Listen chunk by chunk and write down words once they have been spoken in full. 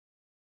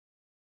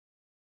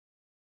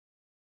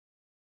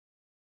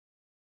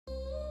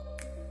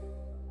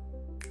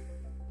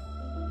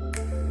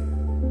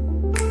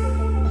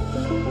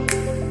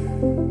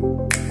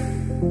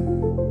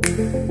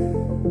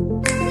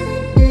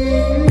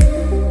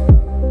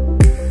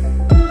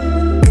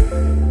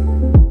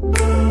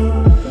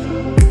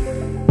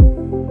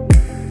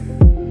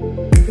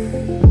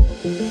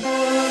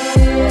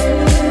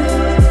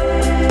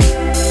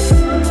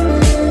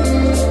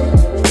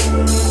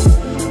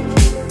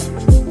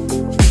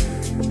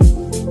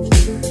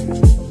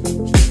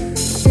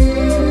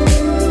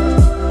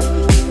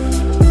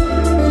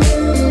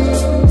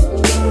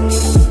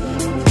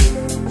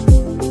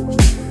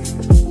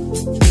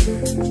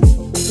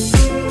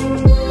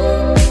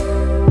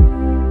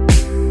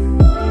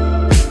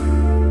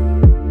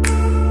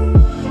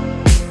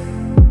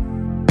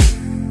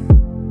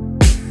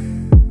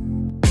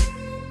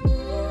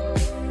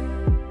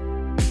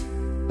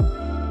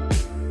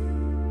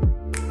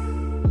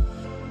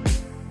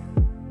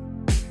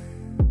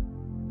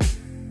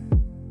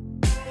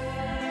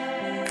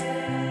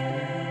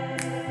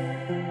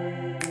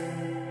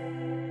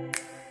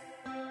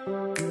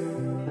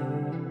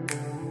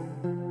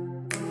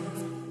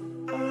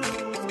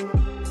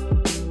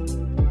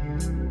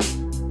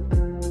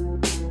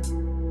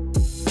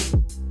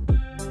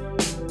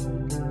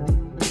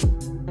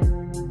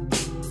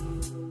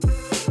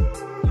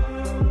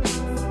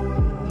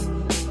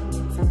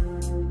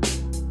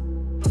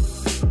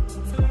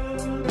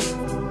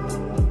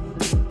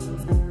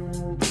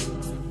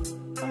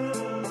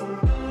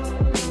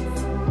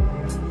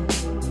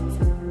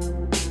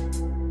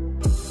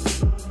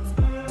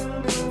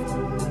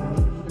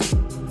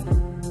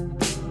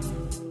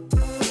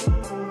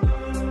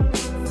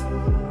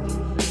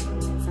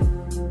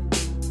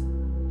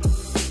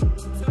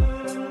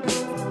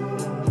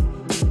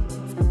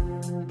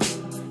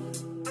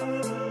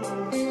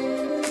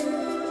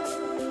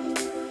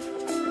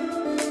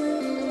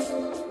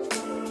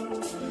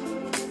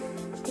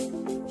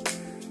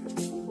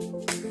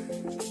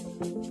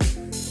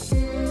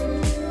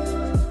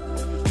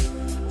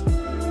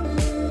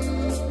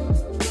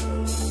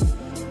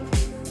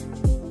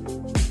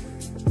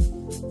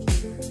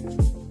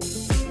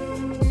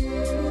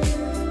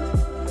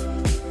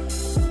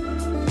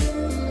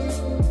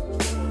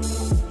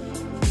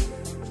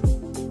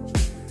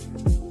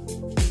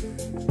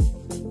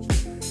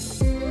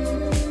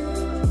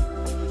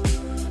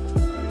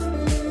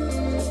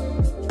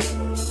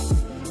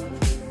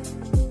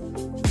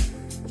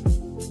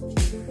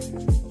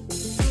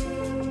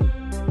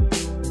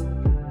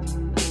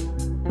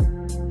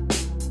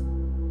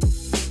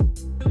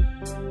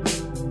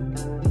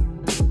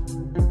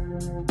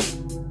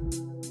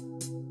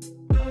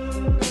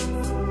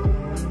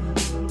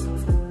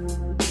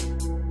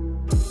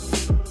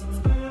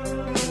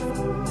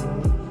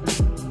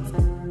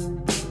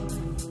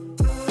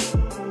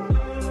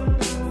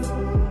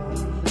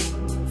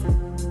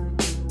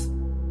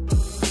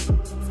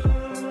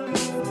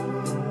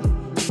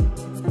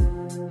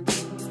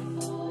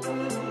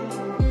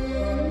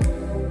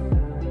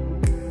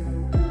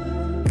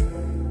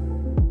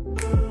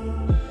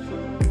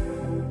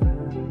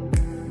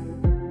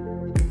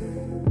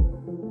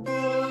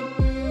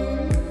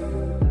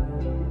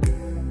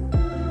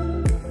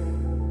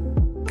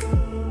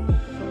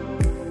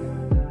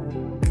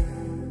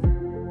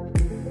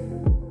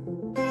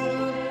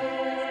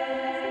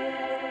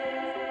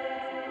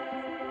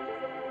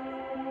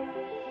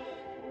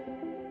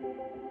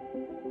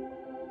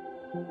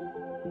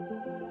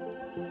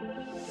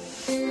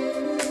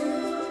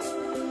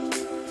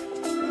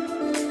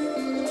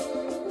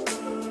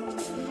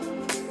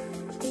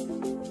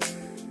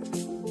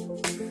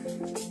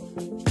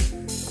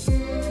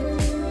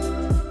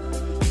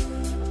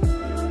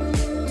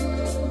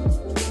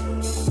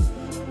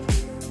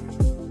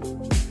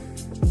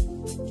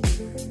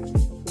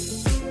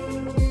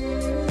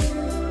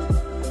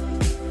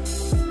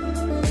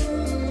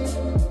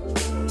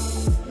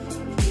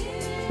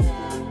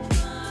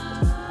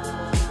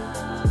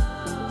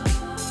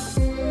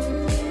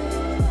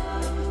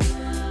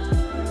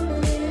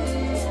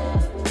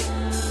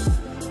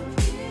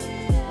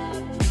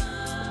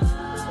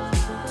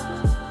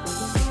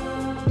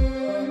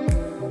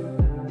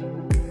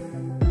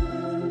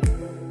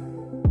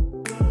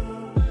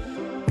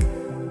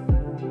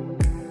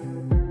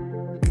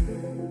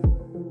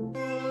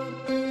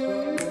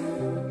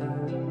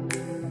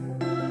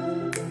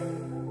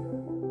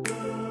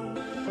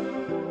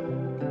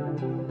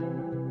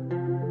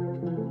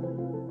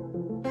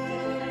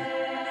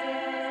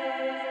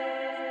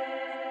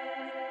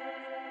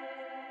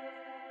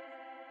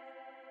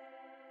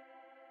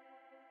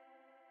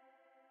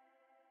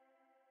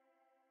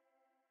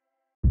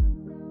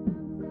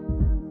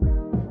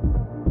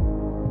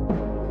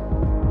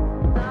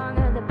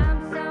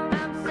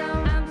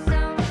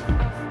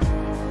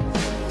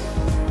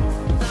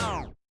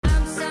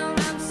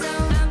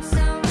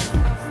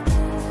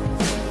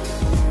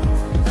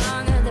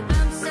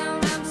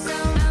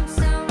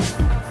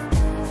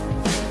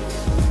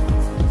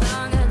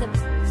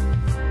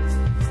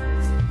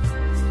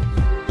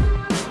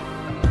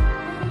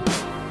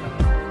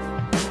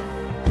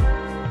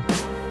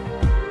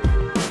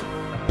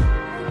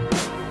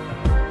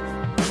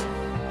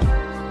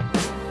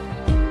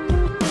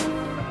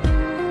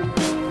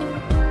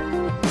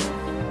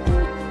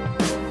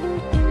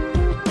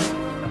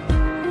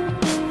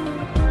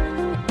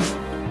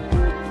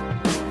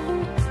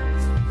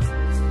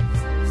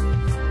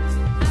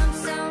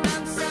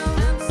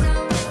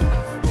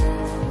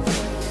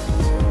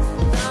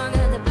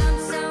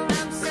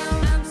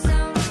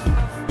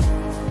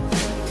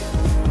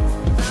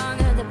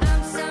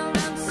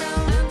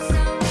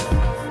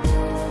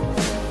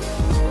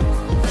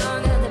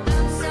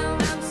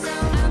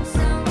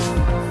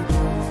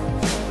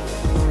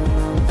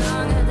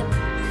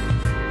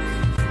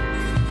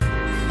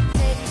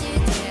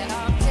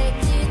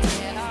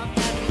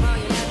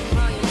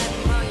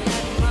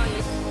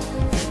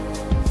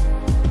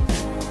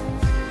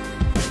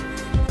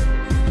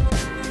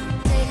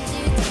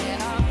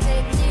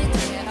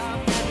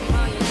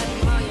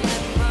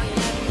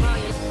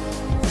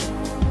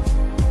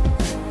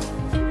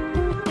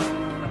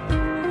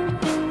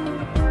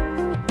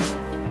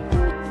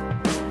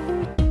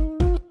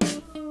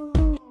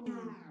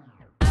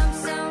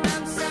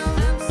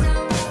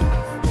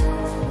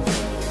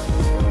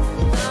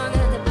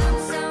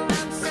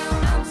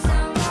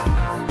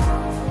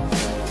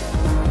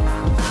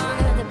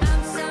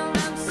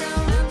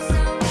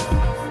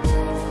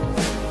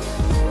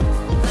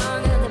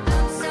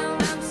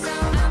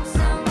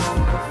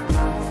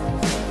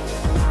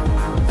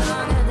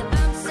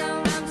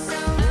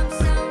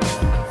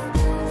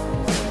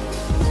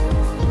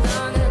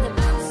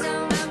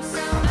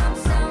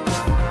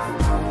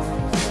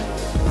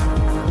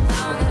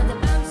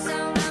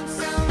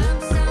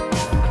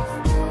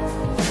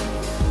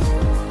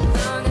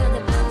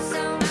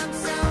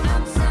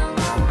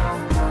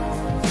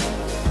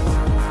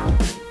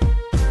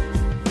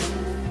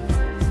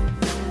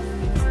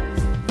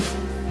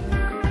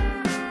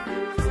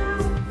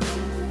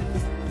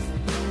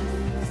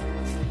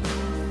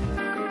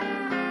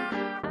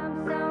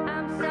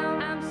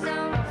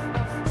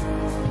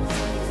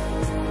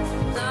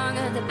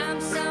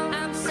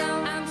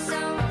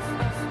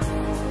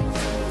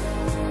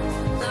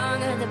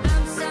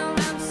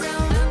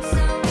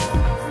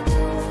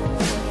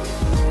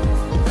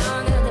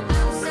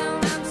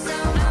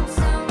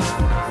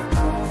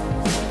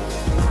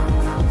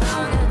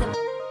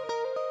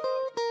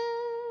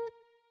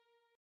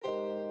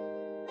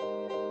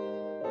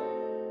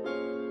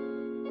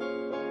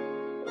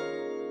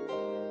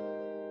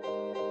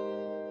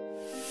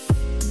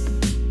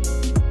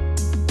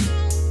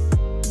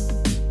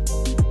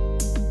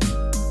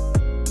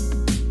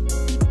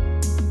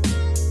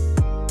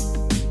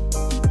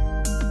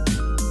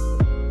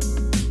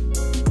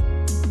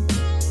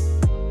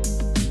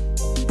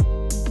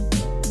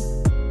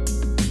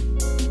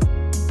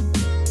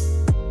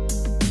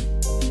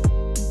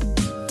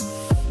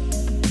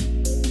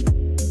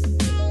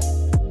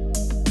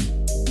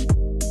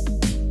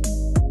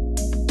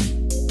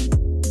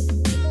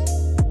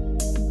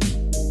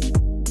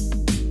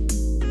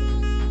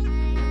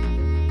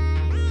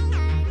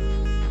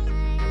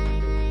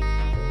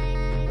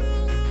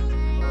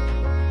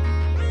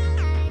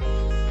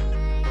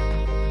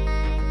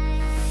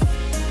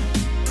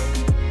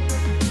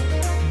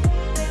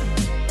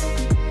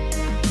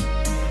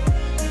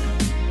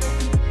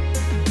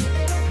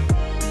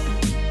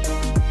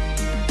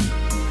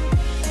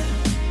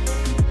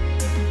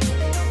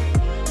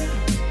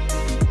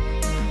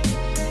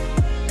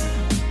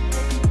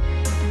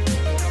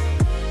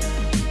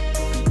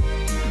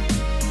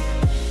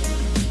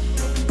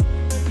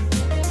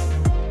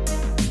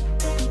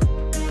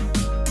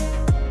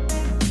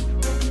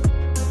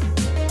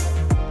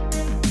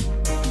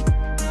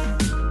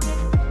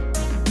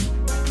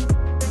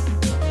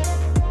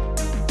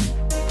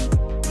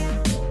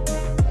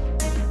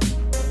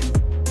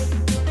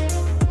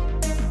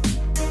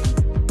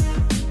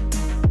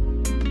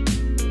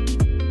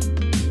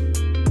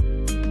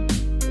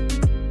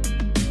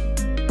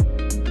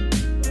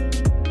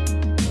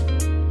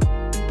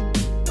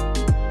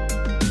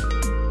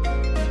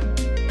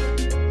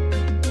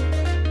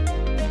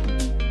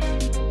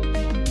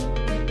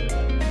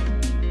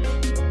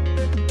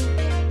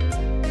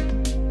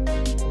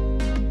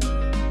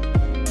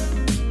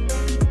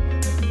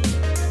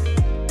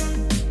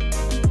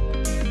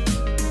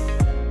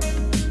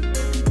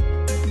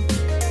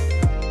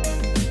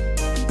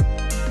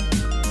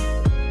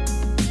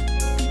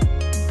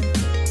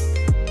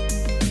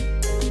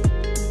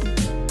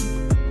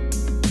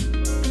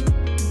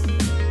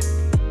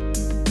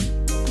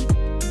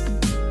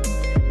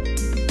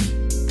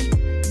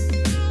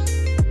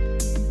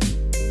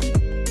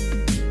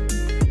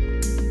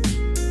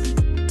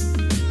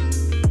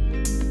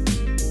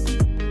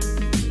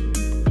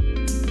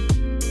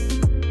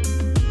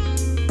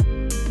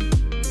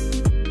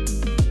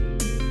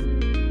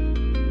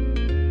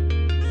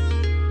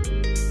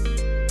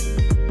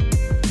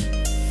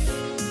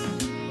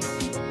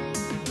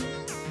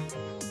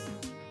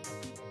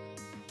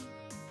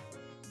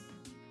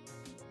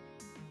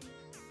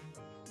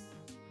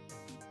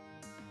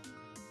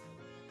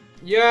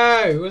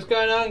Yo, what's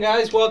going on,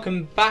 guys?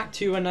 Welcome back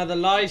to another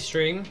live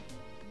stream.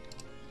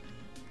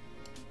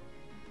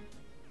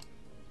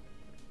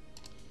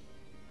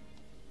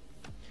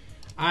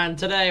 And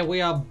today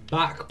we are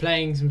back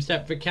playing some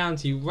Stepford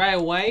County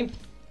Railway,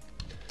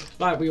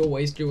 like we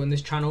always do on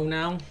this channel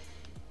now.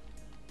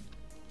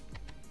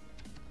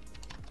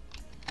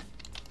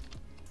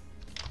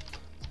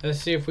 Let's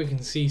see if we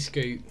can see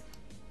Scoot.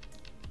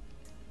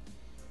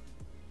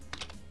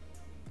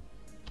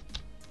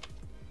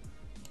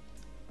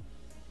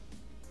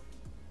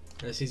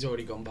 Unless he's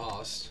already gone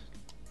past.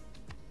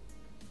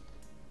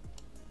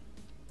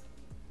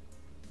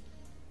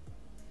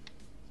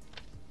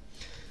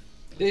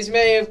 This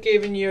may have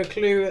given you a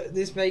clue.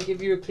 This may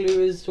give you a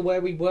clue as to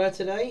where we were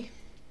today.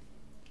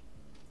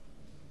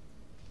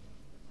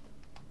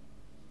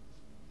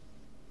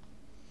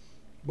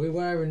 We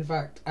were, in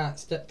fact, at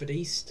Stepford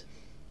East.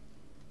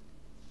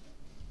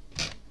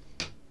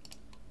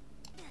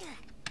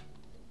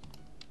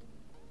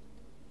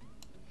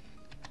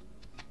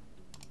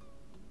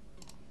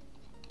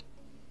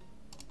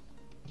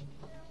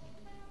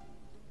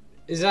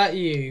 Is that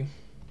you?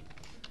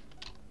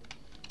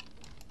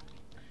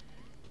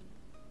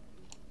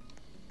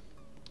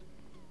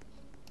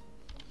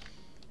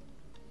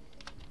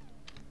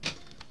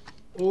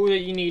 All that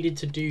you needed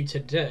to do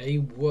today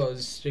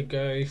was to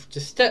go to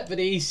Stepford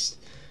East,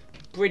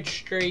 Bridge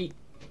Street,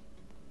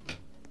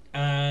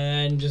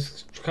 and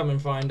just come and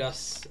find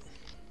us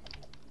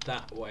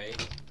that way.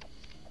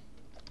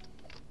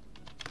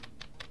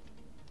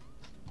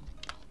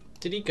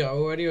 Did he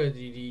go already, or did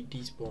he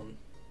despawn?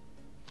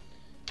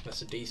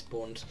 That's a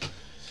despawned.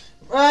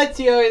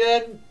 Rightio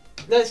then,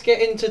 let's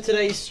get into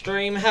today's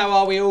stream. How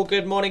are we all?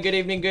 Good morning, good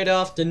evening, good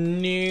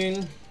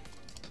afternoon.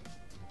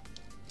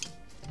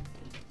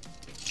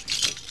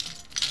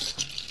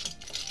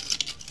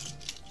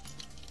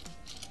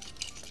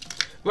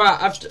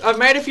 Right, I've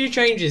made a few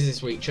changes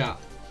this week, chat.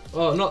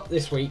 Well, not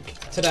this week,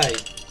 today.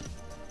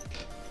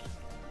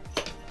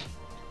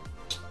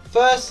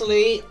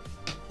 Firstly,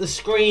 the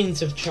screens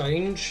have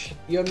changed.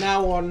 You're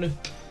now on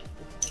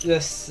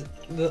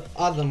the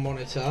other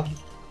monitor,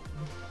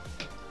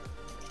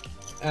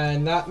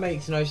 and that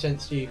makes no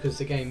sense to you because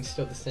the game's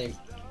still the same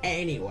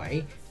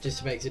anyway,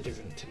 just makes it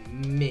different to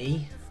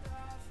me.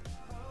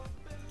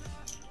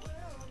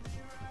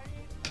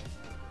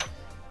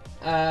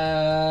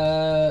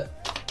 The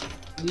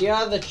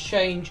other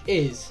change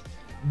is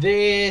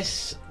the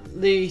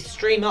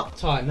stream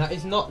uptime. That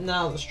is not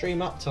now the stream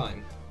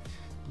uptime,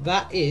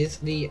 that is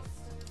the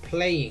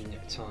playing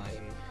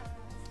time.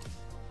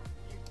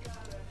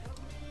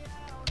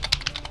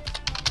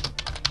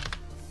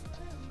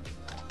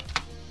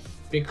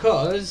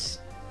 Because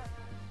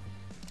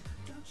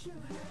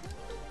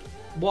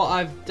what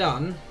I've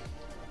done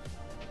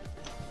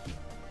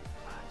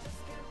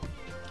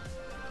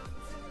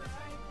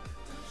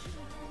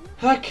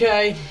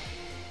okay,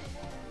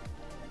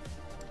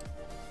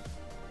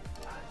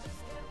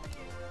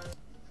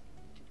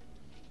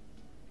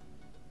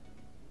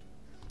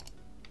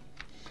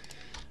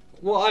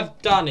 what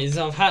I've done is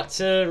I've had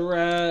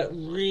to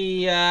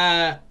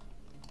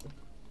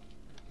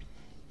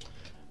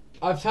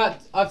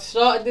I've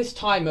started this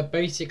timer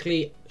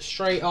basically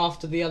straight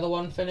after the other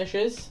one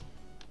finishes.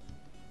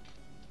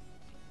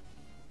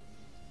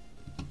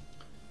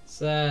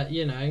 So,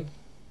 you know,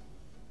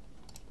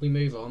 we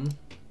move on.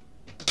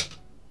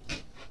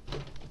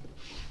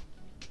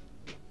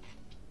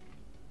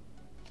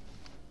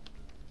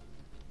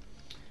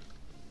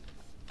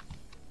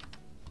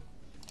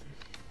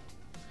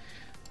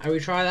 And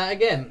we try that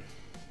again.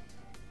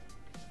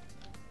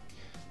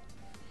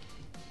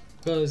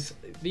 Because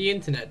the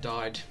internet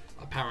died,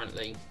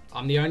 apparently.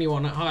 I'm the only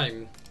one at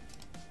home.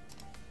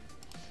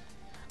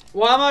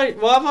 Why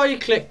have I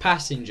clicked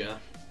passenger,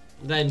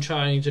 then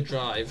trying to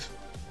drive?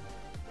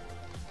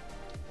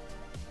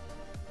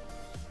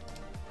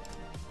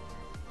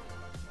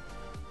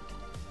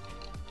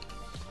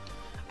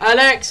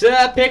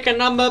 Alexa, pick a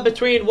number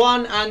between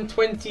 1 and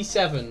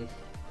 27.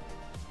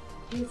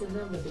 Here's a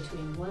number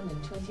between 1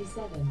 and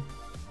 27.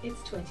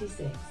 It's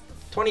 26.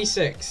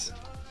 26.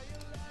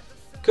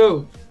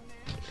 Cool.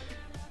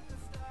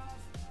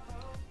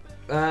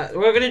 We're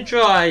going to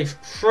drive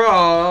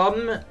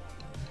from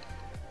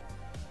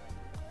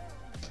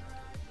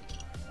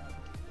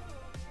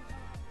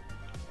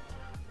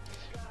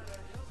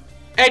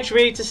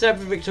Edgemead to Stepford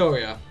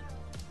Victoria.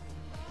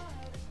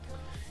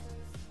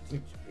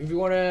 If you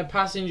want a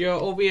passenger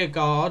or be a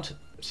guard,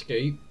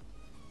 Scoot.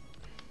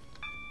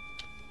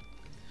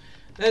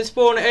 Let's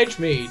spawn at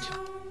Edgemead,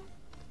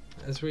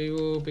 as we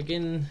will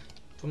begin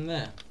from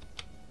there.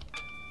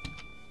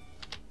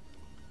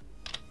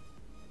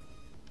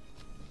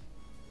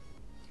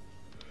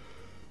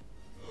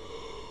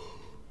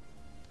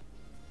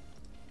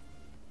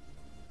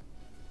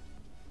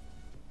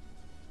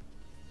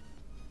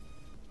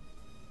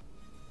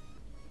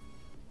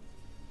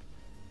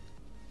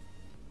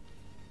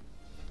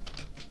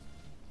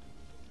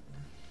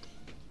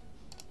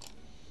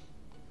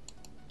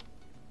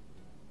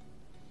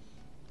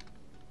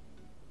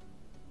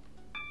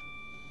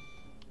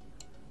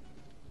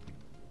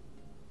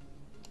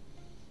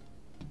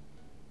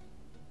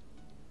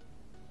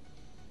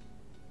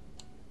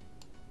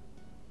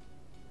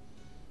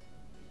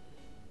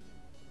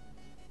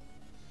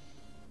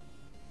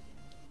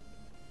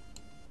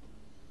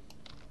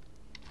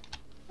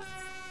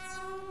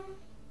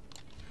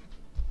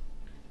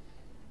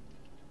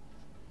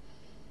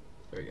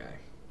 we go.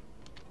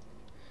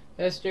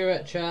 Let's do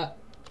it, chat.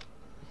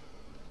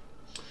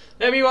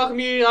 Let me welcome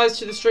you guys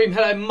to the stream.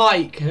 Hello,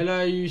 Mike.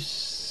 Hello,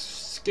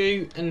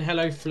 Scoot, and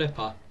hello,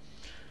 Flipper.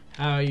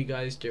 How are you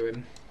guys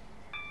doing?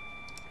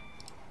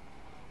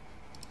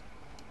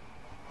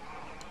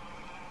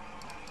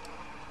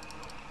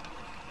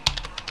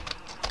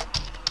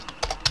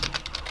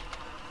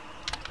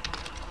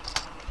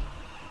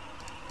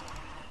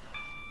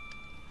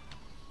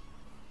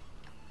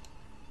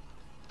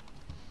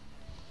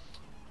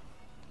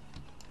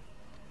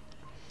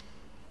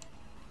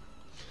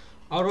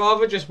 I'd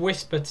rather just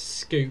whisper to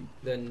Scoot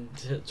than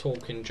to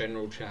talk in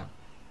general chat.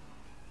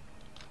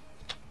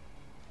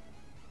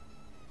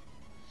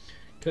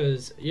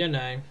 Because, you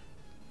know,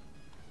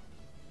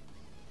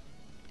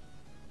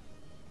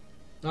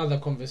 other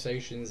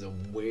conversations are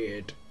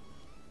weird.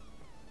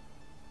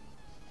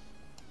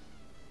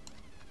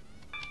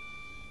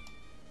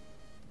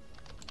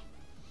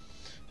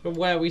 But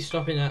where are we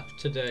stopping at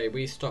today?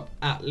 We stop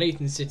at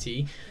Leighton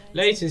City,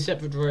 Leighton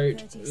Stepford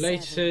Road,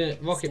 Leighton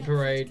Rocket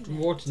Parade,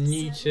 Water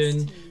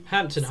Newton,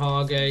 Hampton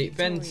Hargate,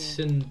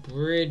 Benton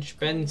Bridge,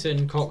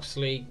 Benton,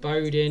 Coxley,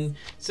 Bowden,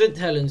 St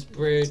Helens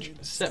Bridge,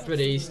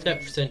 Stepford East,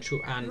 Stepford Central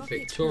and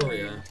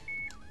Victoria.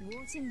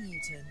 Water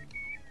Newton,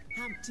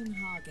 Hampton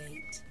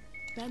Hargate,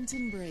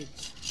 Benton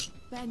Bridge,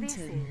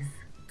 Benton,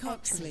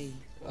 Coxley.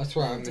 That's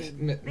where I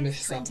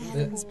missed up a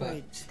bit,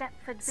 but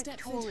Stepford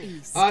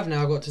Victoria. I've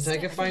now got to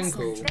take a phone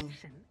call.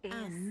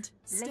 And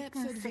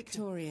Stepford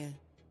Victoria.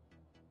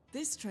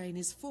 This train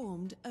is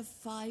formed of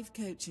 5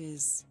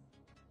 coaches.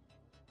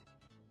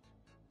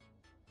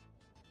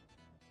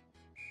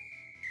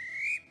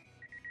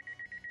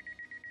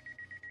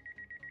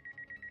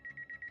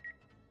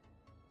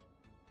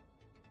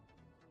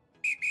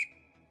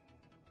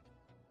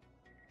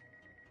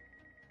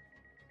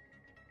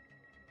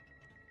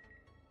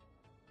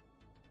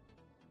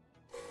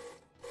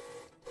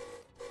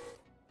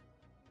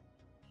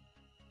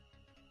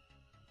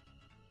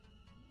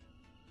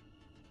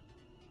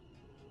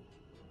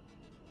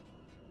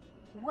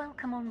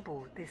 Welcome on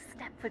board this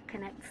Stepford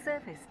Connect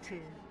service to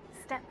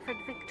Stepford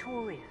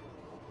Victoria.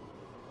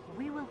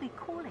 We will be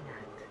calling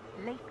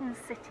at Leighton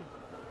City,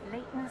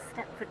 Leighton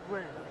Stepford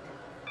Road,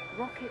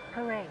 Rocket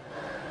Parade,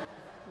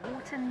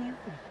 Water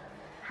Newton,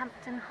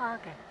 Hampton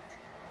Hargate,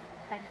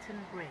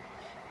 Benton Bridge,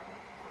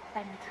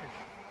 Benton,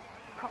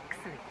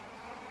 Coxley,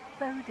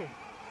 Bowden,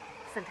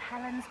 St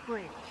Helens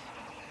Bridge,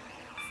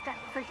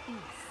 Stepford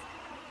East,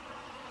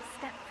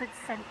 Stepford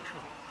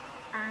Central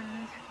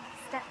and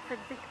Stepford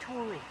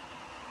Victoria.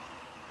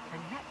 The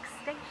next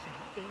station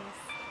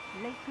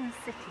is Leighton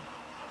City.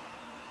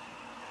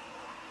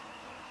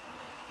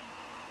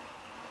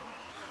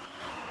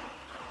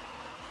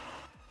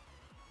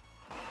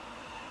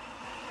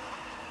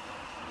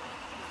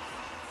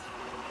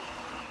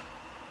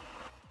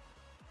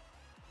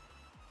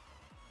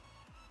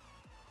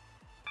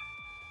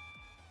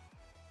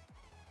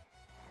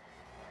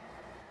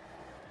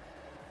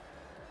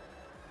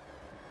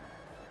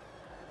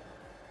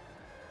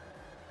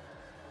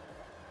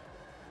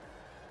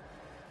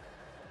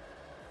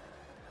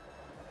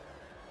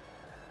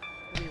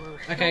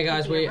 Okay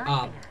guys, we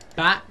are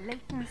back.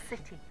 Leighton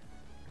City.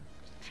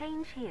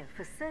 Change here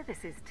for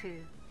services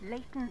to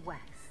Leighton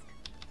West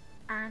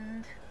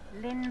and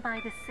Lynn by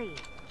the Sea.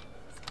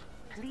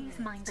 Please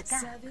mind the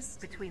gap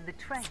between the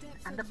train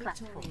and the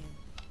platform.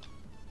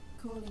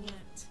 Calling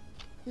at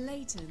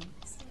Leighton,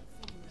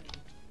 Stepford Road,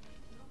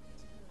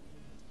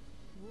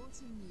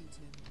 Water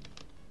Newton,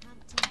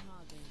 Hampton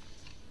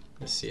Hargate.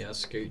 Let's see how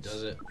Scoot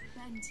does it.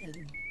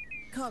 Benton,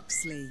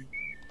 Coxley,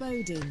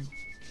 Bowden,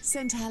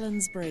 St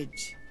Helens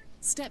Bridge,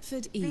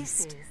 Stepford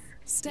East,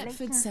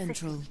 Stepford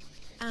Central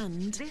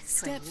and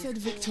Stepford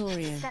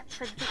Victoria.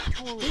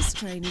 This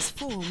train is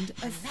formed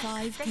of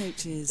 5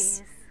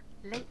 coaches.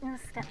 Leighton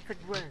Stepford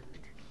Road.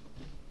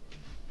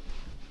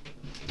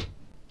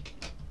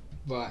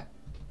 Right.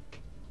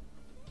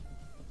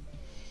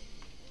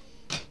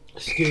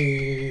 Scooter.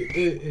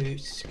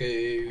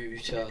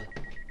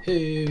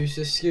 Who's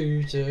the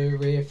scooter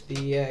with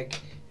the egg?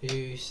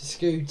 Who's the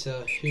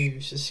scooter?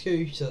 Who's the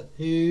scooter?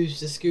 Who's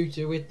the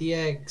scooter with the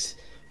eggs?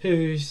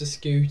 Who's the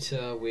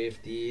scooter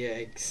with the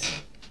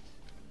eggs?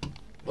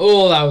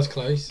 Oh, that was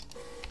close.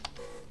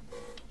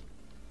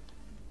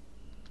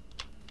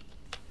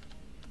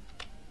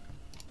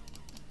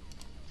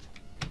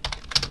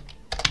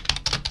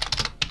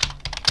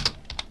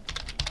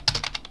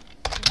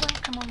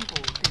 Welcome on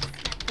board this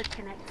Stepford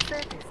Connect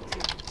service to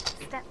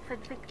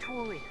Stepford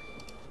Victoria.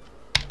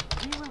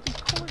 We will be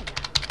calling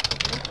at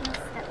Leighton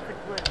Stepford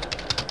Road,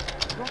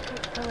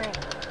 Rocket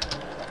Parade,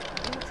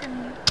 Water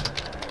Newton,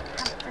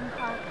 Hampton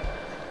Hargate,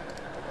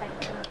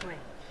 Benton Bridge,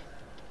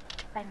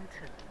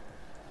 Benton,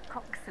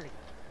 Coxley,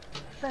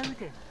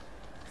 Bowden,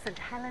 St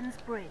Helens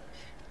Bridge,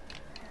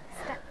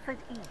 Stepford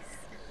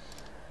East,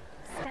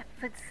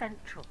 Stepford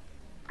Central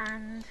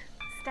and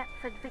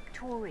Stepford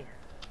Victoria.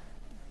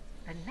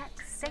 The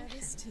next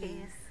station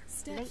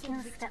is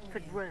Leighton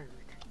Stepford Road.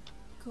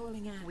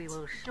 Calling out. We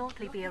will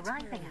shortly be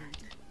arriving at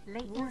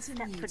Leighton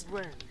Stepford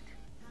Road.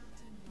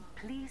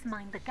 Please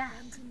mind the gap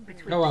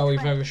between Oh well, the we've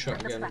train overshot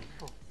and the again.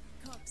 platform.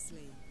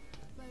 Coxley,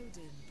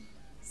 Bowden,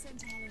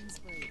 St Helens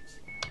Bridge,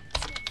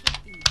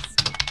 Stepford East,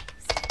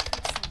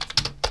 Stepford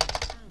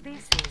Central,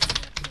 This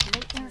is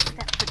Leighton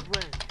Stepford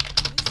Road.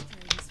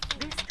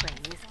 This train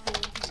is for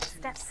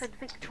Stepford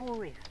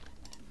Victoria.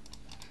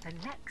 The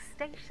next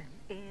station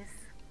is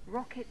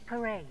Rocket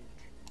Parade.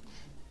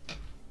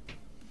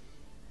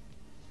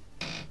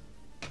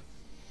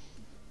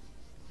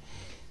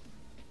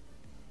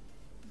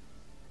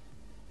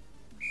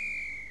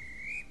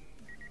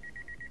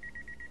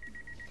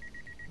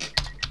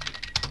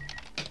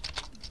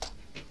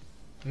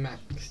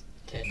 Max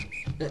 10.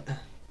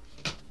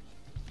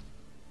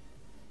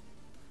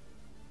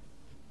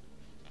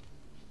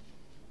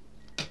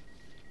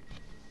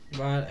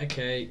 Right,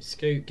 okay,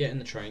 Scoot, get in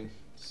the train.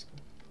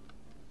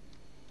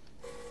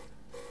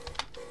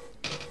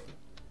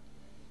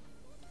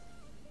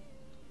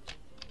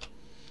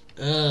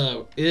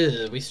 Oh,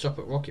 ew, we stop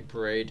at Rocket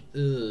Parade.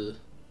 Ugh.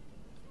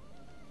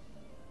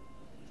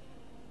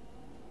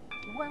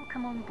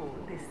 Welcome on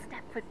board this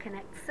Stepford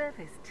Connect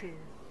service to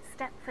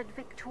Stepford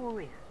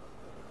Victoria.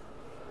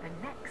 The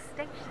next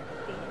station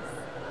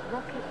is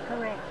Rocket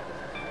Parade.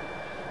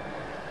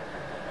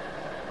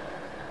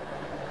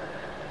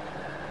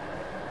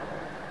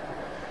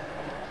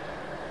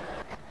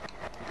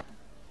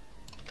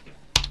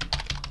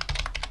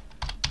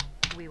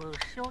 We will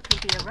shortly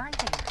be arriving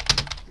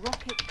at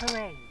Rocket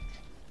Parade.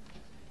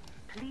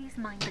 Please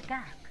mind the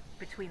gap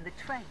between the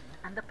train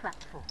and the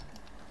platform.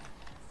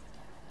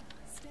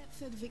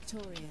 Stepford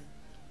Victoria.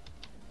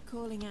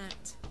 Calling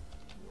at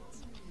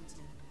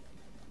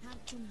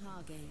Hampton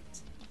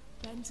Hargate,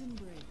 Benton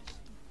Bridge,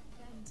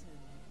 Benton,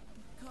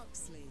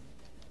 Coxley,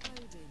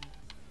 Bowden,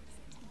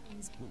 St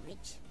Helens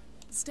Bridge,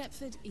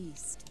 Stepford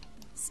East,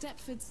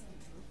 Stepford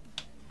Central,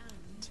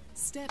 and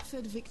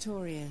Stepford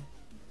Victoria.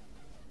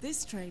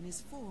 This train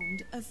is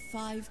formed of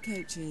 5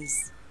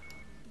 coaches.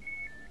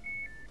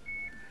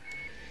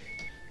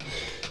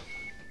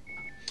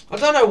 I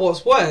don't know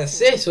what's worse,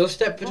 this or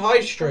Stepford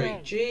High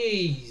Street.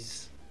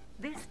 Jeez.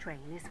 This train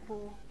is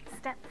for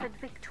Stepford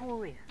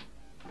Victoria.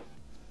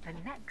 The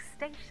next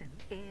station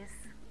is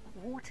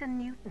Water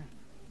Newton.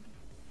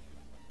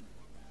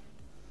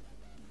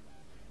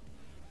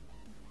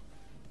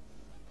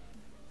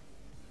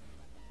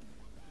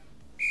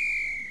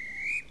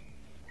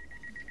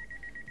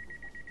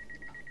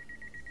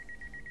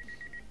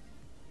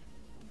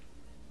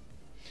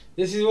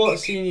 This is what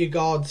senior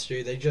guards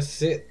do. They just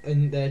sit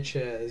in their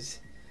chairs,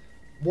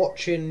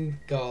 watching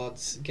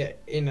guards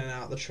get in and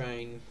out the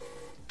train.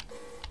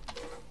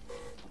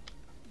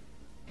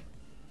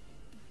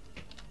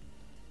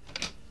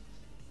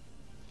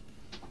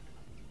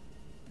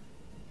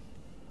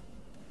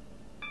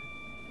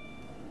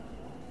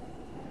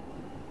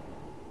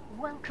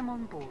 Welcome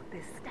on board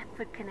this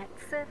Stepford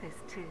Connect service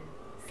to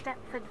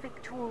Stepford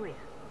Victoria.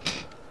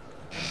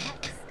 The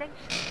next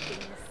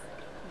station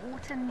is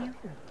Water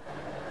Newton.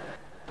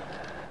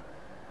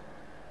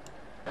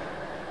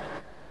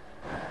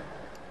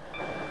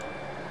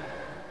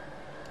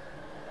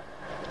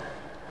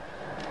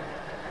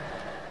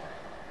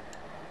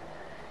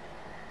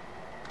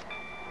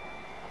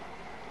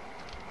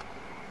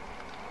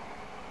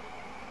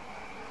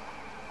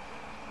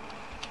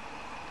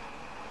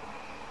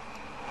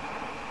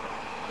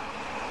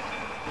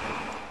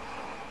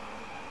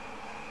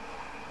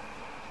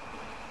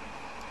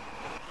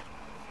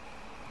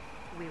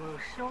 We will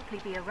shortly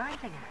be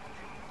arriving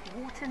at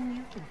Water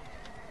Newton.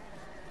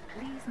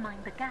 Please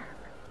mind the gap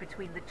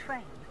between the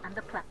train and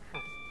the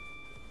platform.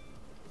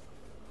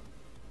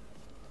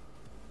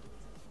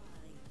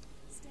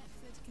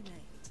 Stepford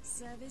Connect,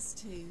 service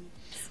to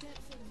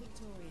Stepford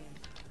Victoria.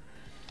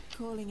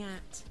 Calling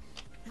at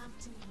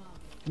Hampton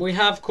Hargate. We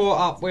have caught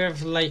up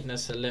with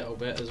lateness a little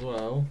bit as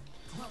well.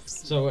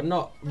 So we're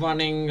not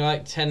running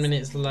like 10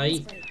 minutes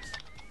late.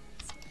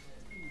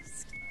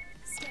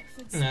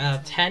 Nah,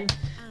 10?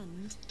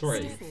 3.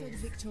 Stepford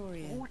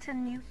Victoria. Water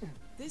Newton.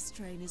 This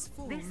train is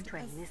formed This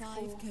train of is 5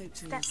 for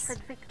coaches.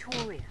 Stepford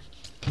Victoria.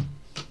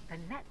 The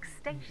next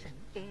station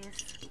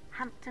is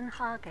Hampton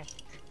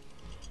Hargate.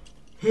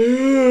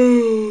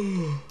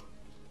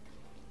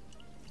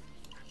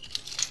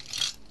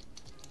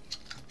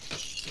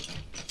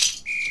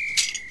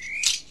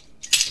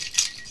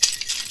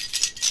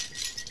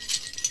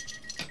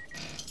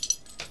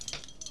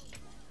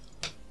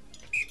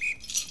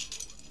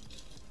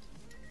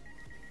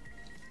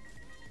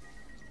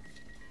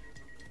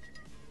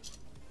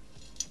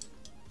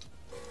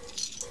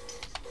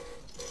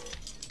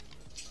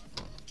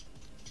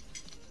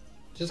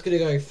 Just gonna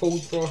go full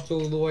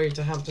throttle all the way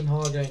to Hampton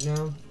Hargate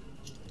now.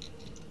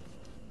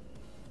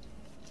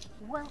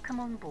 Welcome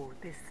on board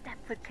this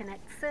Stepford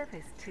Connect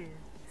service to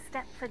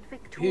Stepford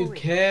Victoria. Who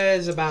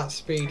cares about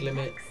speed The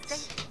limits?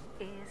 next station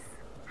is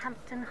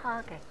Hampton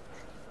Hargate.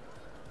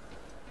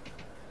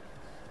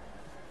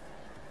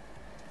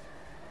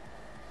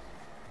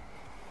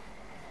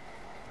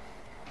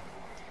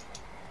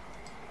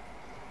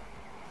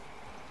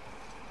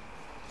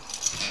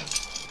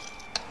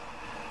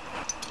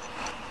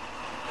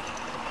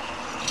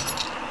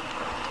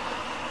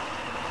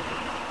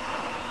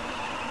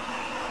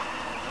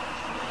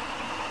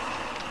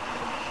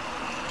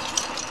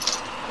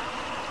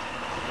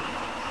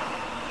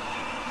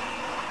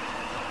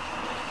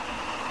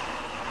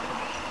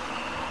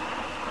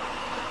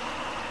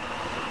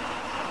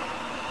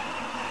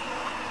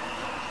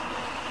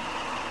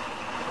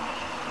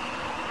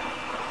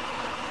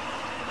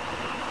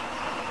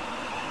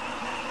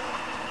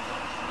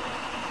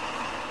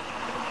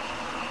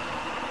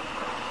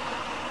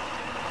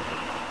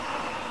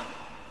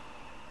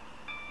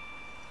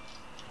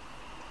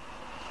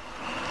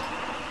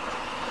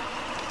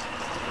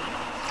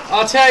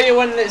 I'll tell you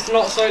when it's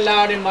not so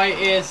loud in my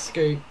ears,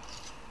 Scoot.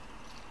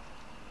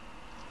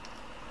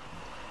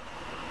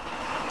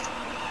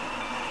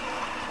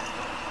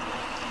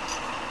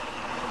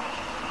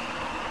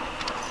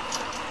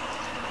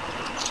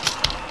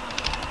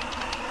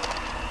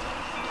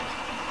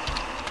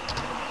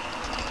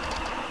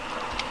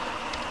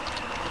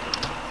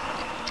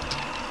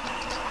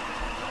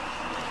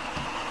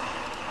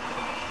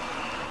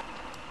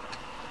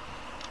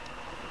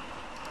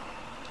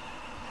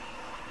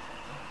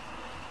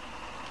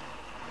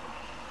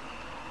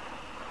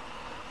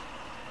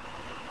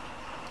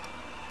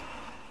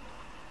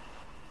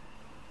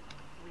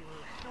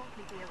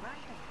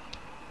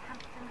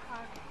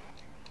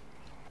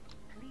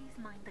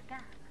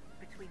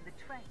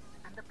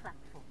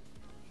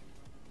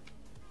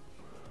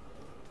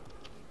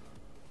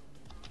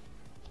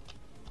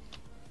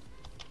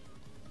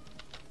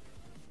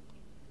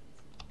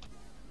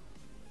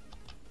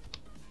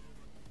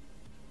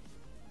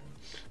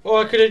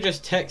 Or I could have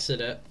just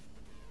texted it,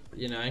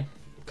 you know,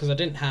 because I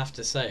didn't have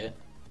to say it.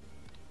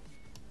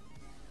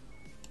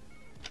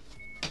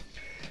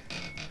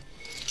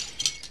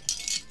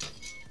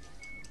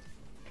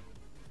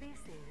 This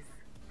is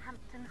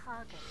Hampton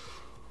Hargate.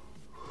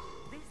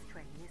 This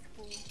train is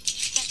for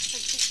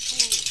Stepford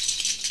Victoria.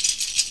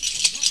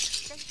 The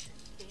next station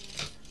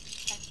is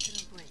Benton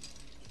Bridge.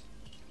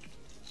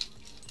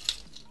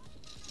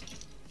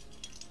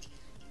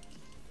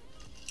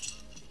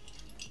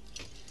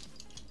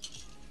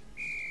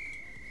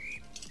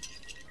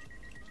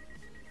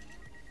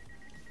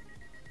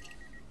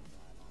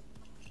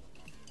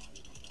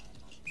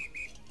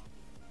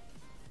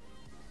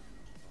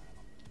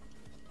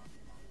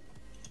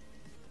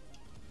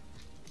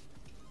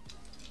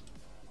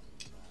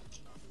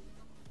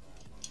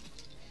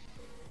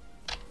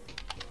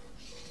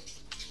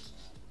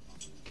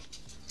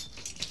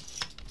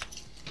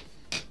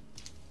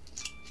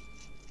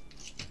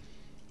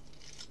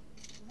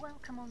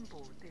 Welcome on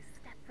board this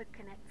Stepford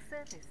Connect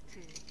service to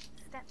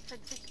Stepford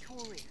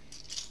Victoria.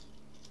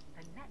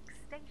 The next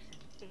station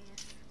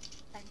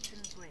is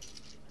Benton Bridge.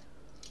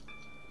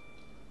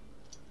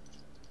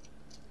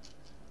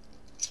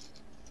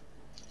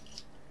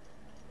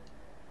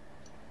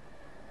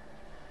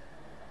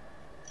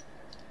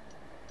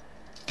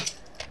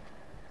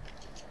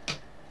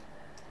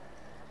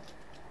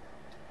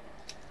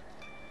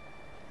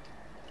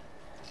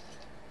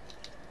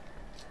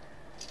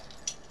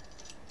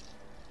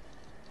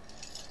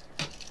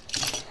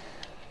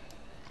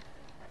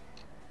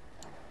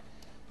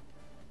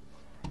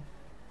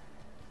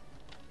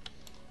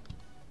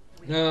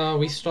 No,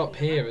 we stop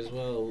here as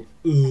well.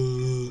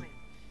 Change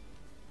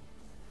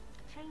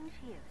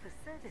here for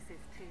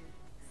services to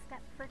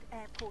Stepford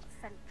Airport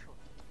Central.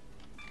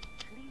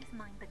 Please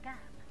mind the gap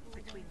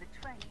between the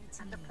train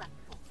and the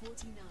platform.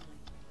 49.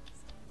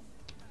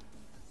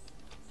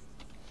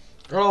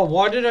 Oh,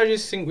 why did I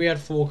just think we had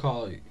 4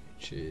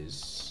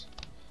 coaches?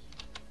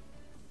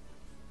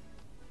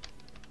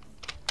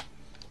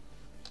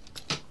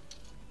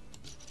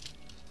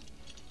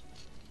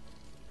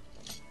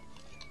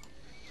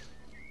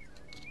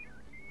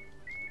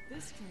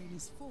 This train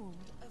is formed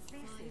of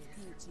 5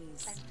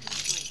 coaches. Benton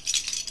Bridge.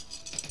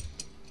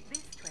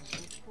 This train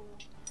is for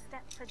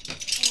Stepford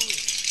Victoria.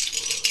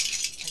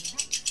 The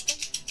next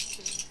station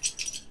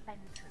is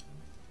Benton.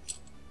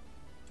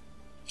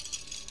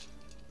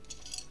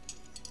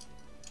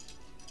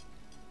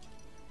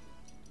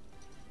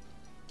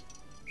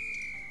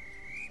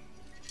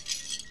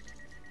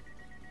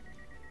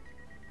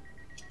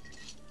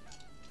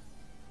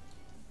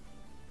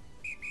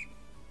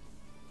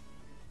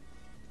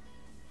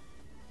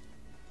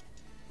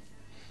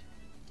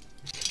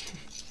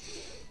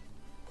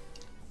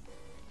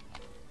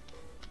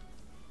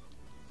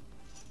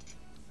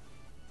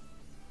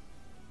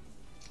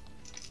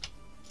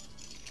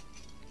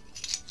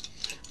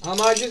 I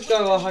might just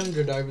go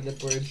 100 over the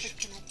bridge.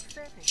 Connect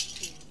service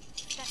to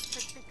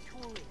Stepford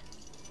Victoria.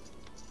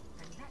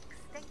 The next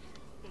station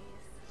is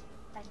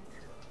Benton.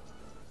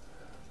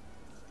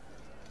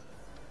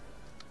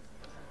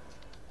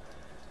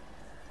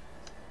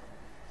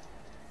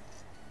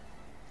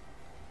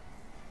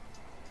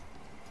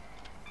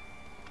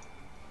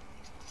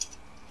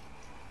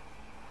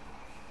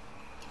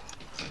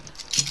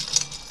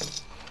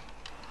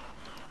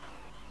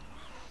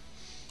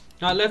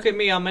 Now look at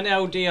me, I'm an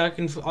LD, I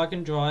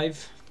can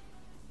drive.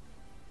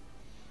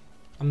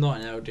 I'm not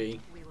an LD.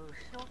 We will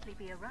shortly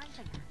be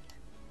arriving at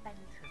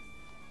Benton.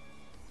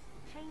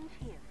 Change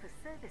here for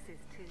services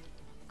to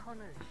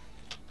Connolly,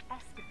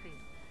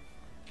 Estherfield,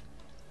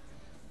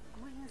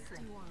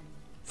 Greenslade,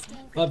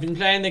 I've been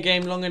playing the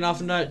game long enough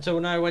to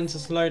know when to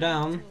slow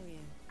down.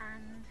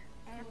 and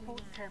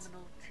Airport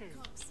Terminal 2.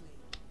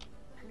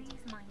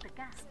 Please mind the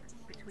gap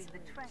between the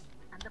train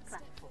and the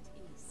platform.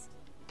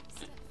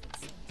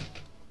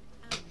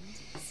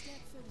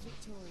 Stepford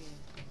Victoria.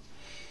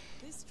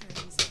 This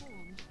train is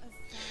formed of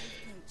 5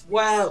 coaches.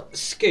 Well,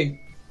 Scoot,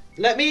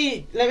 let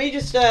me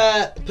just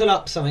pull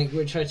up something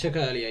which I took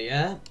earlier,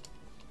 yeah?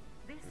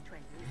 This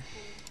train is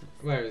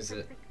for Where is Stepford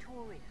it?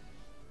 Victoria.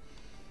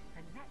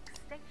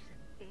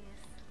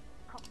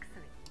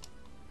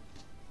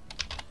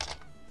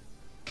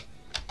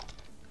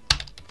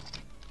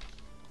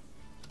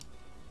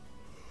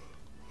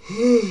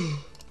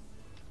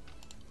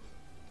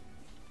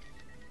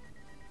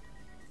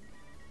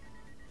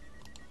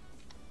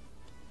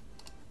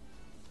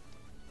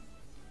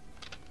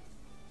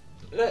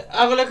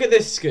 Have a look at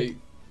this scoop.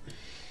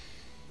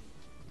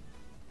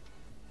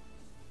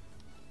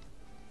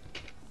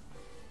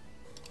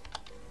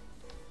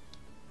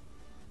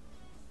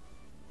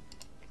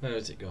 Where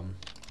has it gone?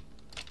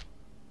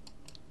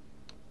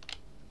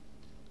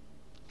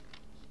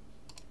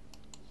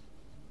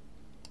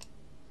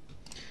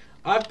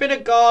 I've been a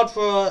guard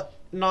for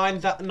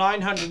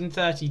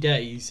 930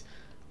 days,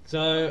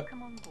 so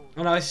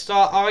and I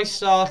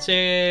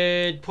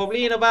started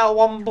probably in about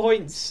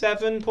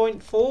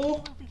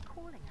 1.7.4.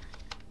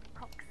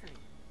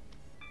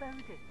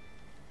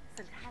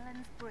 St.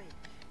 Bridge,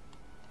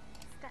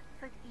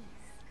 Stepford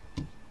East,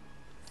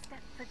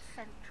 Stepford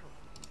Central,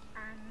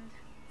 and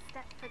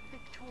Stepford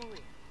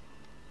Victoria.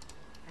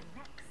 The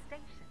next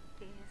station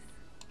is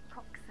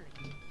Coxley.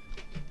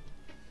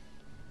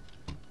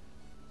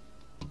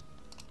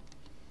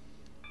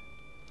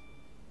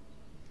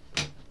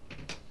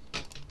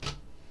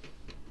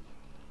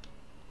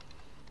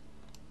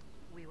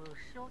 We will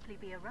shortly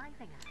be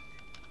arriving at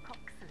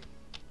Coxley.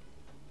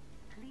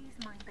 Please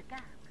mind the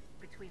gap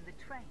between the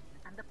train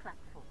and the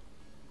platform.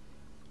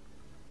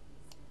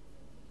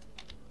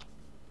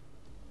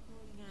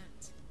 Calling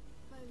at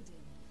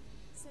Bowden,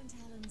 St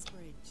Helens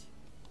Bridge,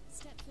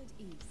 Stepford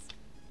East.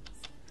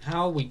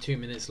 How are we 2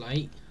 minutes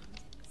late?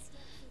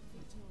 Stepford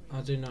Victoria.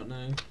 I do not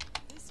know.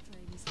 This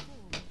train is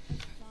formed of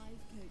 5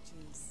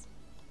 coaches.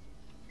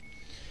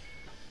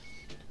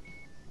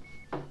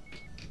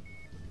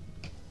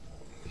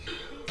 This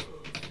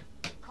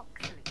is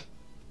Coxley.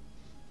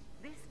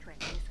 This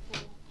train is for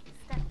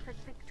Stepford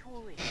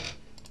Victoria.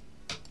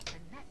 The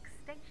next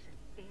station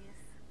is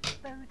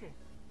Bowden.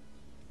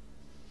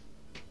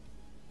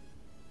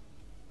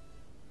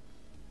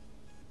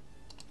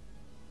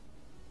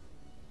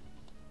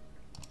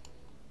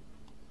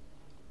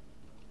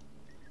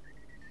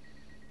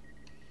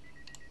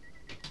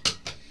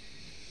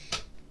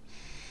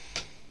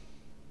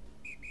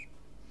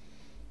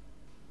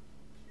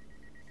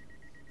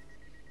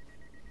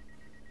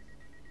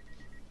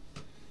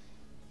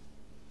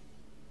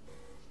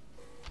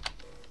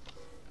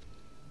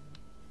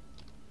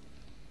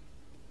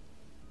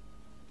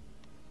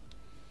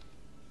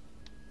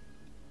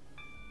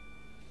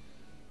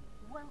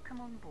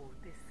 Welcome on board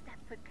this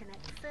Stepford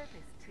Connect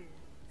service to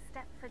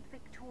Stepford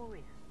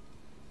Victoria.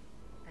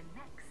 The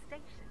next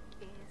station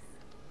is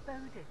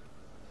Bowden.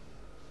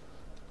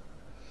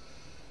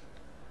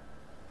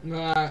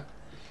 Right.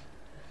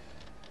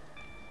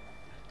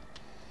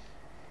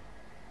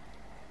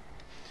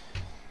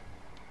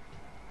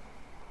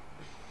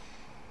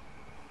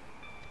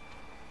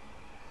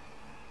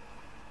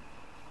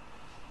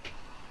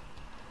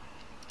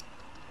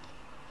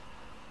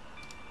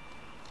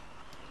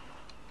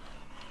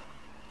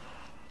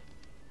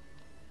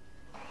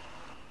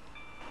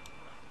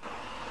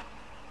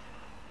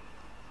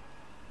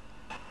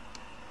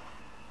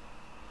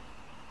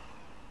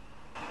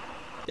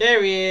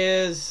 There he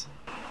is.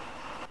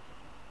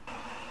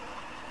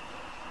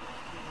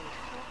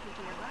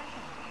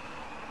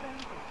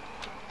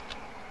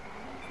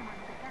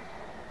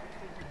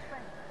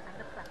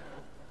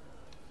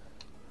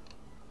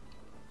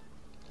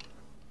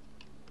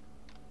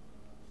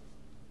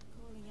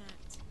 Calling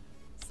at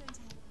St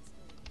Helens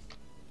Bridge,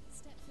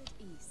 Stepford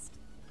East,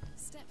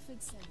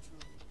 Stepford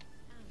Central,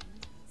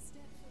 and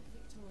Stepford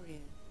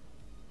Victoria.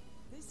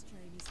 This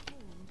train is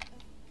formed of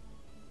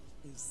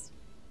coaches.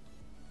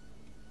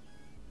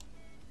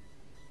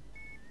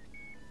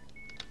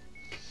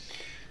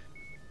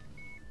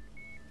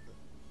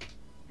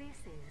 This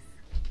is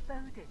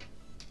Bowden.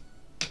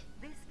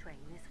 This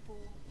train is for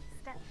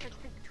Stepford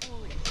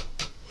Victoria.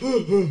 St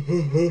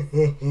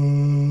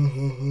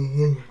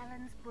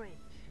Helens Bridge.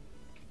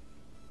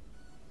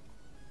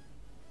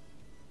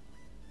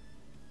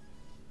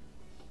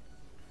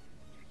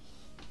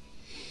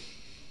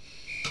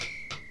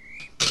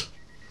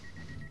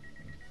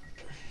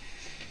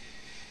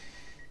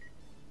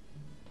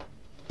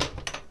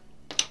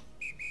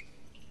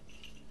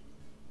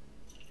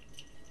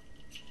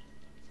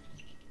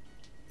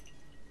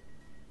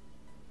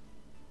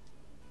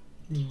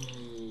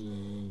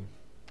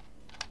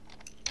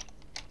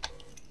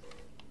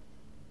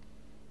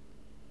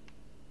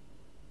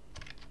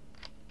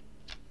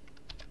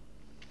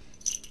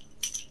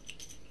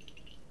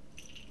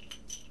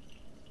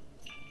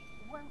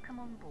 Welcome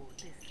on board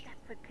this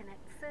Stepford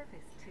Connect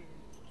service to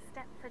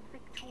Stepford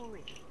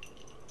Victoria.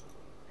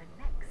 The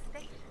next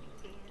station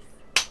is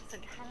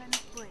St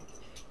Helens Bridge.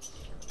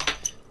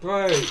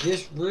 Bro,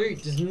 this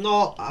route does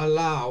not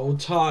allow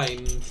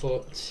time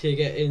to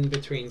get in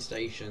between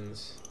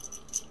stations.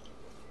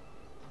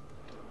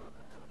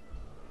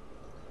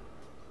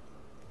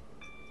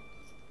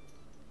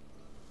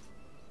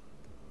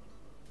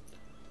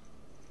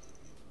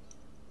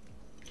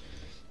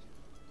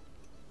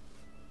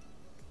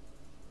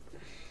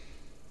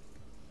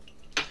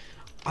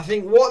 I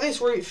think what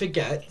this route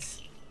forgets,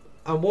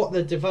 and what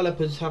the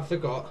developers have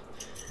forgot,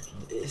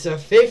 It's a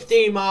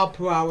 15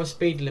 mph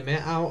speed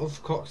limit out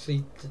of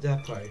Coxley to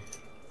Depot.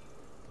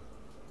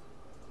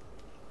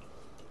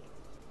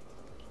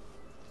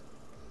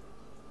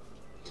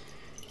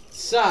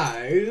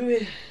 So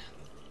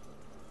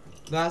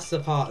that's the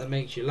part that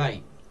makes you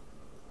late.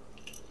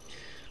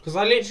 Because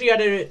I literally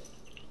had a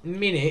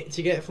minute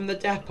to get from the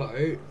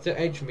depot to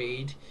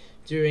Edgemead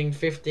doing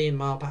 15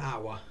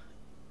 mph.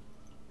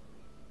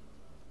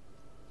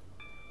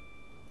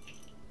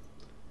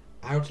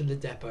 Out of the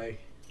depot.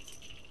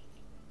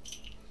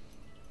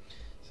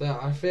 So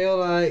I feel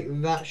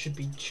like that should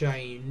be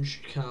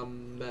changed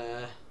come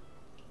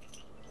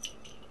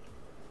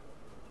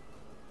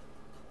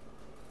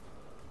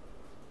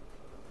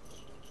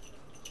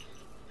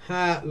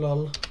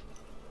lol.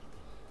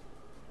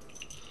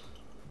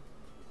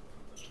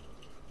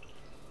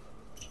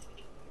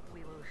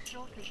 We will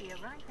shortly be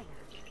arriving at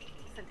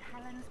St.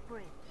 Helens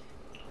Bridge.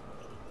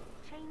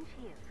 Change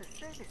here for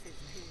services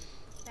to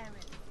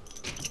Berrin.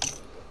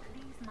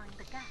 Please mind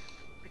the gap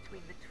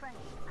between the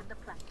train and the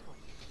platform.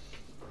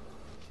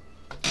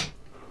 This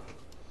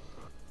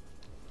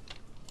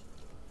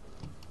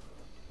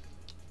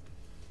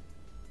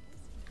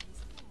train is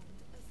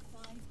formed of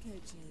 5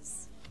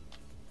 coaches.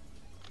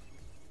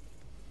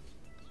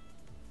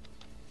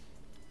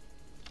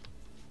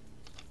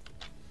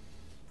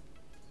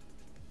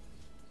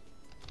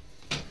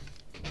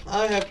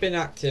 I have been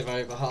active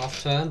over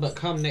half term, but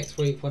come next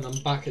week when I'm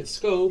back at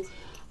school,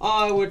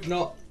 I would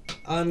not.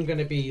 I'm going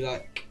to be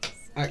like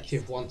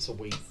active once a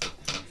week.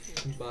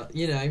 But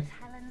you know.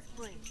 Helens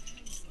Bridge.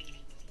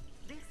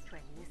 This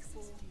train is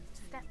for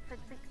Stepford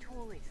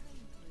Victoria.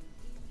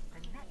 The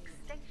next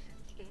station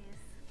is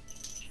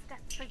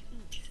Stepford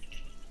East.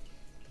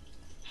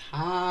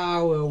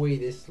 How are we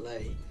this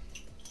late?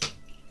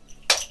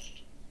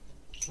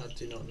 I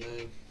do not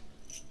know.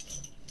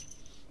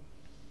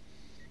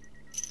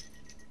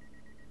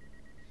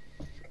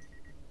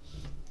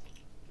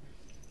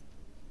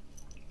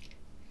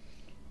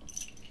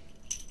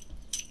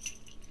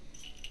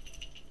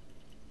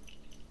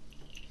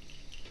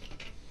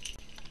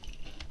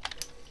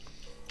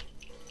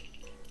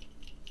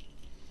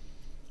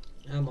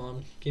 Come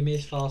on, give me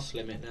his fast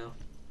limit now.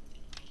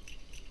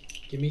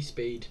 Give me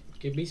speed.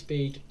 Give me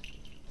speed.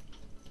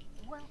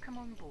 Welcome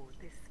on board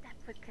this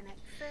Stepford Connect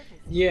service.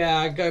 Yeah,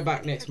 I go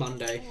back next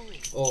Monday.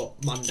 Or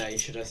Monday,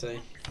 should I say.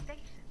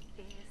 Next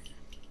station is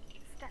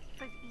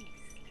Stepford East.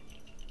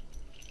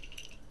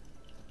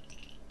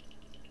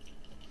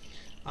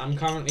 I'm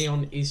currently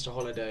on Easter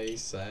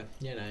holidays, so,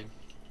 you know.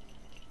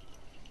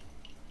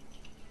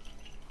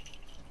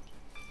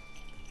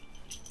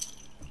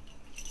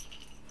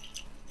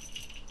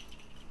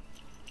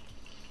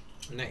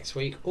 Next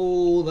week,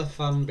 all the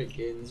fun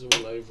begins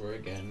all over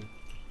again.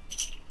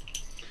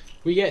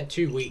 We get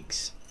 2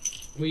 weeks.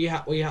 We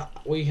have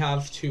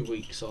 2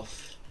 weeks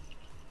off.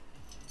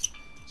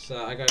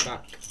 So I go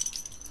back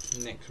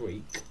next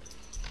week.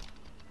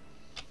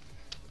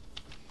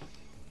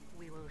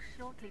 We will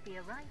shortly be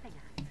arriving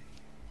at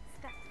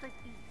Stepford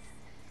East.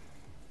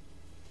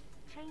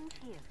 Change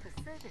here for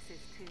services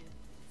to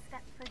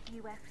Stepford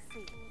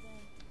UFC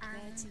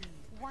and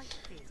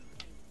Whitefield.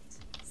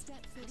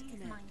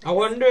 I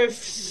wonder if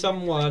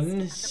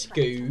someone,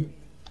 Scoot,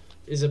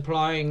 is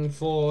applying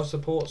for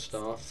support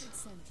staff. Stepford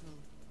Central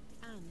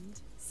and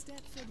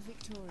Stepford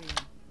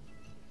Victoria.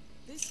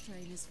 This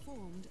train is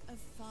formed of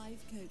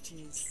 5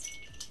 coaches.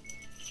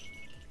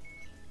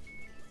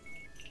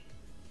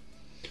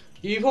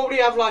 You probably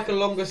have like a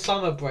longer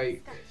summer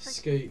break,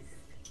 Scoot,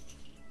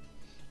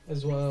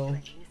 as well.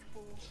 This train is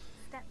for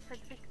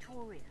Stepford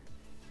Victoria.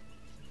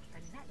 The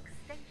next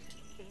station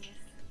is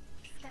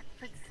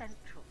Stepford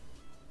Central.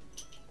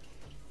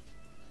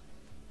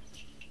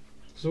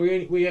 So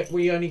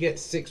we only get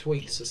 6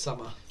 weeks of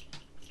summer.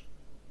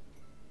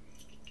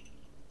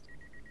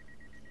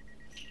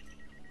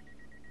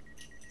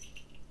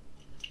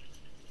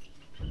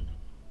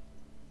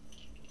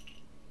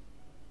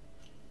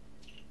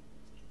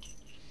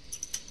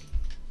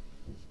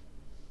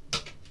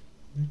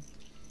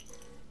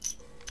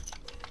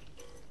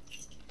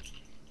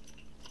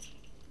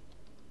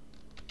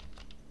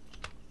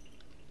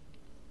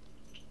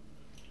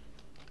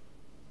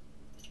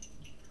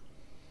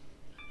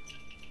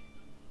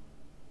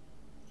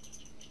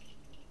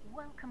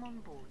 Welcome on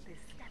board this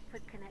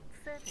Stepford Connect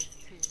service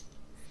to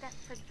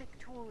Stepford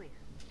Victoria.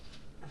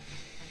 The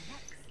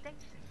next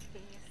station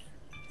is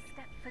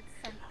Stepford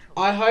Central.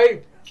 I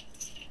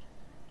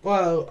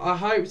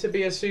hope to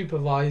be a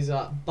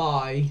supervisor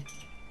by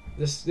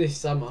this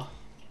summer.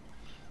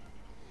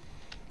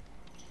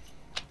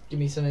 Give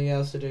me something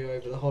else to do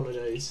over the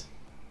holidays.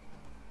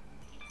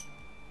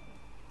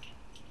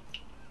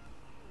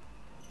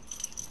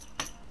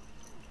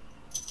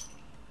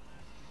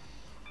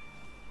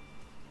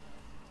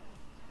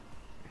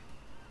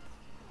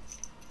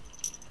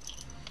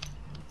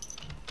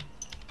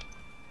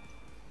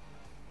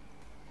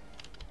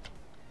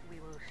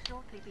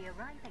 Shortly be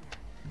arriving at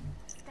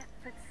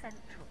Stepford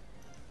Central.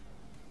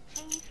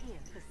 Change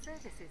here for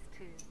services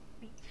to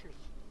Beachley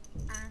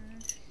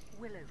and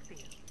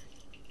Willowfield.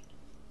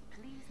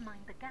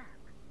 mind the gap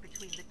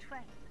between the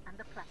train and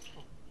the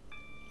platform.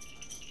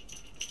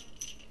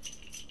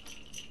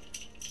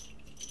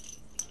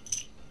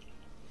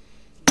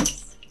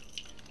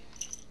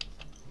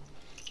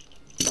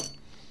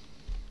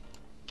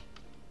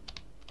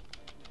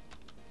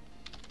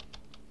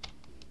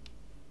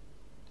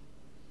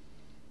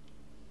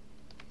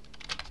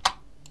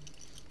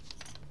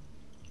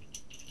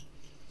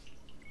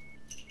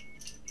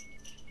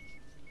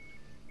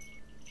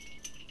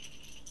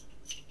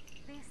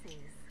 This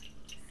is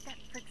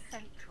Stepford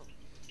Central.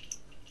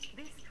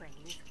 This train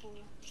is for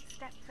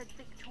Stepford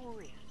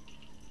Victoria.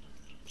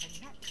 The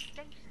next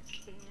station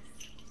is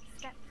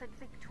Stepford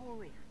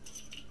Victoria.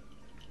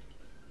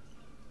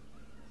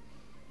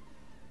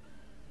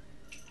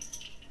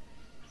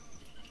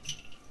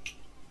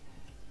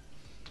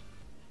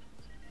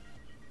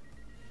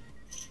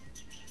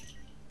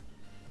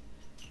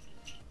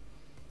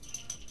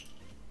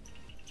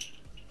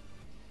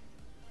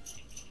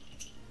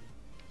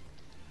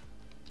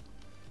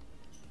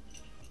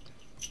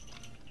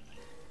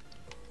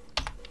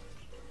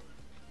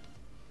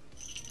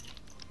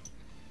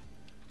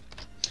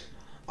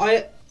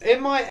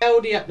 In my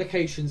LD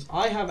applications,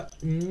 I have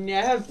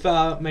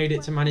never made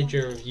it to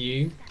manager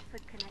review.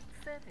 Stepford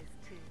connects service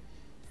to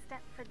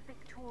Stepford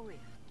Victoria.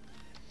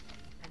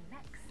 The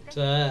next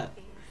So, station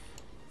is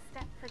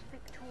Stepford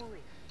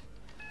Victoria.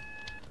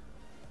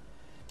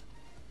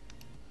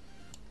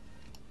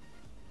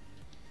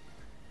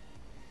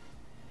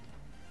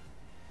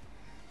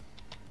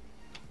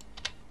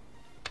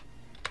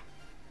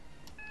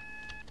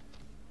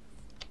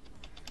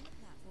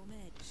 Platform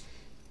edge.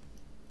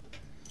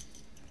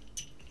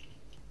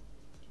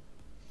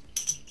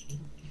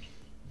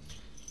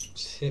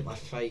 just hit my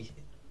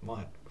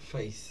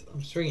face.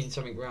 I'm swinging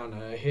something round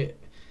and I hit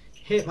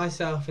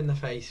myself in the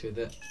face with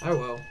it. Oh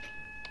well.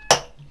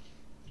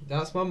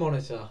 That's my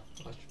monitor.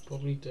 I should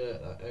probably do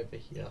it over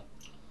here.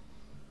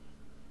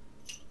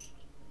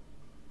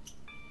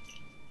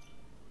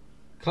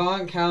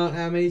 Can't count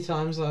how many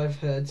times I've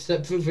heard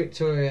Stepford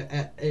Victoria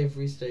at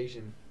every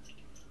station.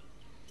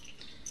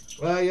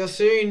 Well, you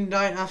soon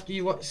won't have to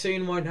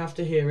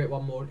hear it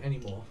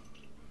anymore.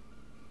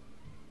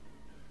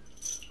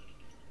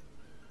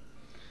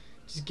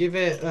 Just give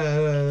it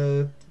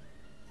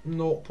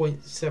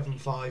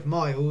 0.75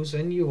 miles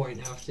and you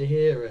won't have to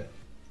hear it.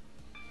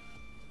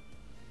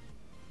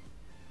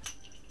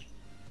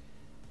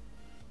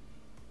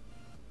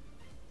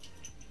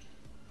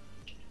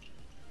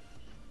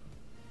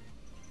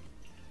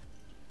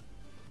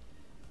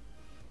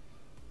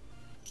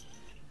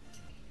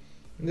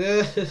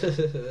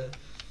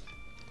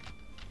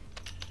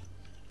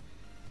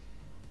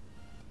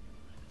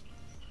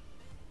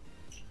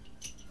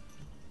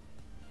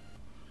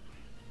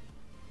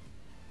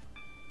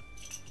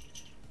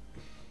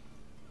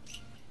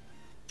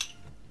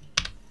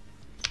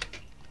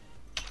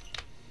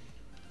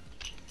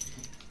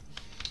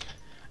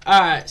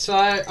 Alright, so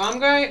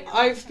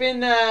I've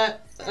been, I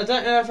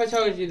don't know if I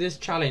told you this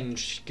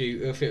challenge,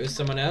 Scoot, or if it was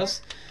someone else.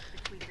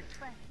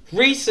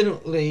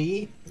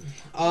 Recently,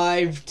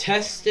 I've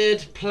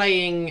tested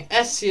playing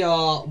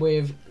SCR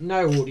with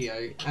no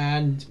audio,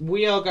 and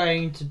we are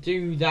going to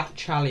do that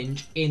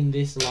challenge in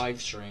this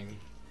live stream.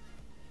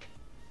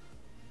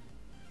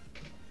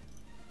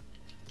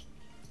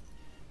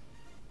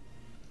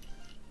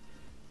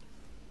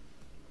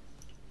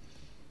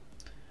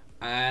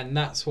 And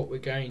that's what we're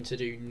going to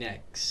do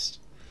next.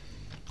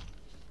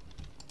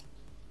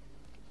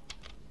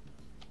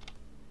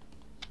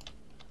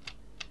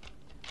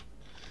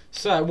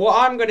 So what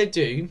I'm going to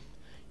do,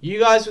 you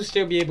guys will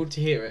still be able to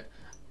hear it.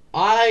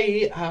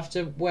 I have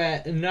to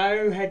wear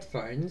no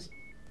headphones.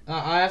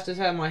 I have to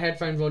turn my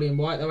headphone volume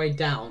right the way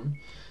down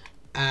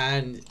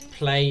and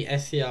play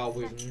SCR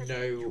with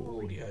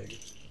no audio.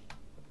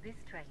 This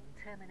train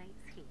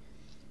terminates here.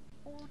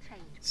 All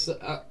change.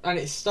 So, and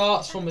it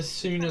starts from as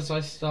soon as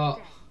I start.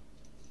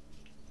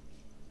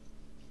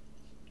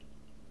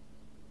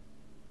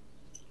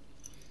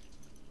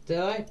 Did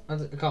I? I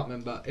can't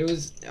remember.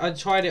 I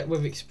tried it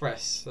with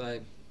Express. So,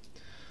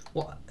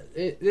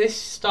 this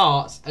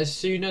starts as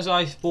soon as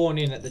I spawn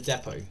in at the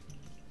depot,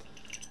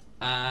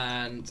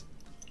 and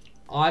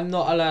I'm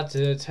not allowed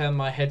to turn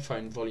my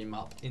headphone volume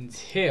up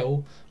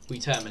until we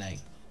terminate.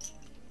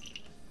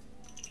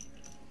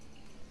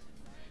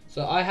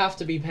 So I have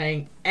to be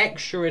paying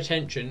extra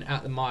attention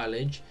at the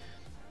mileage.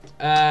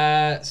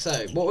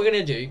 So what we're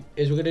going to do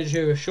is we're going to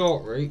do a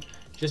short route,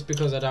 just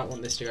because I don't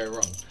want this to go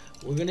wrong.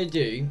 We're going to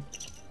do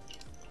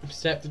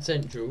Stepford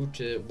Central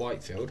to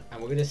Whitefield, and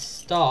we're going to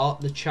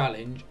start the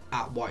challenge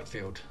at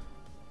Whitefield.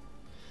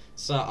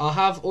 So I'll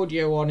have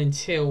audio on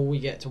until we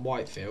get to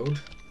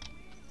Whitefield.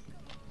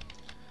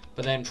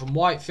 But then from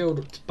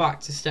Whitefield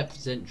back to Stepford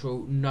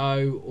Central,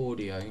 no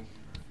audio.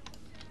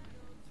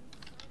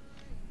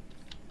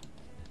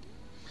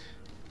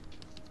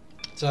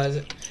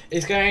 So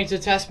it's going to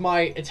test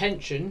my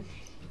attention.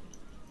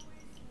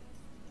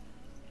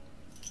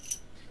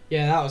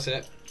 Yeah, that was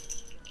it.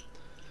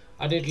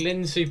 I did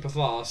Lynn super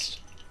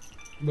fast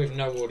with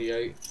no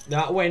audio.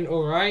 That went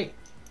alright.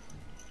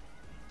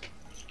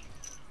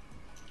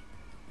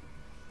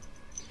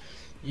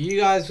 You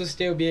guys will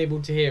still be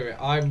able to hear it.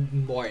 I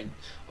won't.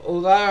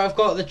 Although I've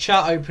got the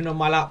chat open on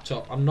my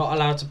laptop, I'm not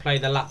allowed to play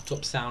the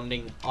laptop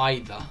sounding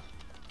either.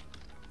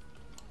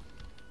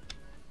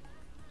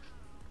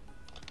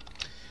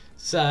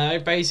 So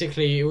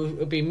basically, it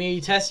will be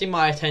me testing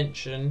my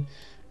attention,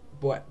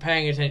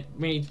 paying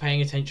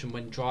attention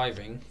when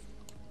driving,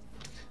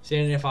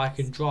 seeing if I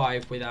can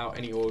drive without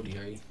any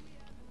audio.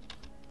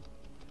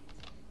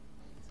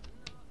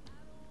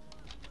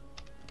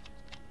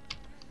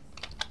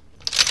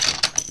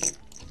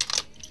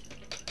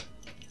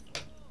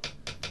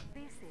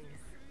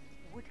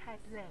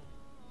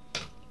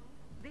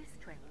 This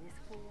train is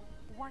for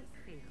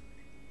Whitefield.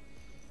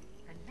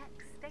 The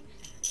next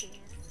station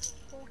is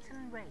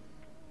Horton Rake.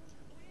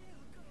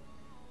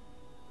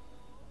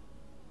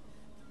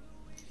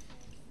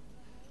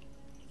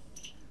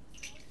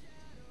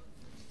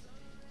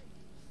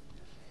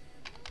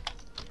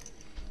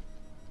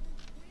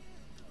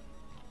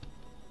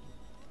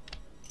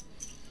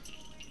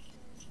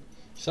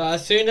 So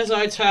as soon as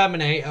I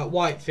terminate at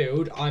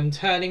Whitefield, I'm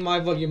turning my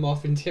volume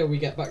off until we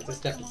get back to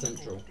Stepford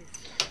Central.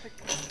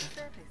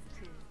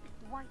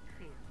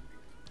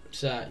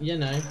 So, you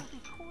know,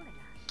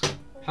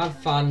 have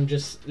fun,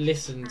 just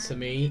listen to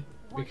me,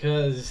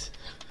 because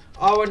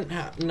I wouldn't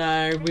have,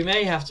 no, we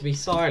may have to be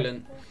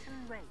silent.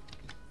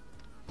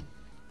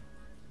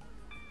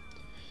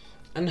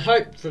 And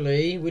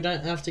hopefully we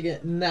don't have to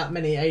get that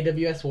many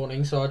AWS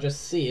warnings, so I'll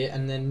just see it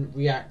and then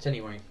react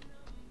anyway.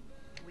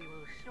 We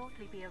will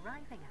shortly be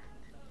arriving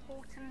at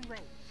Horton Rake.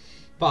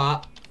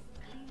 But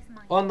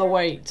on the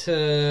way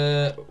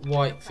to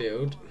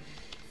Whitefield,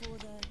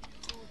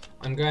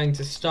 I'm going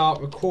to start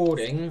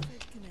recording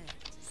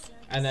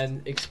and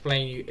then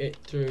explain it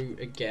through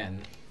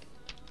again.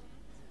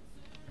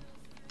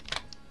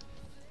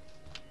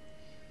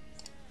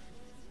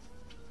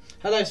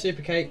 Hello,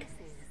 Supercake. This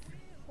is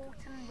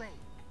Horton Rake.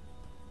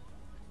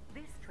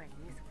 This train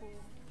is for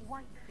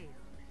Whitefield.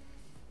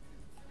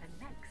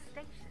 The next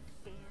station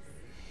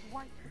is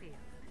Whitefield.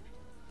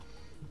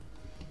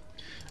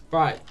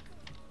 Right.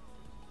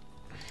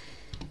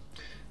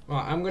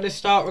 Right, I'm going to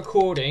start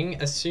recording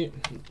as soon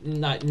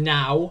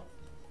now,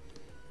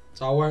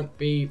 so I won't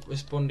be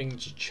responding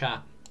to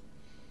chat.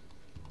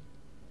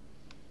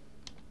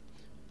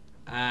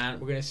 And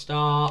we're going to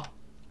start.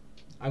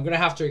 I'm going to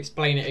have to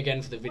explain it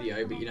again for the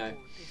video, but you know.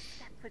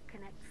 Stepford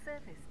Connect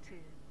service to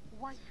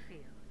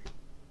Whitefield.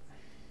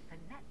 The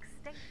next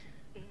station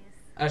is.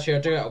 Actually,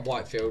 I'll do it at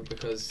Whitefield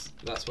because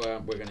that's where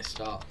we're going to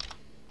start.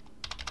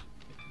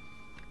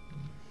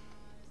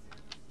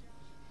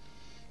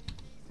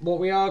 What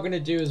we are going to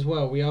do as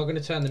well, we are going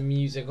to turn the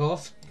music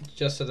off,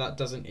 just so that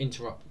doesn't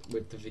interrupt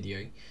with the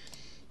video.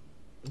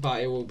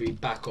 But it will be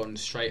back on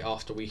straight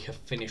after we have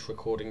finished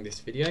recording this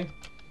video.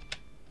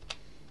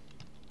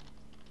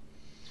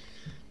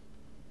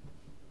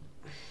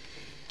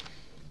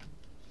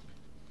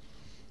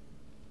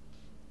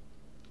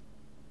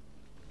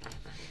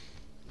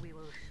 We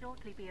will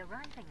shortly be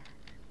arriving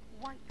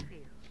at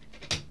Whitefield.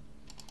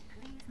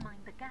 Please mind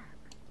the gap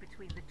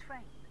between the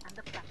train and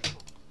the platform.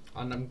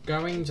 And I'm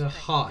going to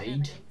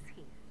hide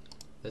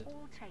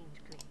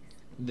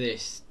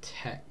this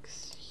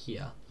text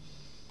here.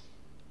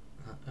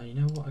 You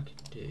know what I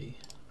could do?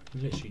 I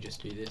can literally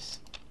just do this.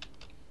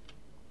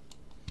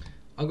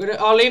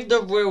 I'll leave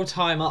the real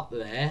time up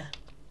there.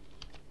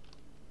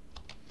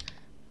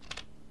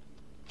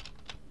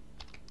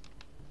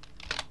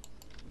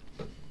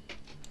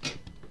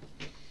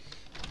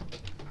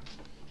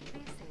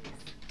 This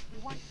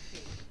is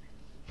Whitefield.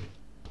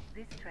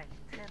 This train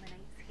terminates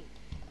here.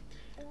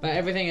 But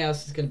everything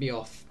else is going to be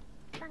off.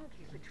 Thank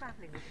you for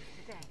travelling with us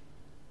today.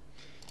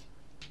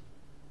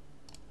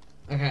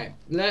 Okay,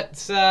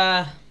 let's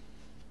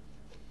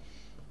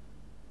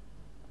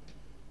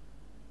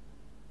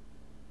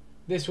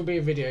this will be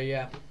a video,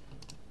 yeah.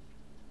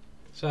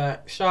 So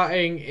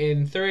starting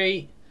in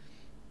 3,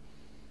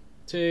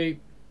 2.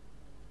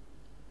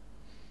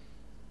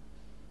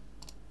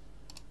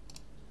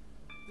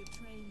 The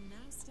train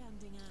now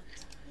standing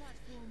at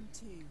platform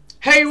 2.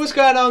 Hey, what's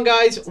going on,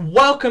 guys?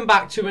 Welcome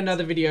back to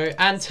another video,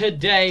 and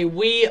today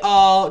we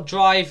are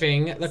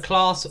driving the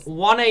class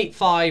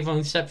 185 on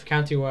Stepford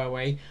County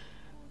Railway,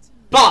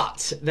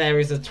 but there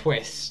is a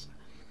twist.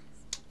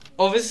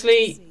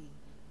 Obviously,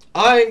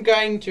 I'm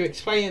going to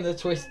explain the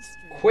twist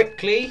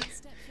quickly,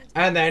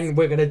 and then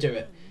we're going to do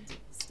it.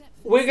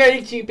 We're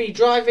going to be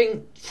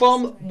driving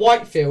from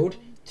Whitefield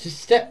to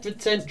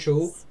Stepford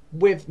Central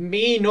with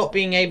me not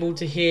being able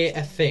to hear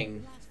a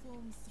thing.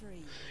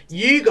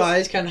 You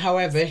guys can,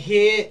 however,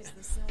 hear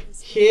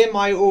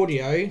my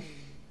audio,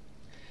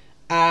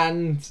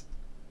 and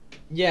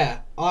yeah,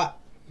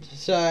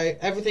 so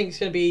everything's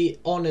going to be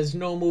on as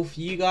normal for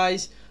you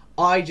guys.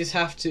 I just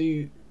have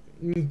to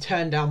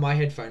turn down my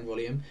headphone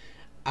volume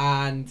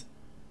and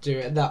do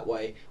it that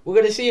way. We're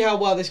going to see how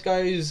well this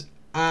goes,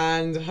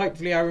 and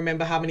hopefully I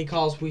remember how many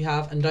cars we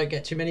have and don't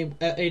get too many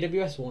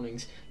AWS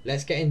warnings.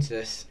 Let's get into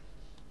this.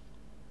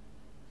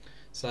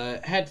 So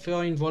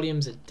headphone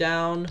volumes are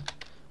down.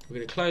 We're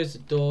going to close the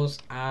doors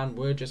and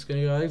we're just going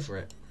to go over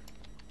it.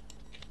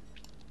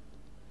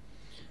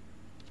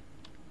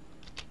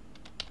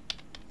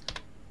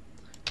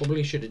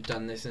 Probably should have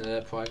done this in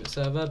a private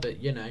server,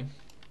 but you know.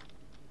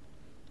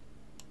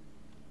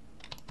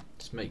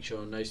 Just make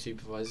sure no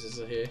supervisors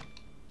are here.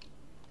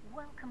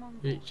 Welcome on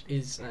board Which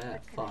is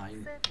Stepford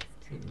fine Connect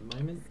service at the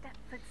moment.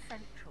 Stepford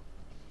Central.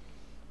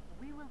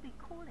 We will be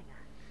calling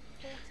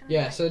at Horton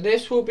Yeah, Lane, so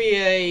this will be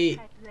a...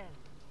 Head Lane.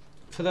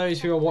 For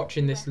those who are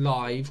watching this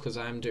live, because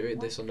I am doing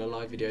this on a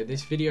live video,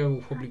 this video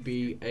will probably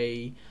be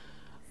a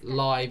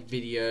live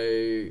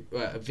video,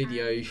 a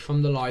video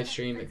from the live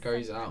stream that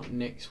goes out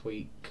next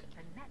week.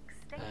 The next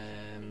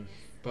station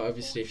But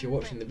obviously if you're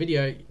watching the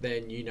video,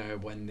 then you know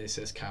when this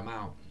has come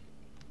out.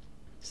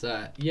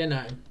 So, you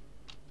know.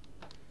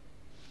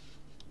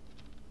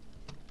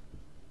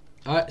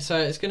 Alright, so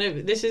it's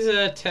gonna. This is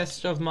a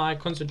test of my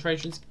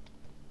concentration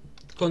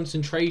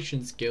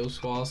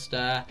skills whilst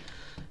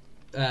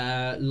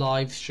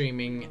live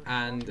streaming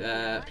and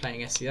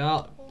playing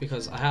SCR,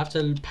 because I have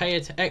to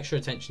pay extra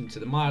attention to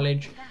the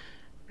mileage,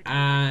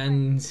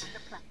 and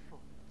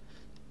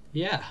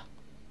yeah.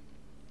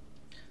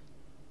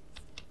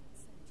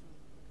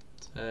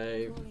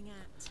 So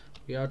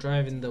we are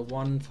driving the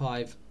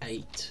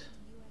 158,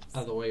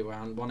 other way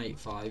around,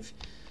 185.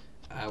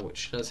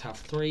 Which does have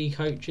 3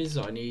 coaches,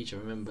 so I need to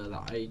remember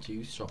that I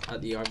do stop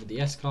at either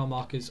the S car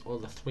markers or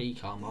the 3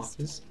 car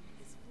markers.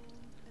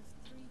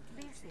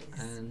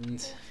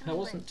 And that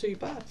wasn't too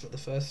bad for the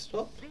first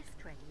stop. This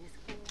train is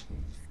for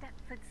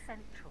Stepford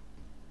Central.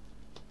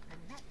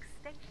 The next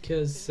station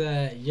Because,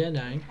 you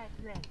know, Head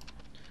Lane.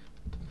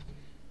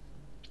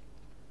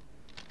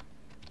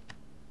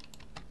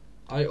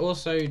 I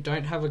also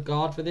don't have a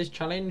guard for this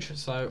challenge,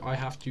 so I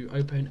have to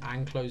open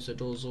and close the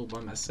doors all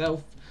by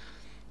myself.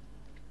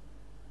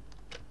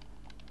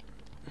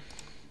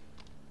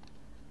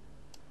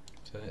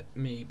 So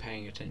me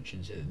paying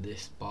attention to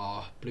this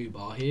bar, blue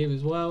bar here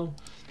as well.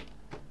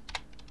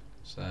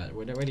 So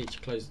we're ready to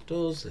close the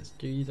doors. Let's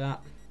do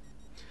that.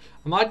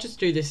 I might just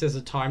do this as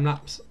a time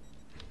lapse.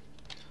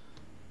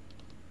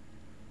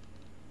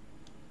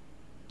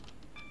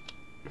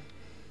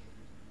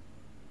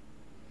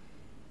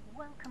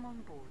 Welcome on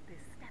board this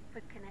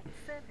Stepford Connect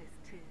service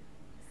to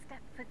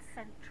Stepford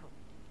Central.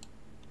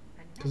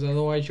 Because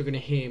otherwise you're going to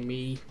hear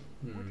me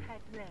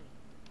Woodhead Lane.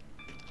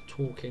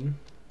 talking.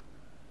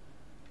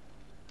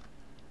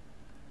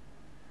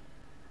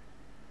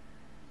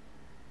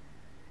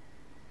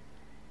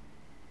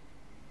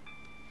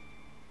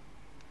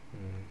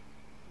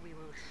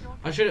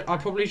 I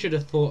probably should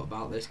have thought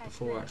about this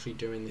before actually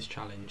doing this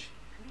challenge.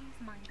 Please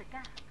mind the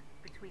gap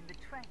between the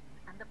train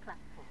and the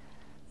platform.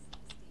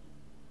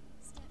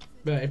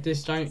 But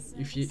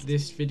if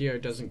this video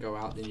doesn't go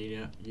out, then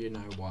you know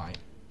why.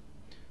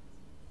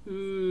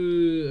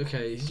 Ooh,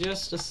 okay, it's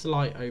just a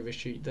slight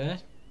overshoot there.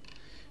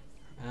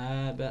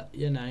 But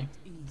you know,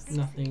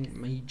 nothing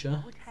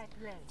major.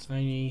 It's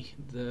only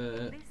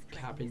the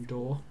cabin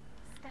door.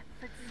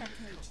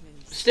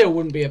 Still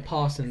wouldn't be a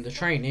pass in the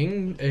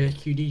training,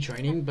 QD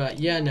training, but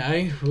yeah,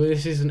 no, well,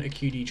 this isn't a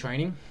QD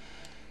training,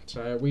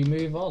 so we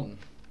move on.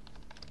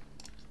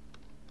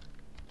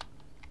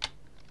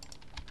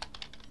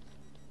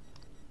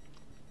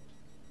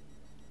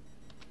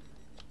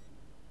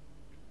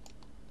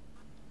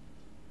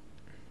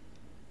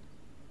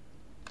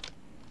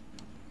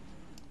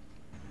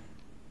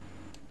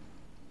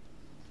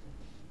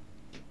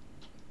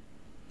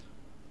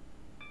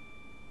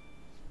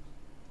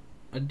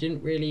 I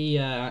didn't really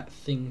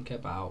think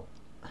about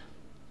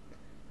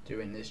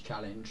doing this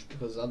challenge,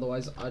 because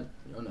otherwise on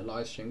a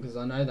live stream, because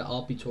I know that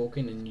I'll be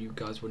talking and you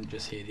guys wouldn't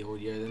just hear the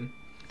audio then.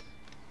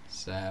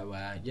 So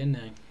you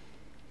know.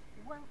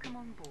 Welcome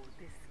on board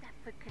this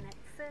Stepford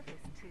Connect service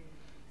to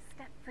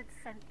Stepford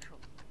Central.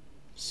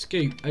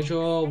 Scoop, as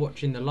you're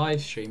watching the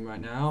live stream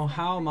right now,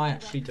 how am I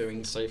actually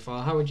doing so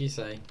far? How would you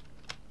say?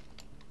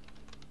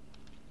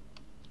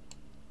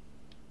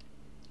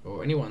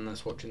 Or anyone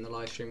that's watching the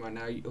live stream right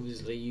now,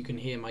 obviously you can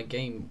hear my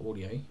game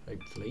audio,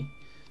 hopefully.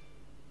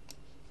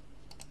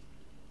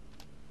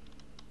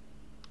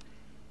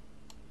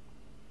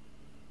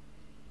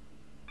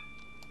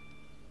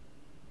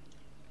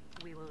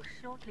 We will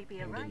shortly be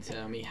And arriving. then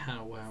tell me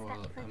how well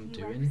Stepford I'm UFC.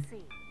 doing.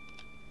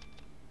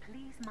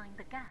 Please mind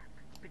the gap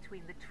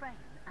between the train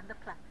and the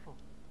platform.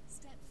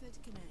 Stepford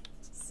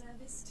Connect,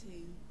 service to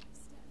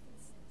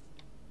Stepford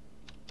Central.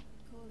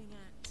 Calling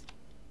at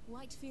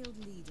Whitefield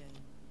Lido.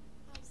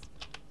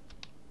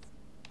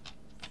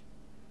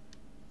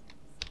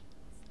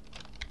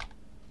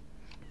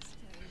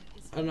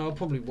 And I'll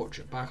probably watch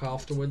it back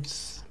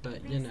afterwards,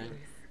 but you know.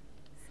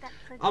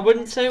 Stepford I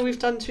wouldn't say we've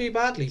done too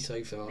badly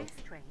so far. This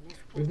train is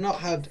for We've not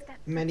had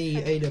Stepford many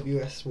Central.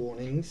 AWS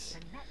warnings,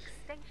 The next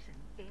station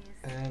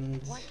is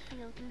and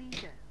Whitefield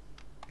Lido.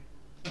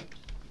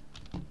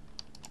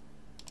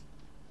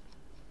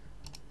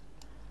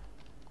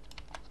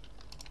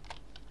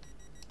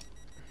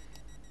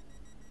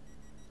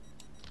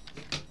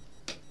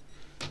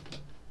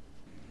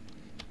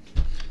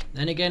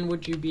 then again,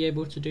 would you be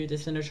able to do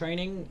this in a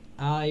training?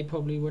 I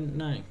probably wouldn't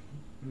know.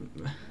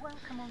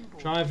 Welcome on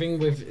board. Driving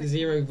with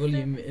zero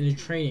volume in a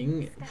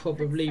training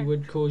probably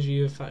would cause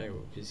you a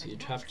fail, because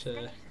you'd have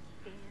to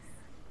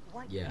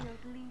yeah.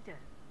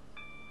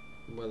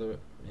 Whether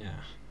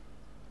yeah.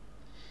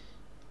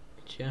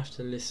 But you have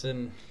to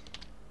listen,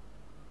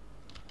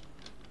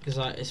 because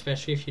like,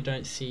 especially if you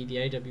don't see the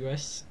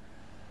AWS,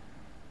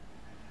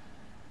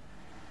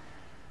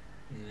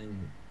 and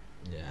then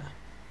yeah.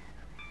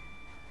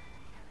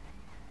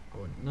 I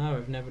wouldn't know.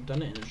 I've never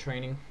done it in a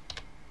training.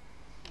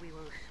 We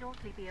will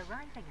shortly be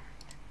arriving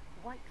at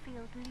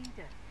Whitefield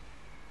Leader.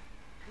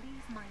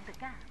 Please mind the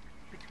gap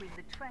between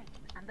the train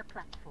and the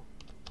platform.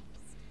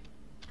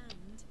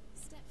 And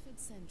Stepford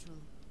Central.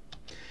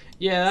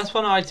 Yeah, that's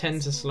when I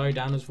tend to slow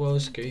down as well,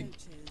 Scoot.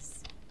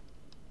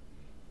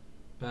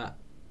 But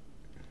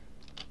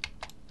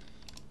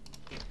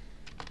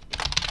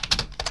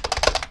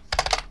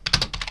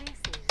This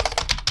is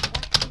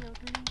Whitefield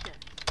Leader.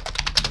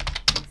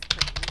 This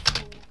train is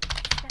for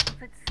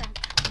Stepford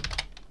Central.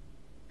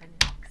 The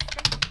next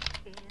station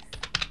is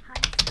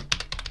High Street.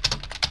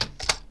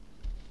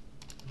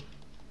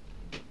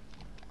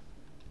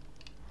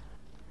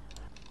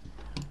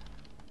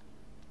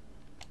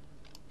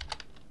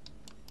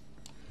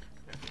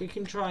 if we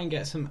can try and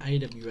get some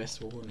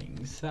AWS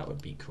warnings, that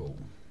would be cool.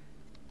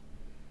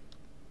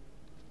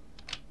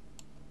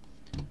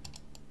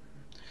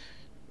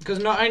 Because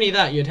not only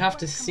that, you'd have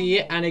to see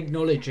it and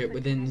acknowledge it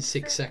within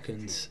 6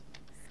 seconds.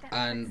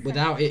 And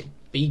without it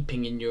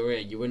beeping in your ear,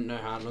 you wouldn't know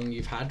how long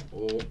you've had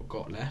or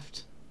got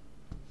left.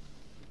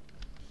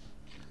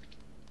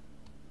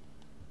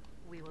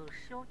 We will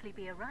shortly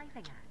be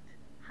arriving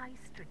at High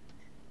Street.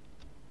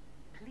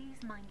 Please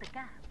mind the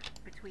gap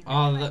between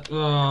the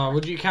train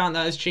Would you count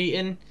that as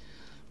cheating?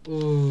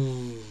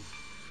 Ooh.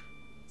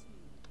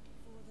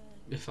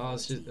 If I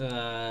was just, 20.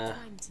 Service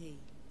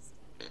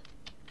to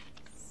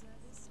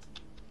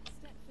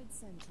Stepford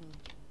Central.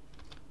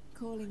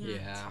 Calling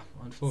yeah, out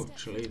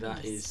unfortunately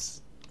that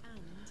is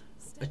and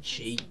a Stepford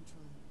cheat. Central.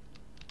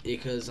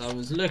 Because I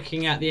was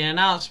looking at the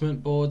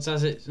announcement boards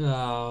as it...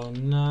 Oh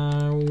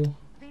no.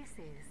 This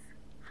is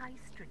High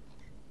Street.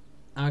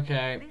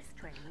 Okay, This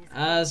train is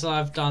as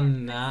I've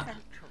done that,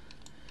 Central.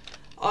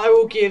 I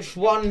will give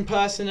one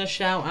person a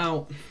shout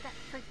out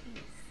Stepford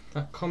East.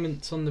 that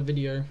comments on the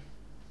video.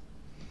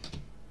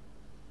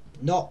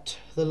 Not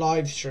the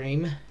live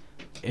stream.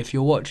 If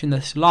you're watching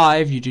this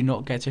live, you do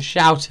not get a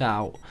shout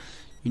out.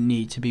 You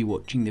need to be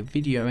watching the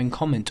video and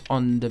comment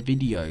on the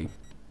video.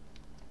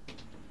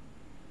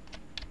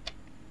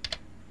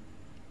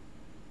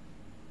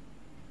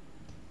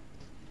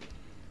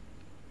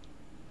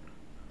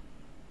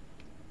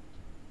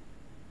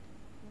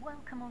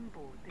 Welcome on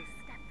board this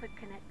Stepford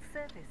Connect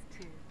service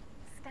to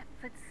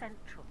Stepford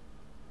Central.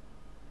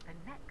 The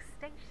next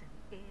station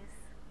is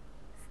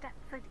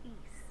Stepford East.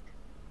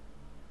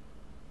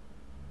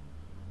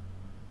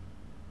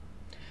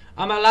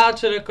 I'm allowed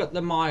to look at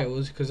the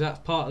miles because that's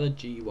part of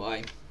the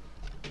GUI.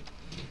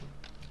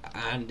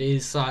 And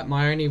is like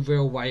my only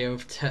real way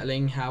of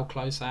telling how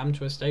close I am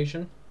to a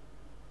station.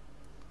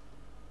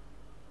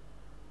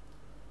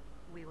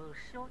 We will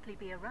shortly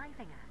be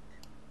arriving at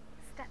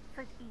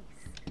Stepford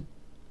East.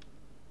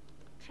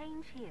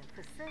 Change here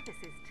for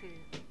services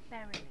to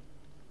Beryley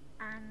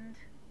and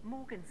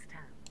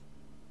Morganstown.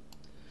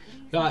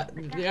 Please Like,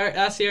 mind the gap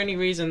that's the only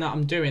reason that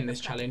I'm doing this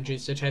challenge,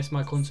 is to test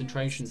my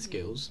concentration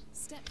skills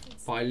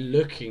by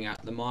looking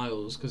at the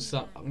miles, because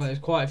there's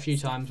quite a few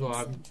times where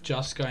I'm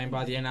just going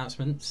by the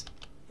announcements.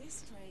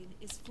 This train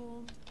is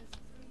formed of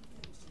 3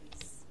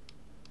 coaches.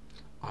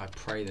 I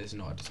pray there's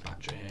not a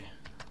dispatcher here.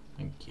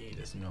 Thank you,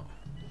 there's not.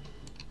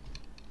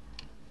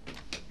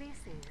 This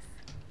is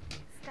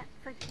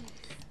Stepford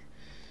East.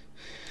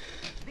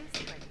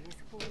 This train is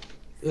for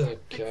Oh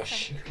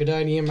gosh, I could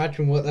only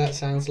imagine what that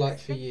sounds like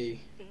for you.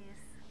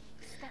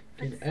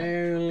 I can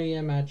only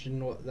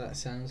imagine what that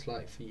sounds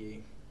like for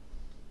you.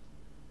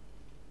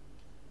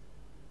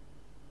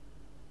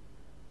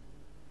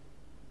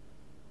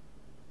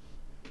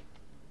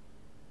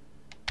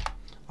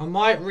 I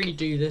might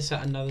redo this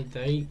at another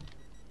date.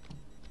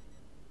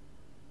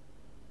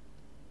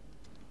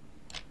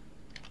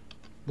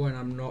 When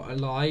I'm not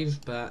alive,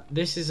 but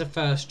this is a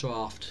first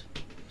draft.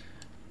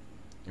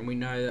 And we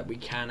know that we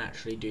can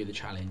actually do the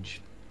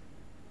challenge.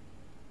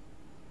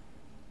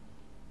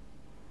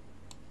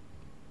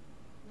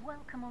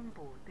 Welcome on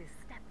board this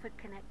Stepford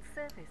Connect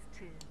service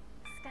to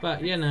Stepford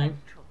But, you know.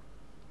 Central.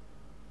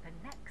 The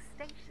next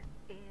station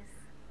is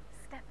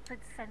Stepford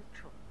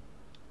Central.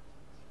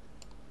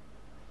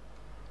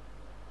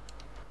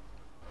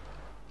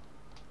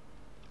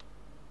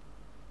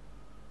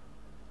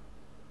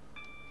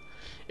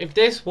 If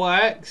this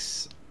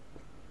works...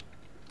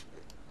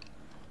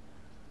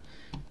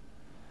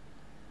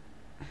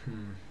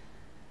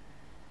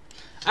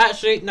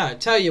 Actually, no,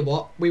 tell you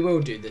what, we will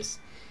do this.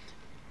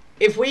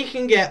 If we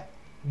can get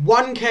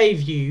 1k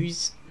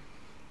views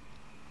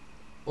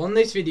on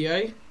this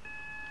video,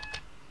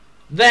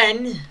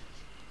 then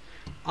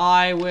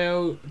I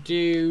will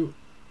do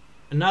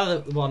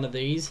another one of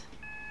these,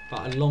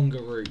 but a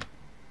longer route.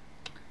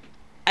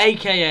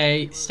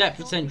 AKA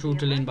Stepford Central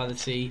to Lynn by the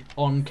Sea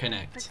on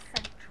Connect. Stepford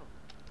Central.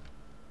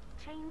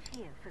 Change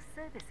here for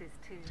services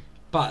to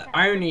But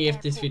only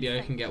if this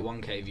video can get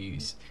 1k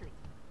views.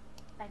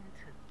 Benton,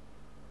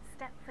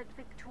 Stepford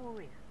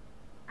Victoria,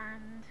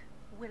 and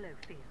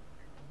Willowfield.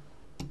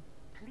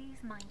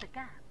 Please mind the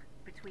gap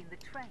between the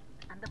train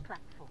and the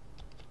platform.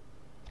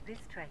 This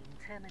train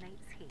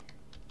terminates here.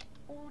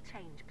 All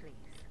change, please.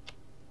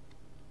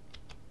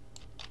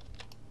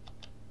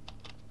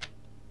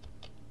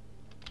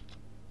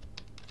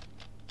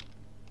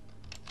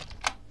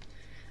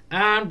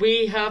 And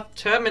we have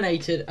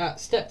terminated at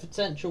Stepford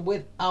Central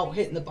without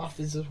hitting the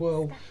buffers as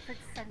well.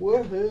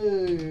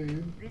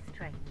 Woohoo! This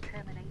train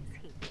terminates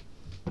here.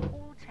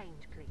 All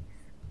change, please.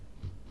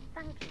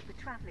 Thank you for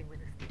travelling with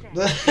us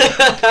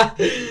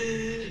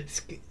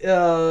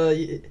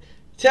today.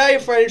 Tell your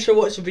friends to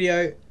watch the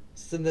video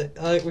so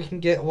that we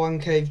can get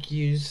 1k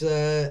views,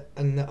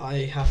 and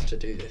I have to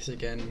do this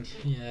again.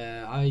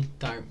 Yeah, I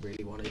don't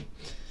really want to.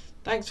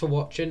 Thanks for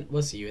watching.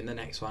 We'll see you in the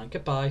next one.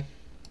 Goodbye.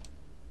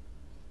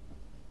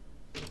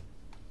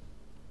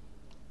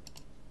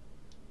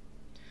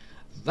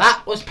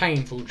 That was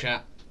painful,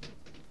 chat.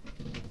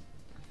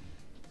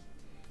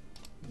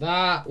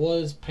 That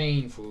was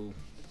painful.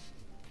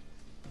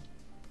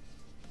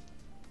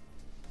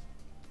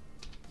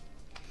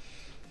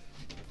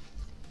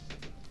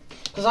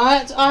 Because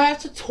I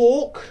had to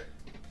talk.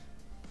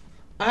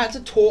 I had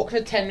to talk for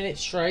 10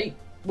 minutes straight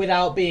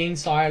without being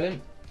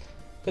silent.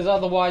 Because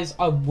otherwise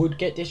I would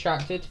get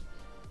distracted.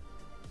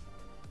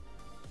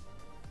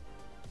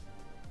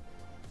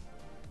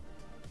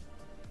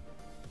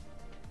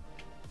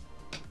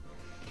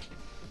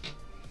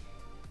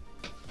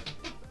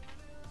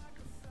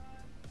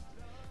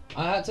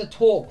 I had to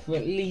talk for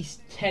at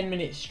least 10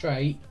 minutes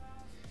straight.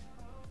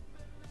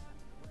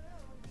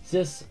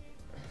 Just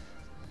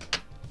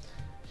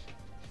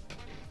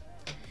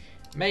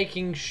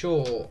making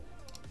sure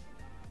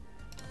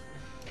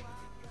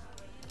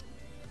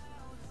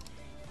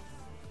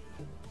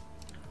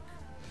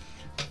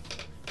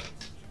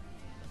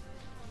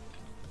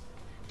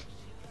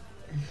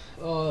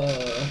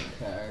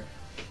okay.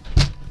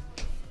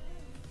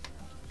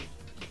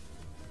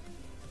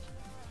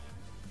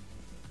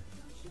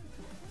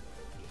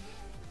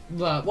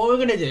 But what we're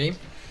going to do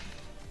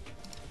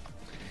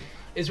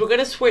is we're going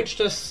to switch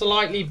to a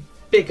slightly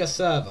bigger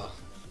server.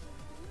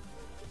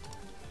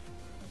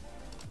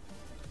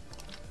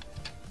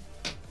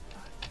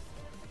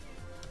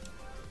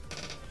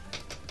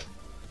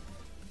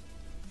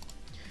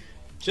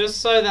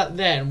 Just so that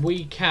then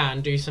we can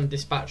do some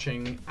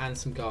dispatching and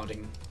some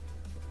guarding.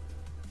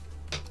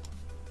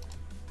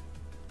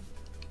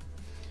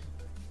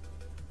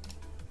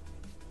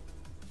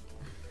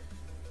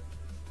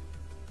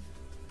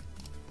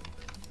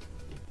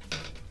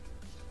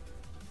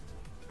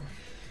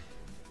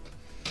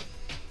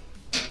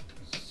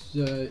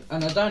 So,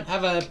 and I don't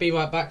have a be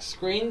right back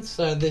screen,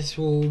 so this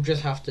will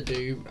just have to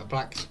do a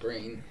black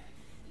screen.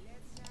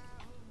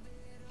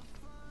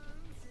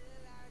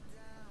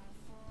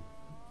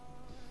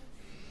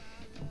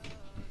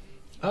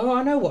 Oh,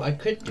 I know what I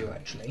could do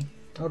actually.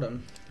 Hold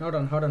on.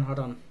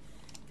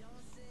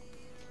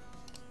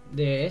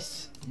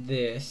 This.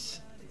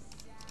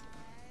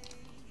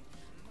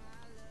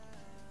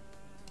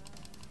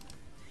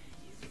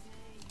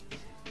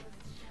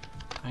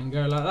 And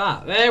go like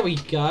that. There we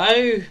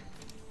go.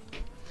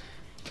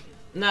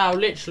 Now,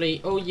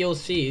 literally, all you'll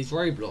see is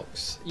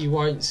Roblox. You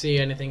won't see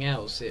anything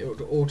else. It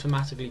will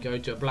automatically go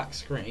to a black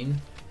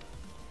screen.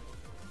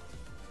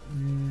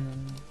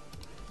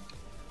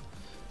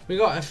 We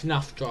got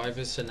enough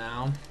drivers for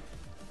now.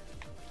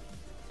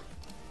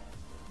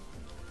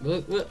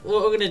 What we're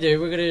going to do,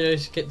 we're going to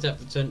just get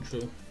Stepford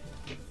Central.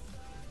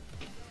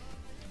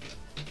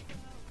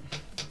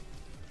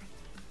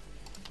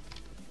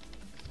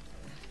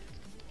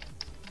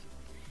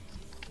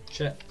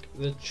 Check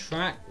the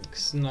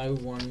tracks, no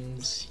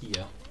one's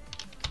here.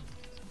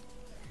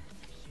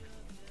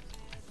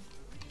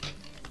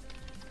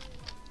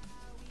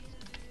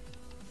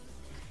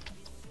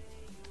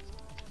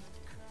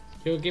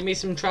 You'll give me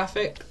some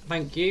traffic,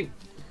 thank you.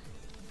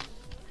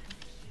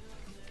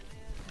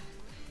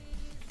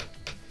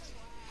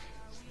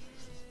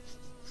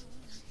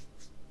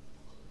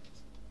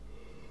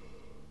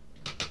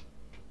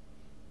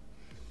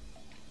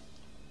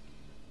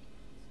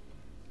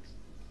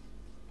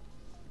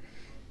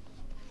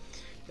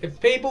 If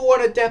people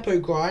want a depot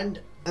grind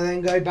and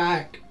then go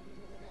back,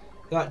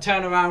 like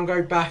turn around,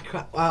 go back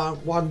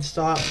one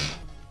stop,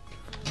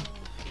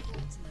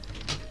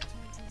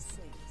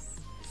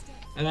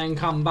 and then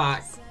come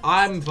back,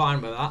 I'm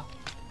fine with that.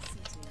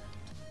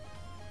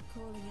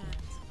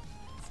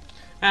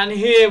 And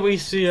here we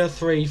see a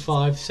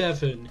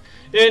 357 in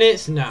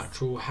its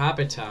natural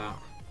habitat.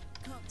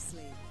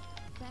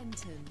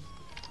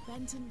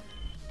 Benton.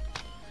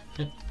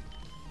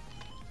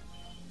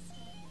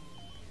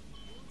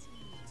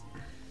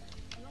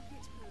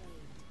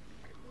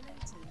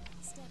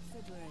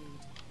 Stepford Road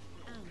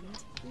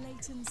and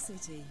Leighton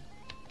City.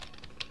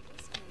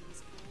 This train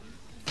is formed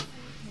of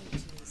 4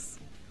 coaches.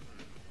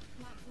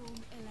 Platform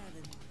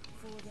 11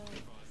 for the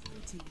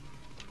 18.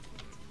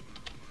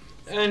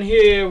 And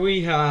here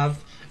we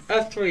have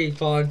a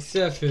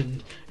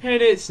 357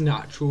 in its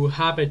natural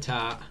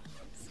habitat.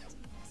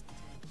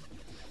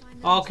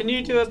 Oh, can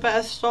you do a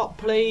better stop,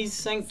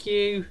 please? Thank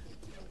you.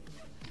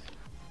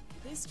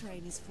 This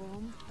train is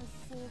formed of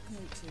 4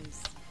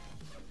 coaches.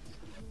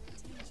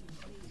 Attention,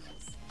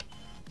 please.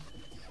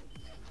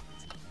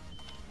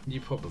 You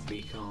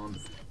probably can't.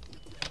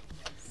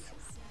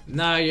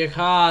 No, you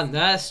can't.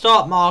 There's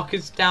stop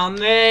markers down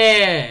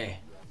there.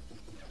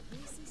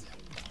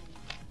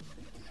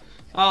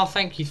 Oh,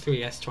 thank you,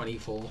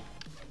 3S24.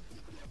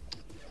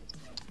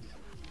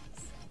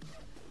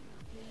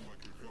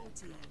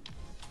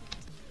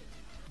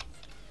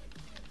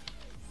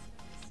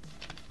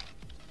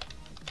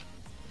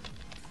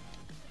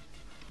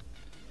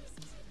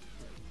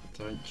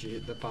 Don't you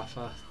hit the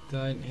buffer.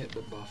 Don't hit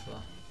the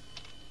buffer.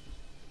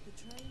 The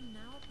train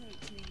now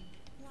approaching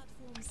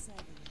platform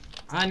 7.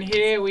 And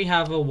here we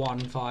have a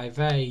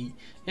 158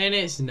 in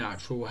its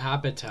natural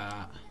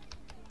habitat.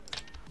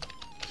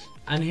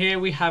 And here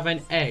we have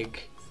an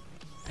egg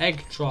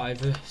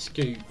driver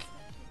scoop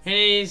in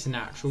his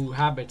natural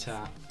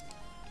habitat.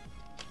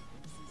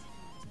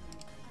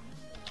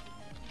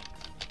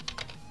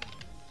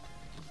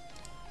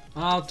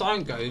 Oh,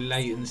 don't go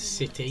Leighton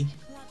City.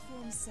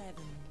 Platform 7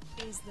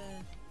 is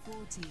the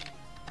 14, 30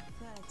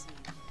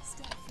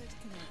 Stepford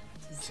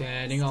Connect.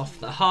 Turning off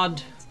the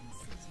HUD.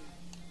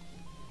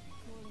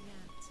 Calling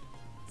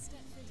out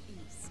Stepford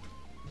East,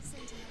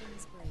 St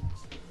Helens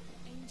Bridge,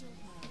 Angel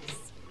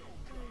Pass,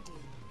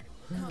 Brodie,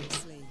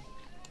 Coxley,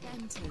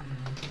 Benton,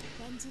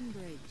 Benton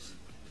Bridge,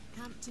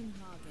 Hampton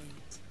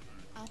Hargate,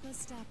 Upper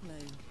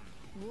Staplow,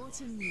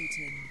 Wharton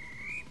Newton,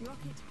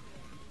 Rocket,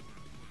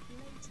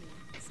 Leighton,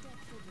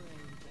 Stepford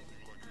Road,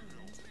 and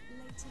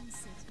Leighton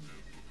City.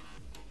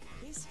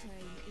 This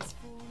train is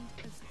formed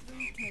of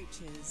 3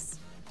 coaches.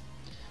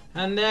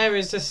 And there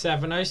is the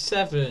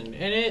 707 in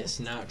its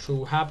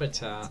natural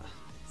habitat.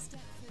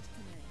 Stepford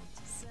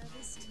Connect,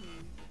 service to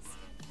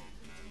Stepford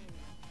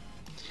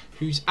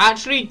Who's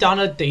actually done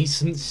a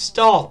decent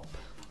stop.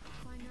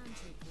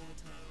 Financial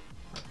Quarter,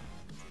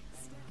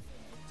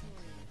 Stepford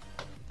Victoria.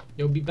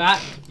 You'll be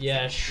back?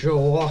 Yeah,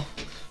 sure.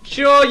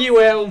 Sure you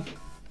will. 30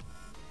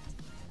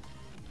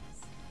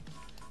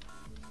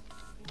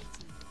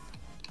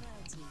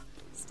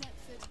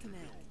 Stepford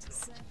Connect,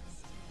 service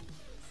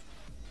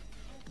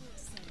Stepford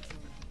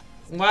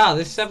Central. Wow,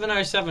 this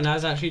 707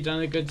 has actually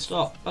done a good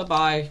stop.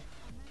 Bye-bye.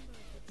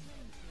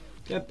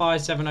 Goodbye,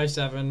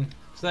 707.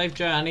 Safe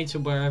journey to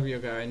wherever you're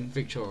going,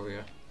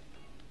 Victoria.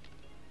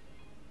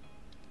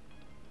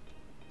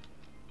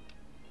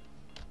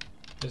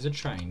 There's a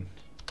train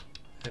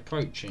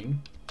approaching.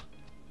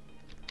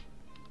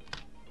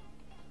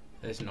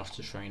 There's not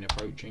a train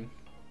approaching.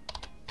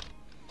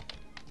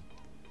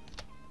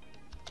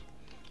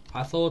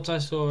 I thought I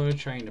saw a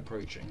train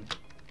approaching.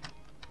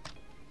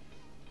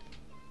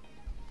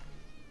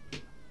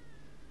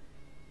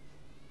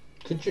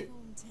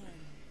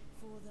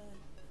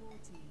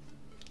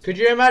 Could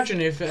you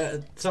imagine if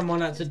someone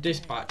had to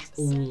dispatch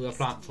all the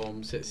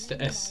platforms? It's the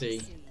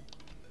SC.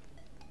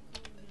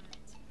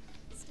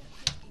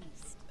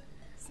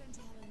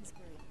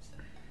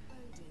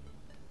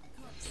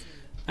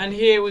 And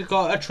here we've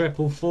got a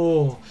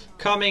 444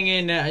 coming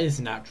in at his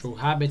natural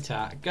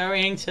habitat,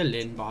 going to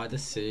Lynn by the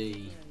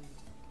Sea.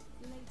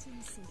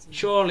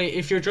 Surely,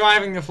 if you're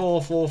driving the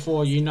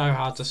 444, you know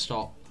how to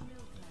stop.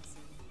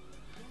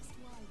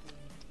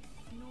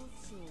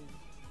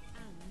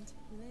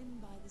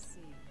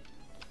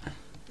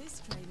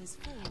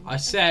 I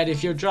said,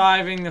 if you're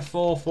driving the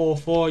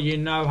 444, you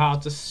know how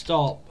to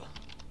stop.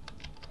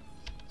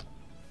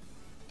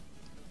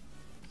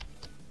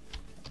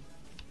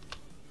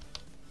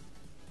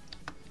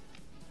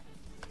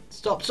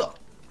 Stop, stop.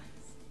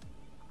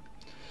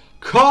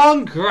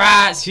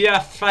 Congrats, you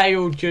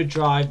failed your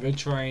driver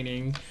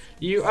training.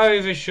 You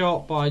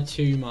overshot by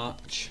too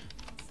much.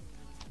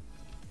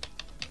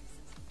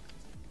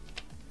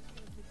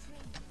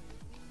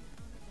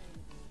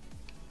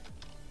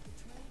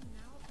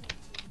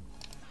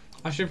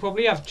 I should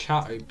probably have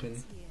chat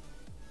open.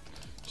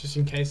 Just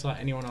in case like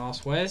anyone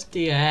asks, where's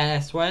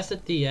DS? Where's the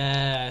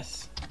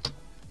DS?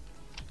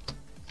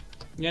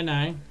 You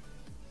know,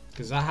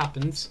 because that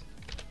happens.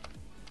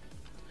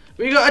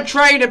 We got a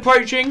train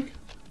approaching.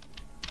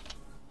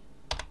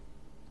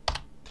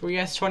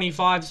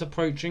 3S25's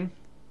approaching.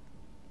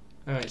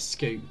 Oh, it's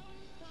Scoot.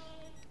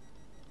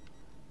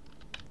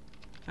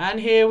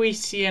 And here we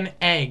see an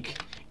egg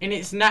in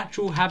its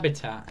natural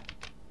habitat.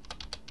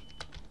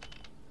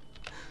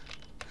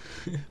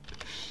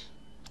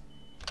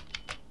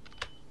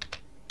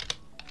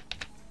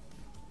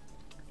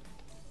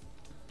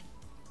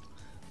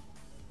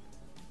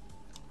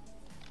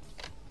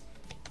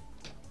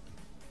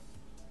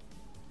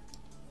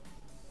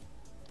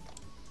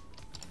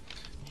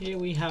 Here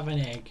we have an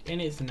egg in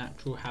its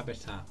natural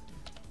habitat.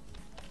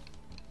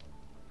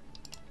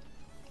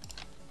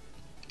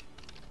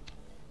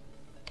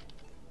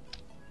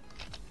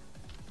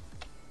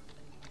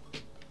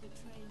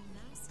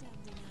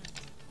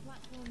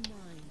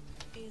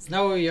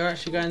 No, you're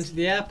actually going to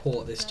the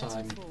airport this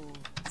time.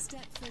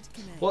 Stepford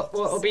Connect. What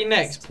will be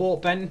next?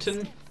 Port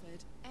Benton?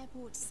 Stepford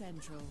Airport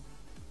Central.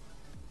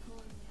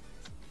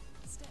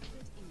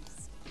 Stepford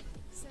East.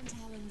 St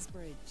Helens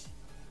Bridge.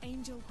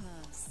 Angel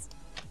Pass.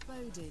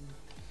 Bowden.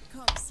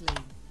 Coxley.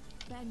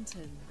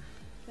 Benton.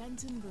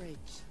 Benton Bridge.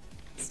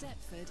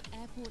 Stepford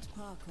Airport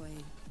Parkway.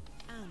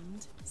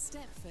 And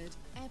Stepford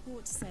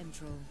Airport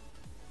Central.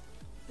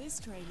 This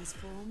train is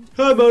formed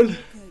Come on. of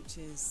 4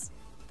 coaches.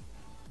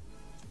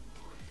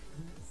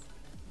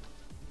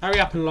 Hurry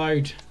up and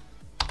load.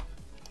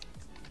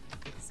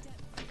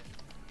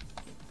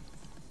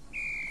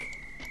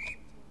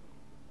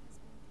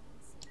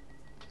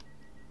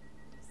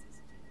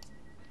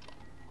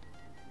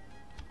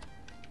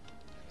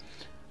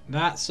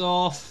 That's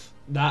off.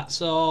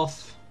 That's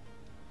off.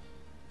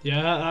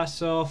 Yeah,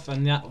 that's off,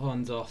 and that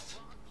one's off.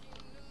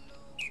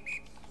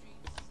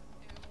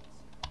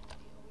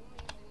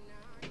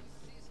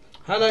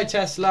 Hello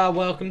Tesla,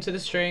 welcome to the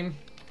stream.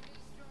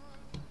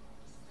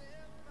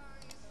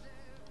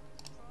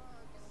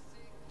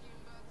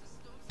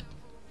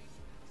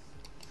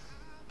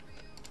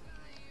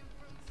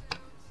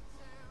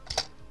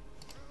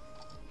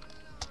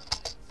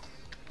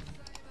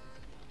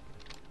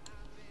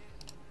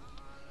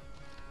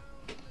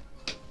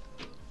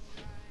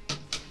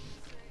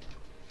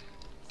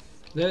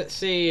 Let's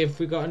see if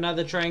we got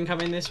another train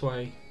coming this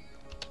way.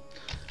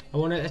 I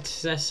want to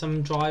assess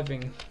some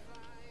driving.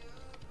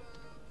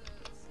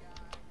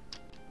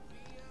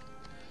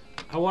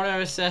 I want to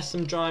assess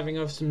some driving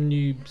of some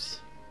noobs.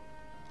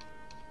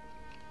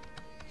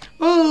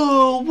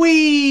 Oh,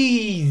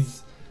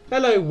 Wheeze!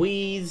 Hello,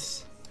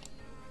 Wheeze.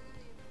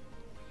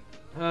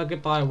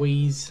 Goodbye,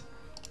 Wheeze.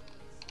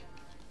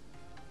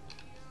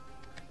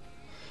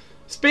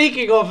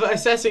 Speaking of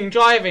assessing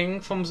driving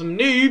from some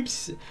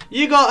noobs,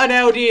 you got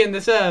an LD in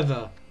the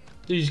server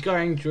who's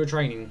going to a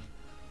training.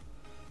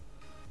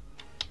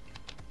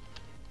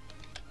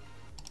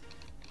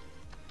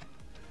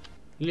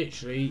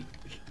 Literally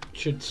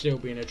should still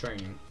be in a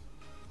training.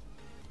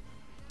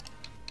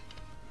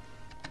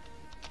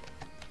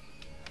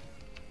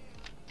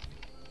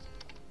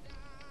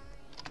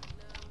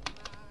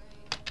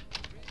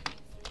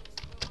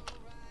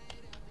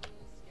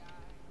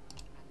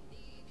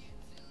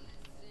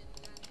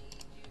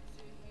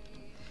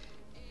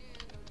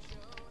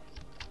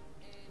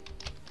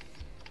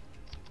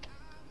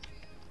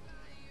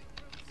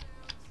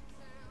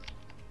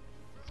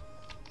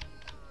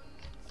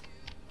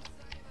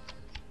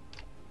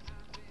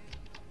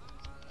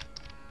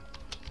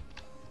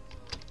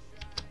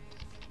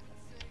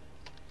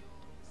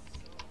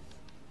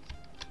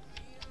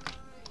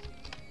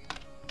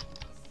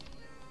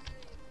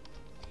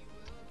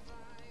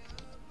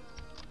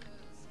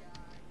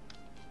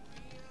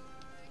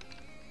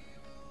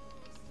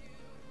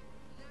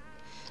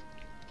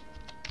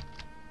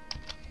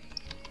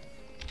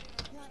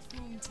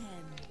 Platform 10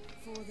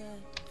 for the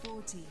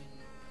 14.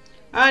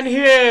 And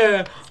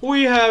here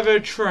we have a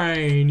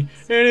train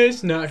in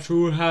its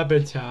natural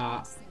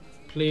habitat.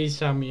 Please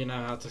tell me you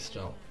know how to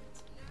stop.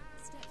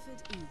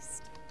 Stepford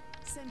East.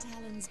 St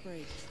Helens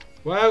Bridge.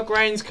 Well,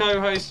 Grain's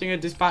co-hosting a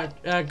dispatch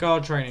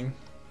guard training.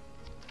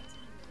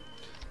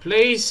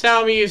 Please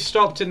tell me you've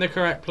stopped in the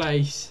correct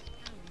place.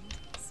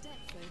 And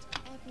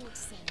Stepford Airport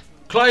Central.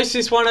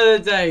 Closest one of the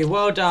day.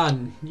 Well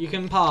done. You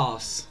can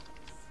pass.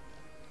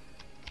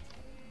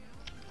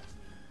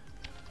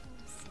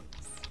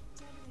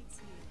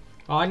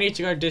 Oh, I need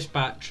to go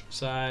dispatch,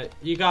 so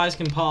you guys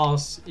can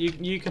pass.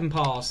 You can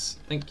pass.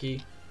 Thank you.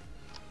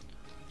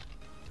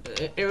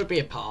 It would be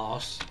a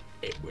pass.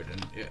 It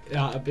wouldn't.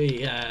 That would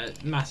be a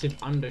massive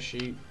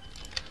undershoot.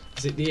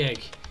 Is it the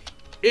egg?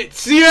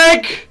 It's the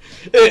egg!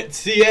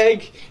 It's the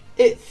egg!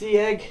 It's the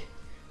egg!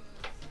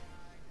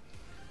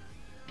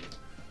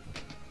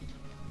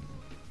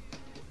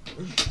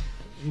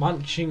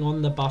 Munching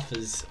on the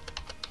buffers.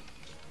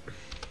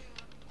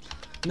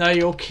 No,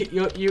 you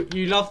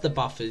love the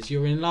buffers.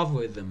 You're in love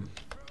with them.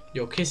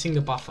 You're kissing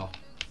the buffer.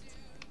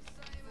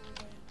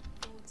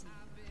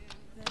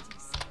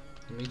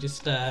 Let me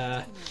just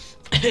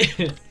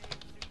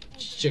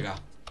sugar.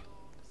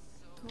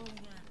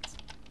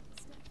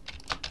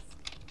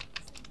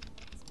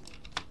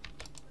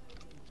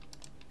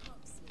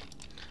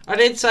 I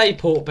did say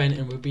Port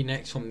Benton would be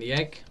next from the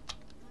egg.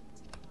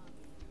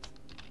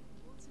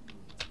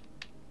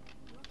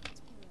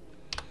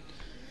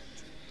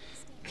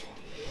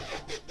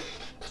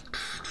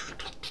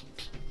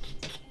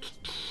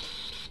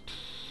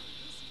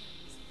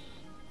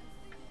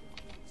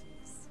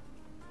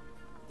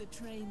 The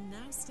train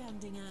now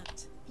standing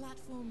at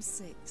platform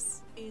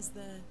 6 is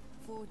the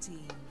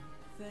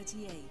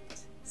 1438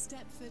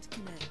 Stepford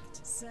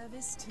Connect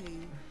service to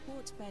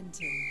Port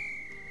Benton.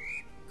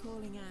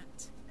 Calling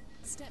at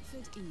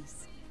Stepford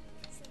East,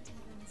 St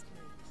Helens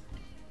Bridge,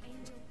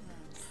 Angel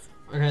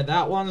Pass. Okay,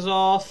 that one's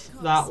off,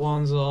 that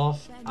one's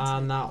off, Benton,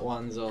 and that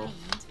one's off.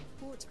 and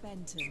Port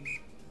Benton.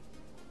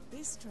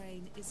 This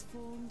train is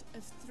formed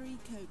of 3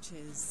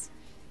 coaches.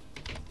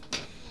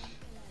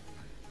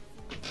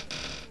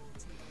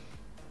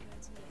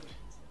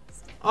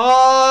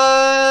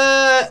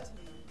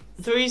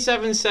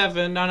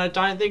 377, and I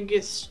don't think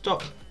it's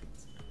stopped.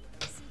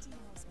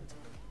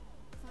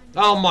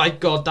 Oh my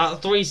god,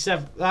 that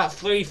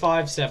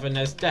 357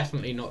 has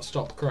definitely not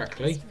stopped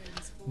correctly.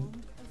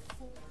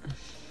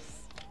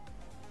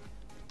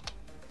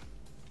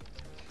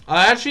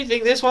 I actually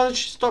think this one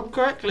should stop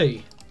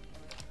correctly.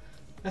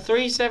 A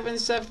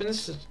 377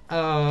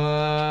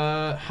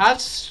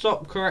 has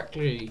stopped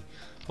correctly.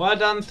 Well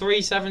done,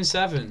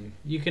 377.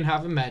 You can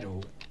have a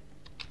medal.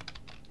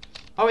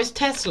 Oh, it's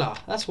Tesla.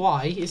 That's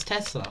why. It's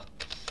Tesla.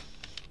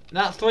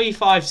 That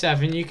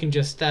 357, you can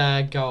just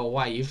go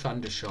away. You've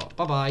undershot.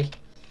 Bye-bye.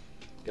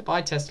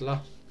 Goodbye,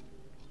 Tesla.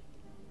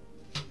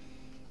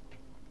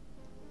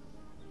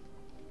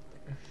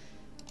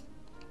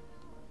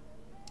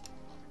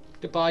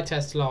 Goodbye,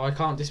 Tesla. I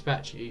can't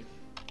dispatch you.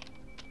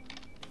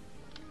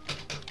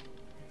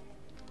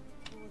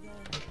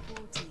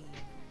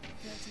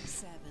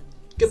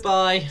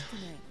 Goodbye.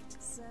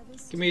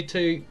 Give me a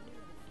toot.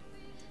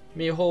 Give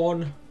me a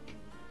horn.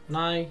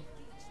 No.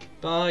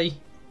 Bye.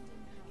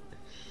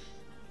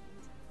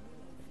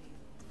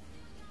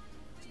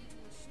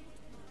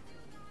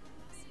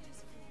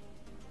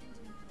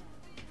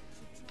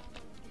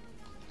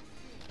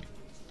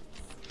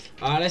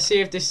 Alright, let's see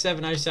if this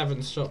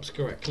 707 stops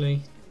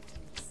correctly.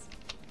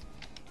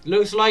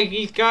 Looks like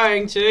he's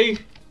going to.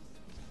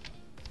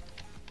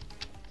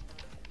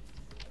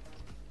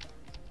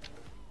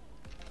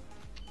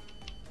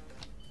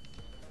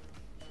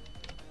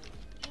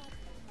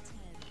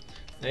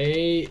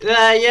 Hey,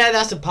 yeah,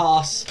 that's a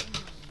pass.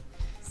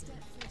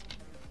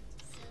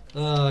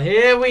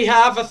 Here we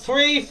have a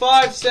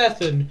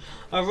 357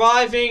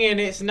 arriving in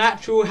its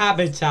natural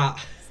habitat.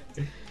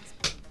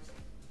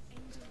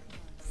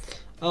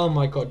 Oh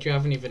my god, you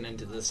haven't even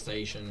entered the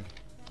station.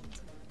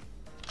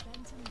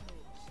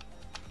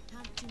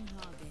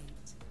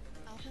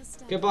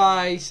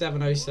 Goodbye,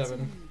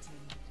 707.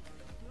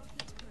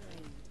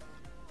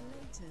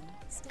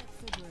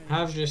 I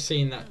have just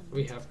seen that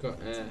we have got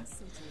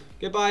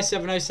goodbye,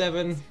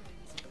 707.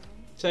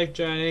 Safe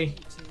journey.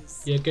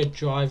 You're a good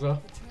driver.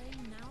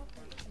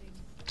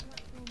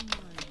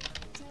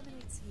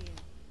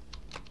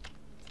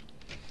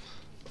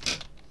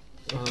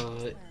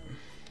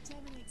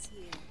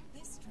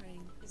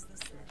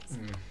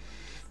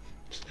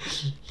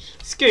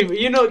 Excuse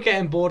me, you're not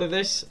getting bored of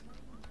this?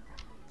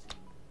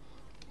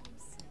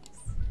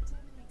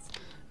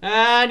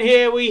 And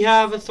here we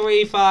have a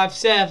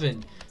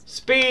 357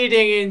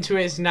 speeding into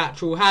its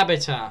natural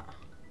habitat.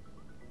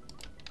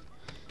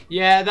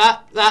 Yeah,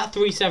 that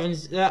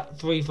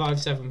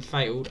 357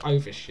 failed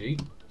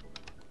overshoot.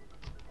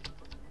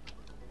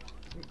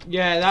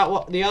 Yeah,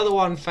 the other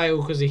one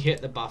failed because he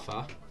hit the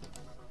buffer.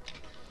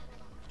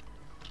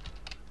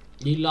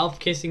 You love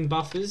kissing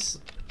buffers?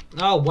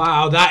 Oh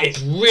wow, that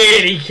is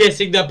really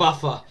kissing the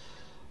buffer.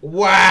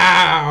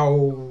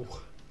 Wow.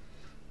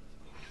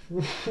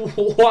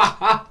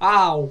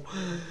 Wow.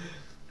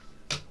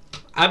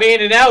 I mean,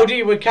 an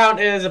LD would count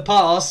it as a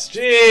pass.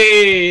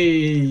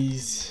 Jeez.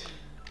 Is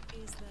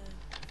the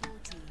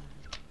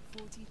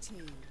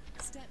 42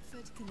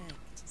 Stepford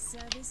Connect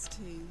service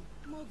to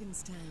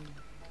Morganstown.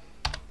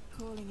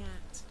 Calling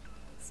at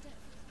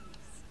Stepford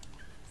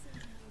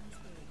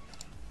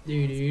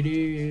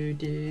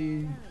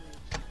Do.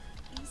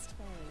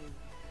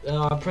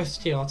 I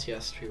pressed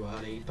TRTS too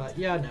early, but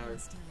yeah, no.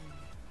 This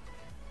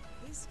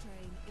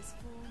train is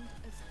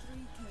formed of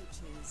 3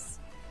 coaches.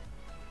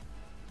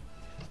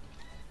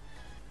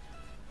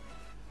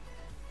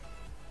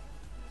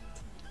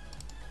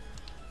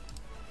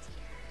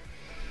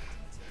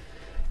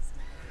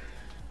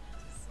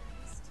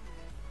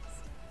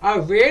 Oh,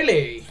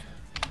 really?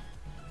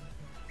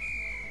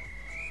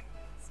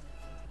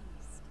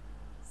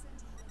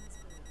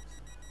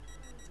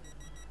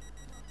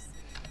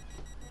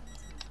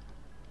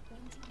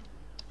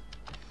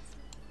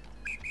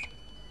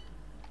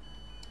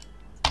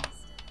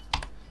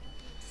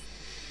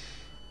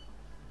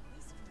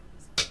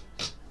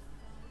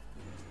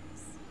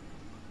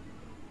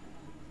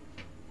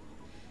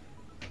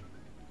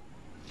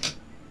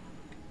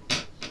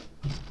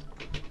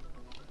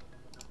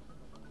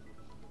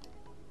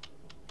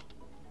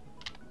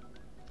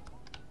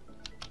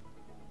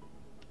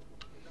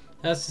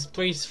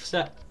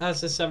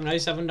 Has the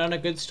 707 done a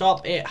good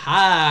stop? It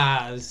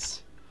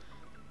has.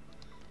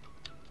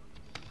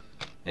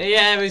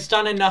 Yeah, it's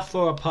done enough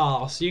for a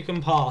pass. You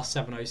can pass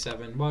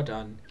 707. Well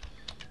done.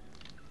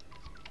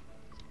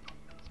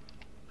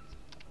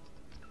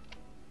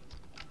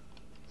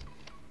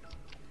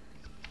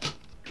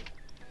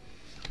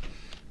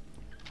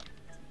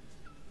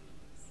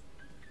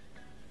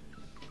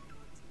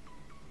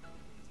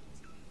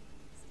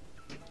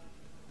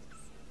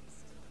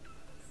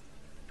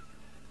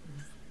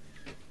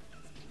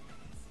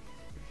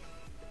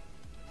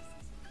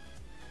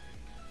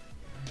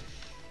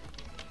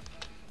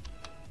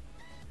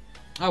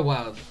 Oh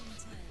wow.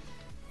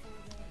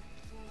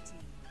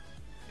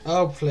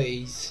 Oh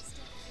please.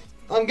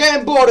 I'm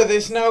getting bored of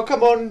this now.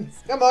 Come on.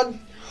 Come on.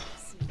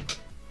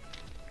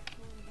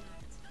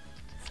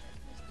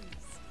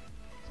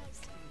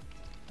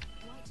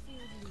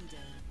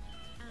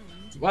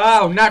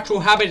 Wow, natural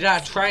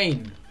habitat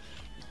train.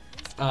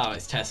 Oh,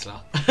 it's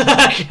Tesla.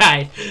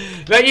 Okay.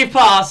 But you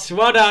passed.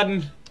 Well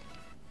done.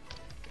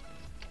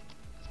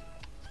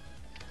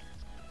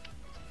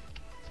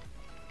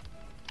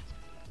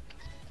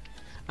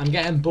 I'm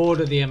getting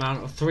bored of the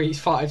amount of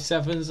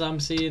 357s I'm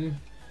seeing.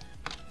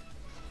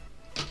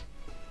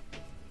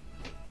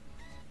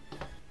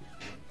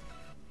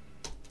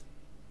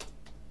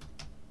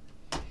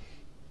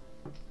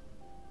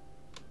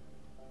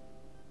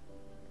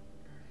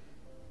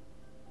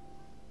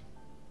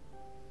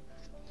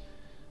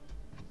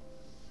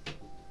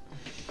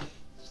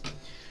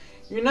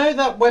 You know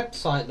that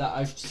website that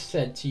I've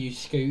said to you,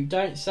 Scoot?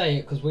 Don't say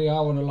it because we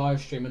are on a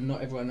live stream and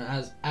not everyone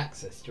has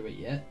access to it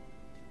yet.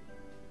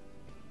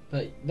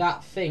 But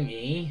that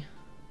thingy...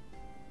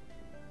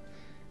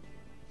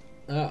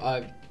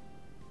 I've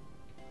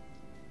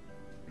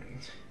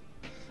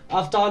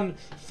done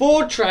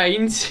 4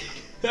 trains.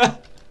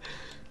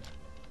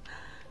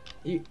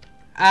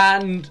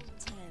 and...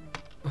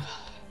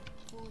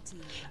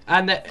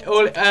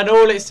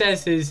 all it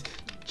says is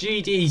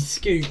GD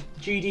Scoot,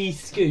 GD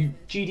Scoot,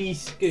 GD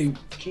Scoot,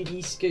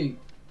 GD Scoot.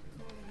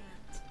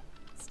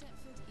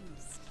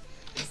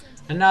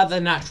 Another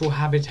natural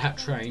habitat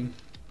train.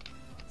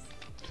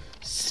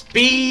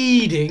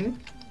 Speeding.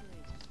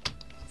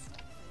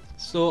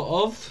 Sort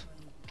of.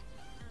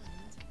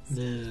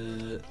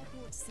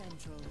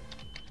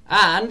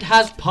 And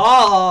has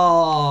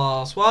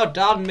passed. Well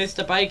done,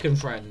 Mr. Bacon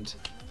Friend.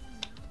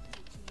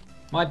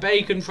 My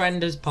bacon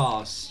friend has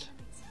passed.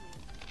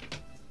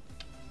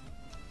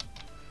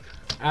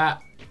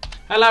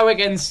 Hello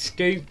again,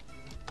 Scoop.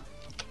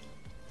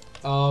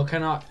 Oh,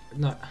 can I?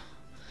 No.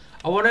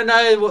 I want to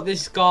know what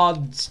this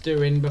guard's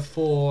doing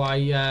before I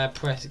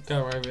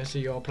go over to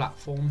your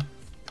platform.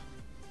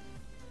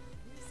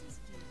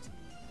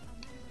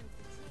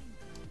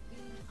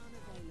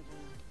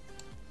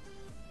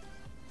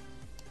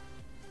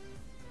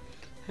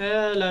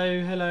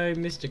 Hello, hello,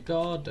 Mr.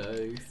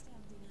 Gardo.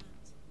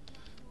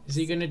 Is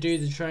he going to do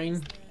the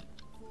train?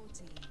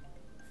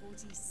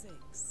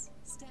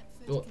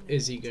 Or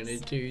is he going to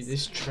do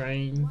this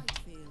train?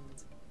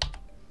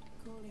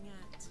 Calling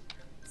at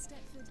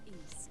Stepford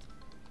East,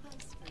 High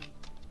Street,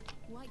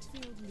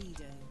 Whitefield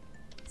Lido,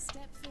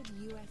 Stepford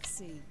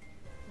UFC,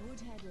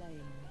 Woodhead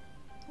Lane,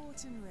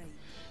 Horton Rape,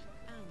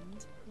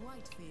 and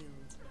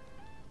Whitefield.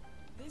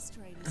 This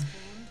train is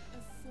formed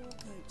of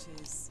 4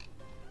 coaches.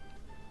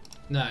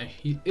 No,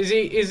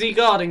 is he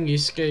guarding you,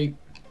 Scoop?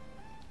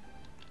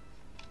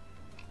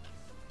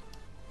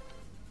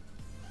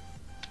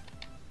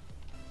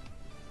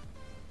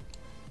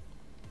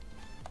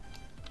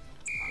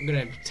 I'm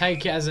gonna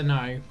take it as a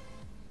no.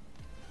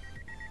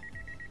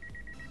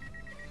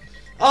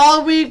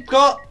 Oh, we've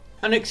got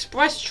an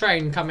express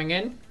train coming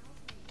in.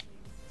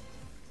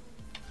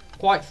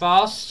 Quite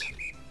fast.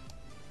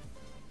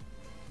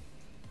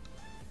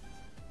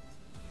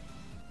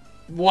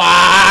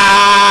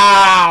 Wow!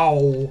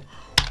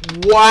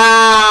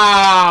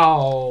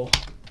 Wow!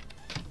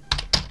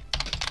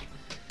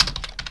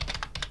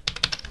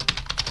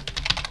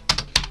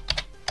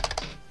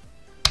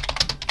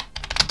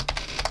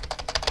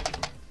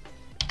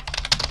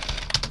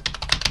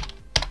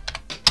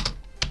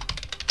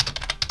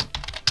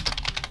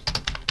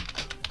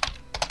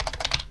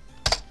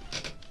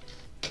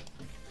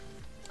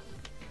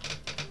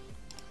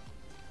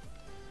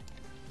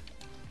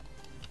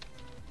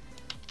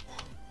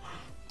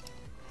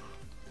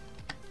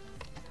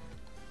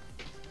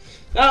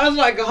 That was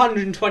like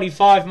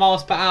 125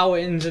 miles per hour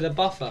into the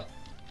buffer.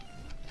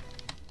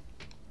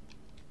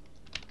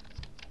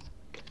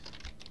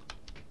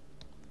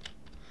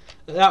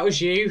 That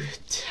was you.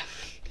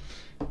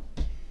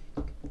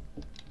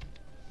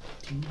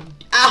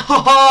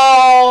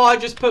 Ow! I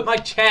just put my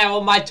chair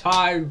on my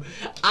toe.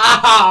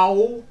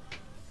 Ow!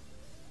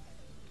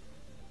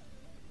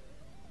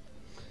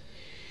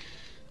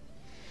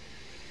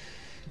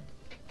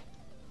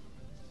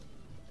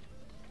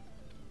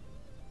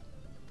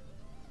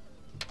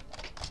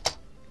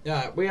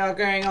 Yeah, we are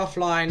going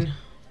offline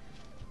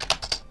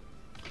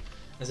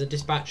as a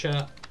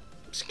dispatcher.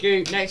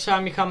 Scoot, next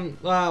time you come,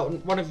 well,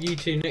 one of you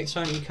two, next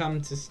time you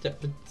come to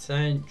Stepford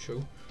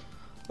Central,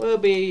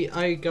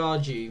 I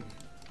guard you.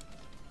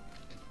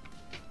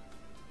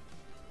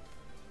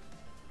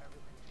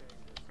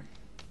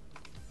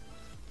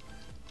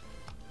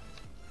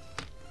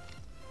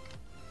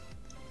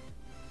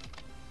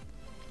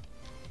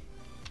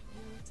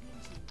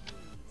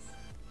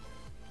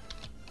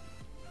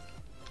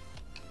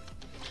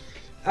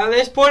 At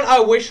this point, I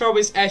wish I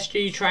was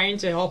SG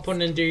trained to hop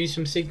on and do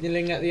some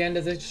signalling at the end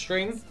of the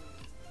stream.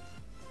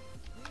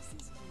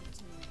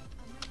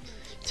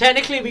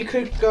 Technically, we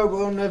could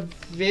go on a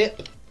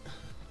VIP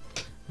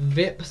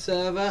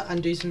server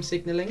and do some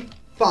signalling,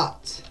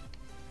 but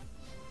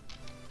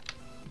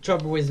the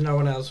trouble is no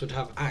one else would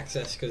have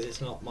access because it's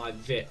not my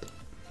VIP.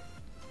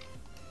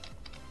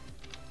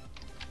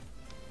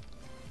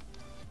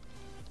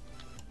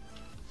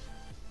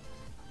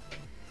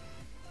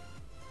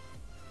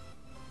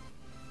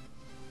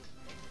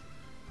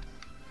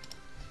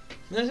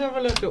 Let's have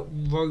a look at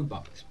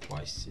Robux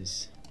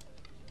prices.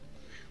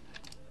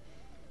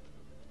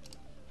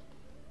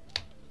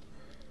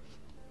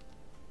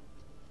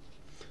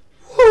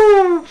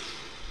 Woo!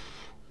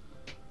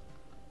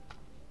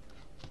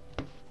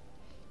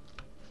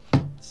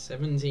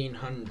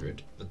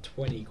 1,700 for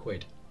 20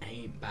 quid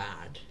ain't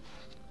bad.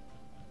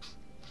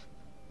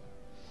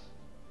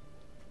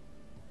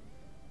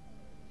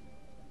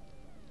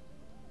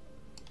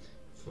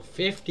 For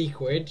 50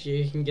 quid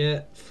you can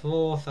get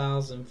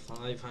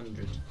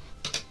 4,500.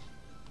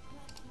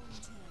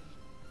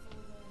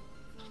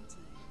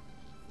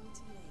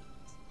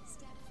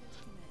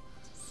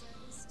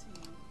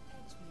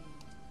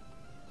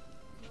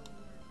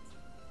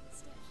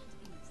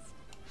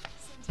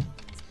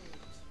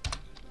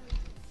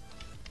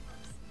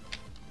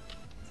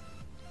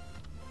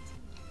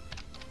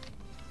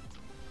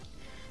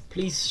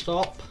 Please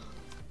stop.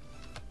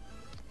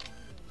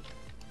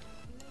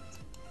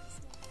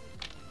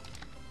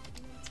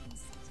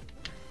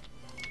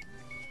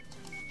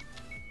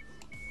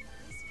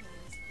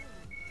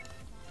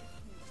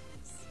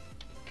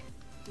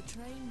 The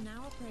train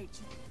now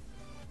approaching.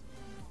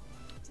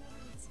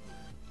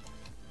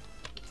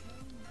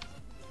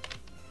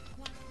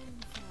 Platform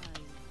 5.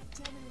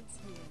 10 minutes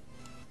here.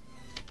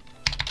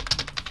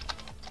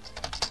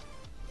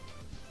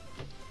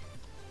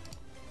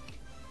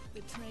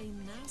 The train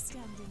now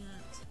standing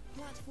at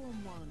platform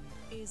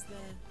 1 is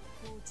the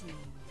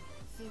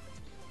 1450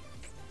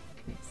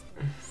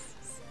 Express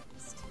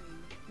service to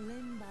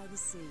Lynn by the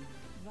Sea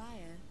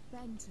via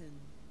Benton.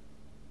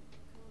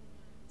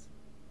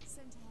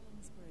 St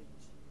Helens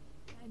Bridge,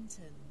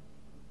 Benton,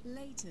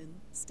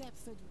 Leighton,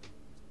 Stepford Road,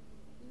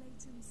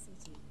 Leighton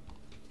City,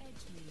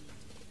 Edgemead,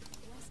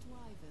 West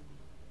Wyvern,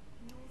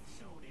 North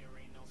Shore,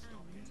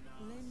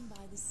 and Lynn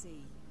by the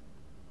Sea.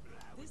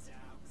 This is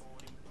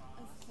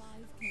of 5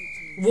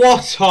 coaches.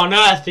 What on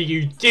earth are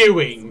you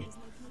doing? Is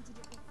located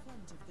at the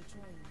front of the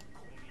train.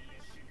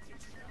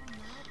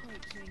 Now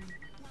approaching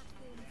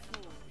platform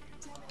 4.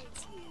 10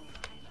 minutes here.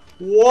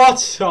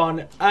 What on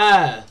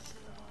earth?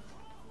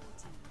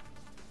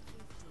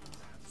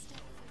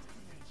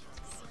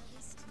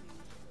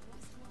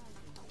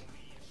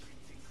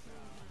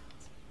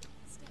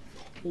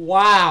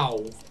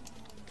 Wow.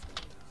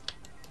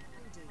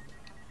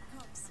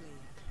 Coxley,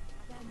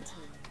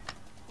 Benton,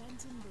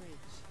 Benton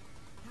Bridge,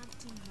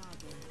 Hampton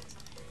Hargate,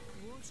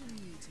 Wharton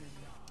Newton,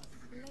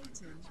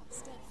 Leighton,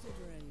 Stepford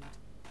Road,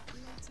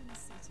 Leighton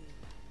City,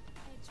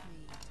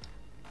 Edgemead,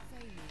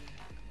 Fairley,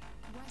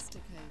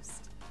 Wester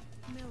Coast,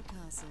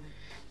 Millcastle.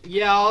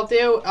 Yeah, I'll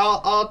deal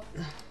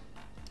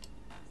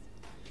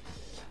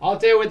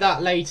with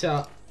that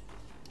later.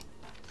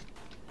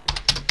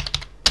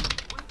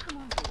 Welcome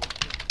on board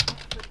the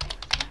Stepford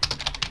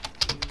Express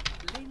to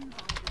Lynn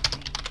by the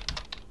Sea.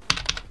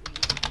 We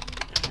will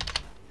at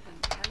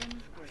St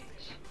Helens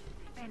Bridge,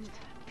 Benton,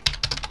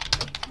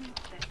 Leighton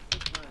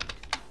Stepford Road,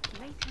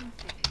 Leighton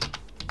City,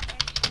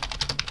 Edgemead,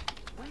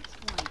 West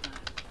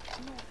Wyvern,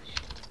 North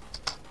Shore,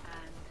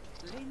 and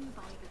Lynn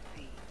by the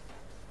Sea.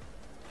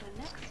 The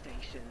next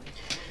station.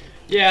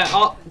 Yeah,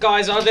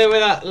 guys, I'll deal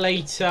with that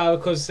later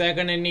because they're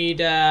going to need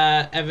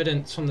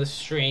evidence from the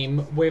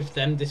stream with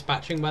them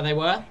dispatching where they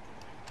were.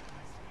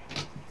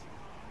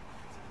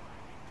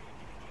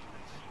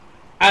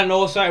 And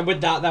also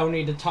with that, they'll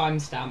need a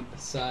timestamp,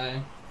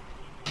 so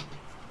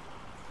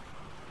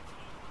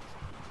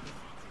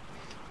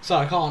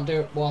I can't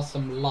do it whilst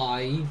I'm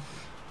live.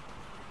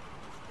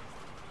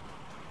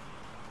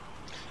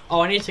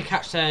 Oh, I need to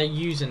catch their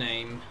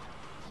username.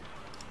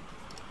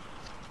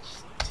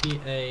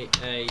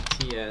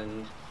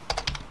 TAATN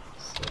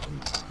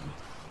 79.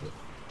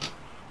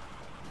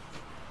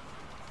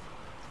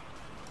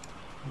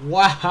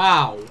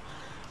 Wow!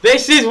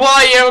 This is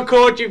why you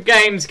record your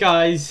games,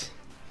 guys.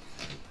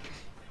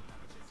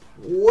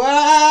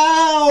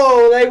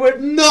 Wow! They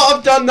would not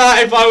have done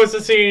that if I was a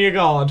senior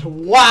guard.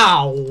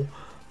 Wow! We will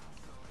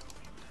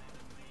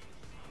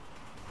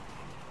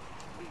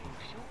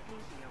shortly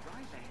be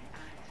arriving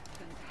at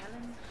St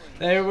Helens Bridge.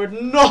 They would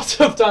not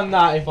have done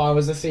that if I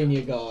was a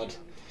senior guard.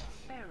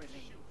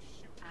 Fairley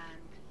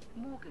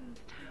and Morgantown.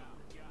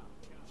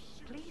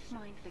 Please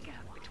mind the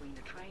gap between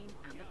the train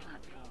and the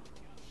platform.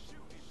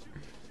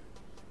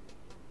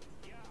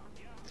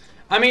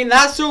 I mean,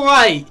 that's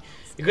alright,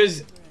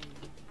 because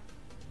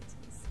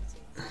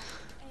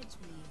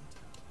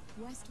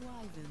West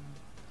Wyvern,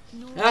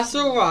 North that's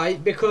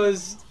alright,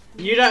 because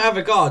you don't have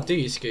a guard, do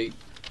you, Scoot?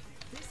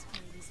 This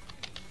train is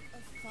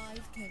of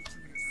 5 coaches.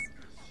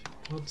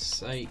 God's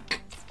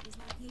sake. Is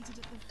located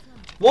at the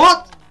front of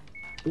What?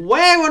 the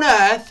Where on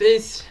earth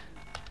is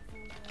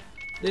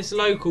this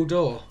local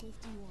door? 51.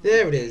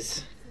 There it is.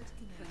 St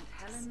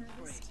Helens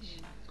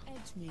Bridge.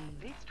 Edgemead,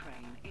 This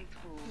train is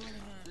for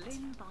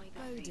Lynn by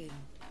the Sea. Bowden,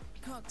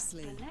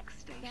 Coxley, The next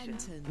station.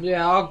 Benton,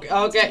 Yeah,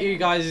 I'll get you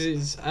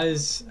guys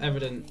as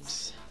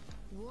evidence.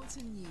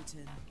 Wharton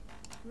Newton,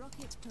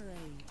 Rocket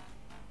Parade,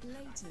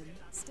 Leighton,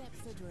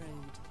 Stepford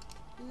Road,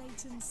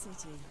 Leighton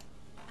City,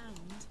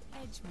 and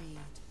Edgemead.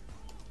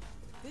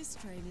 This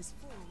train is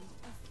full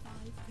of 5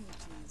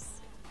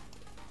 coaches.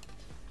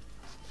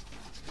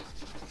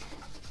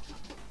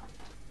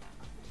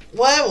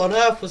 Where on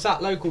earth was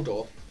that local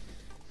door?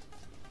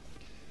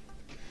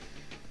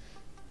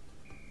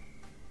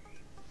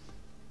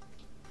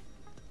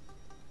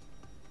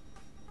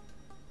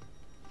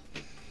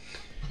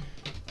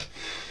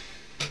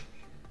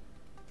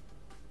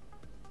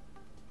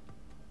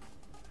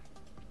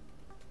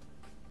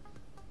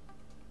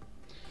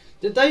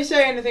 Did they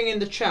say anything in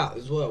the chat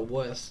as well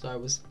whilst I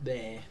was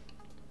there?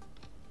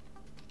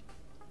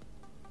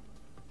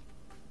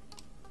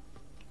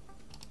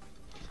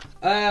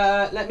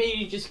 Let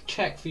me just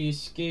check for you,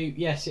 Scoot.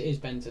 Yes, it is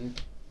Benton.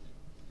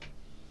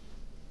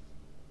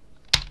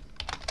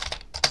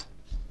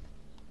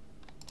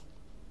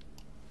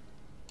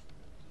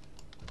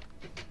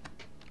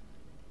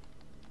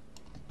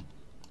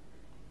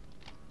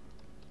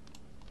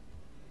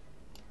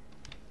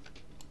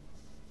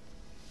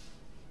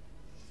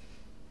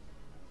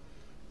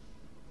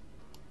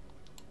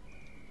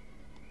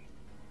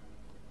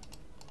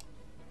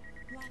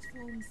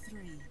 Platform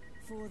 3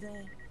 for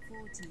the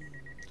 14.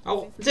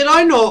 Oh, did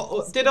I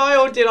not? Did I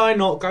or did I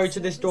not go to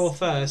this door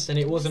first and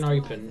it wasn't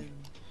open?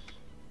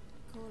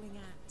 Calling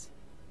at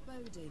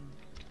Bowden,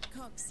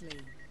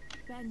 Coxley,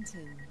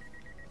 Benton,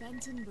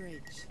 Benton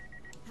Bridge,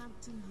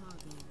 Hampton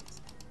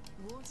Hargate,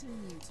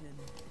 Wharton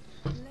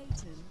Newton,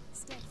 Leighton,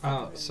 Stepford.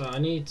 Oh, so I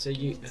need to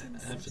use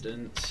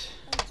evidence.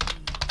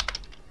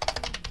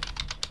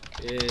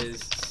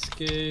 Is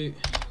Scoot,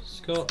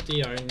 Scott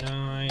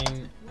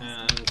D09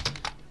 and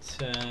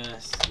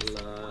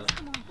Tesla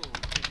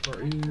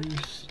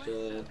Bruce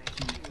the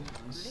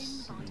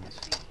 2000.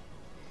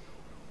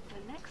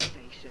 The next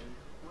station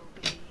will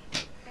be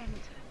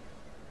Benton.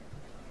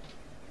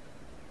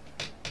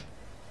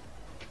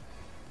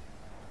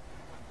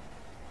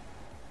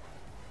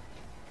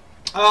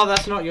 Oh,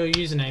 that's not your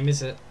username,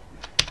 is it?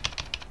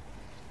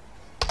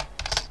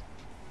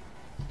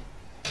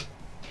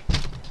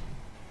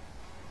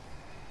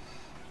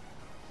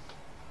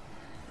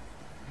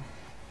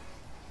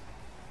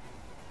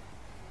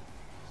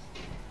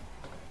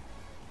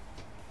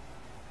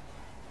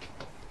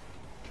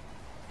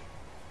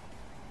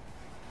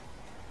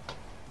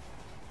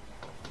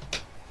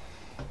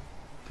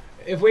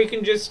 If we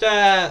can just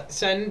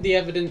send the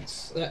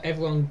evidence that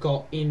everyone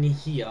got in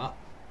here.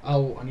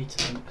 Oh, I need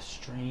to send a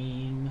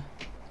stream.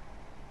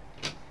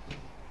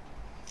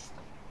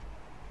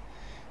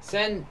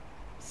 Send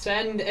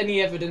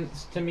any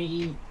evidence to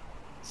me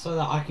so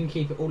that I can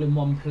keep it all in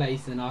one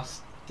place and I'll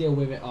deal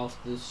with it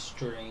after the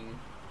stream.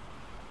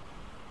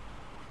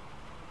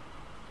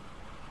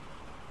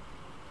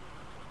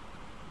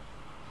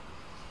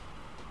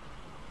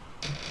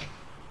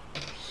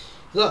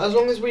 So as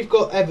long as we've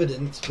got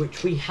evidence,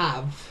 which we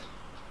have,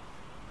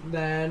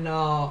 then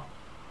I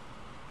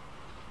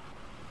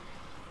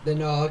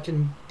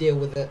can deal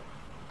with it.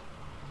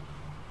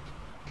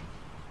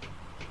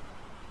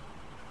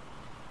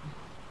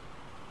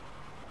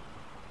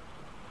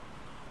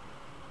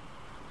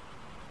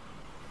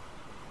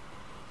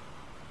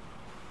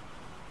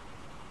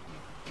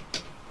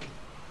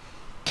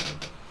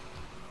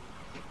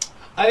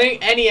 I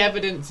think any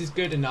evidence is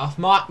good enough.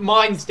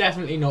 Mine's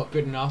definitely not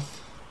good enough.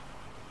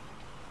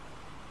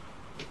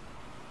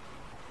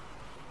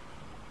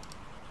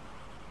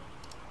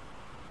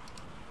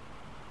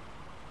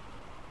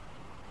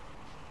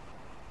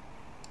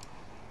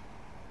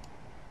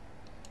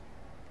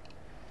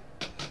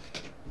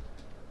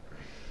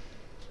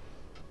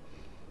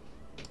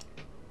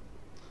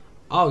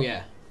 Oh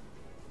yeah.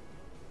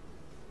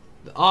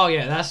 Oh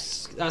yeah,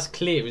 that's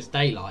clear as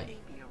daylight.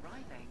 Be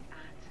arriving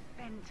at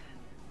Benton.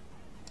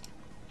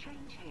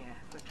 Change here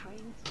for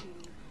trains to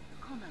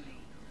Connolly,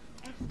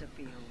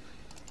 Esterfield,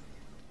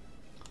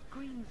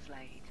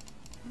 Greenslade,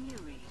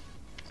 Newry,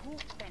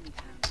 Port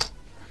Benton,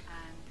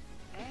 and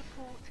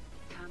Airport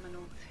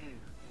Terminal 2.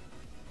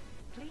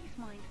 Please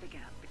mind the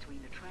gap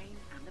between the train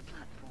and the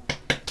platform.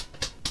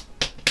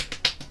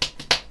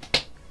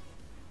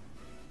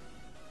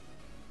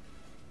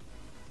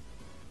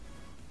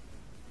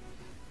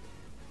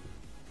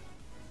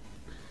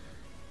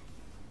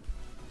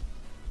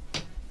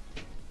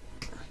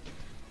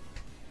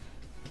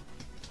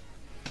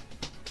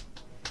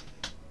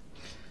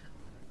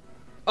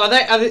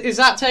 Is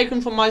that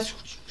taken from my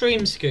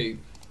stream, Scoop?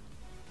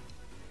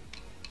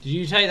 Did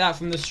you take that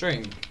from the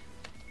stream?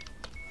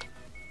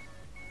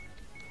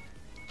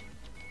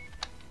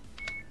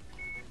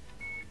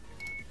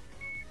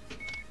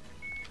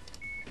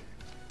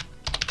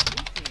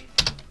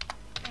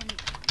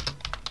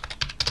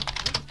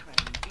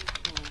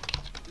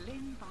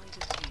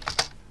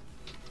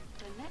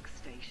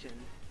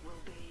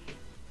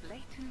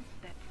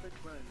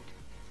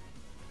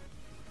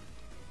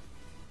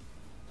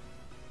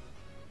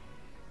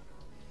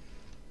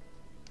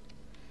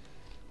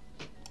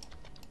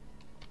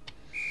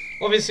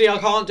 Obviously, I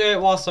can't do it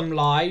whilst I'm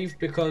live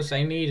because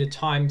they need a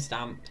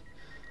timestamp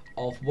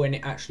of when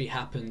it actually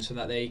happened so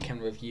that they can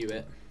review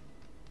it.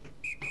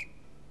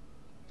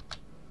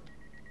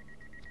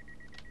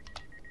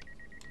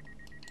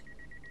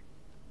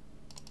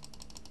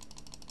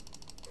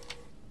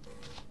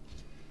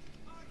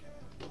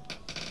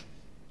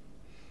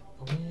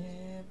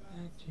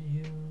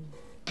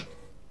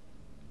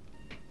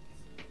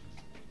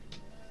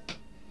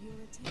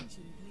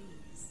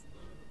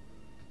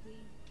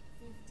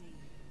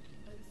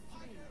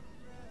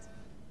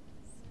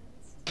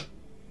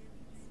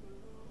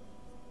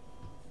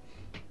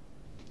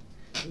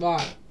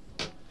 Right.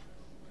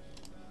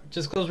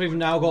 Just because we've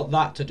now got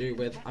that to do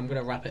with, I'm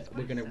gonna wrap it.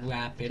 We're gonna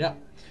wrap it up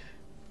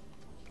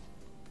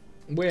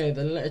with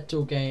a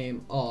little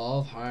game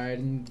of hide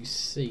and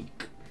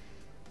seek.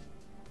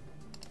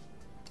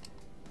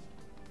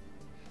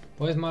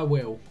 Where's my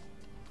wheel?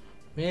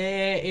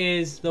 Where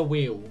is the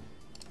wheel?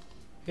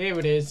 Here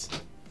it is.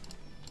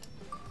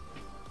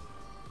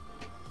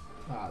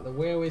 Ah, the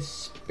wheel is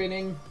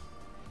spinning.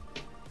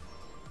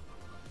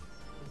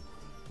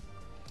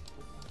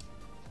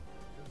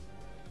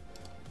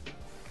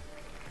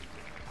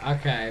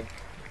 Okay.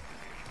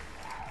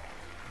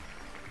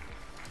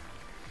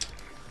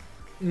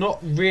 Not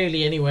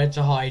really anywhere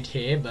to hide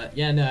here, but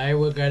yeah, no,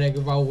 we're gonna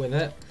roll with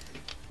it.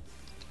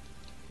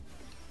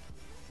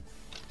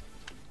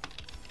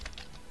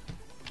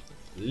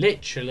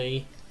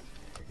 Literally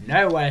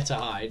nowhere to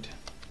hide.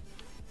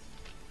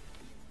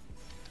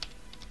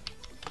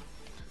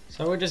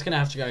 So we're just gonna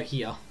have to go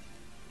here.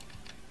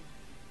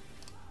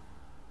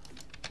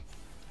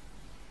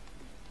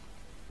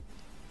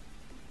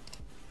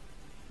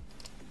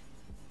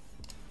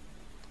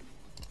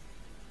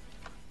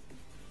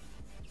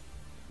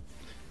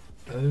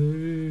 Oh,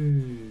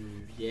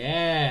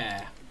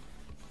 yeah.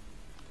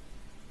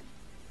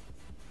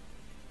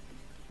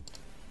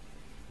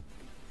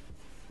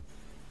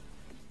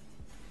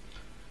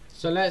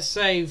 So let's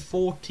say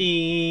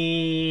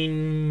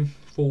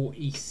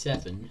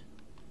 1447.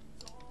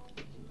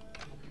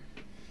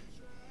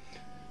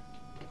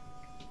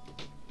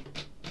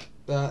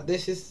 But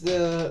this is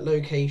the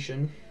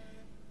location.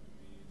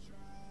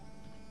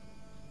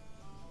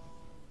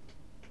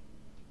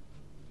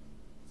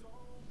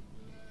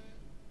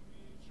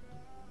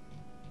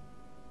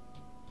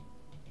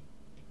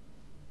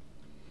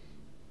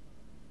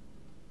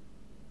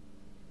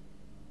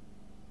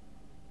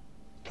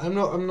 I'm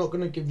not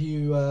gonna give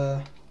you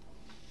I'm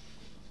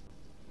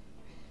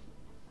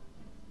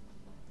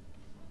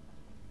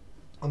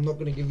not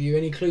gonna give you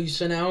any clues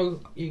for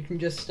now. You can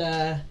just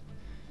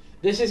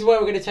this is where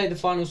we're gonna take the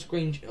final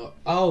screenshot.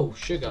 Oh,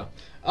 sugar.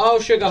 Oh,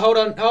 sugar. Hold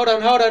on,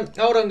 guys. Hold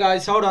on.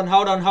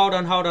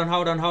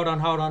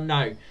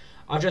 No,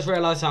 I just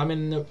realised I'm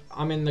in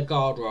the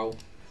guard roll.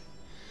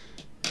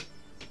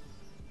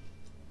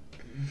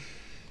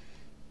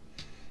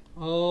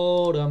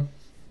 Hold on.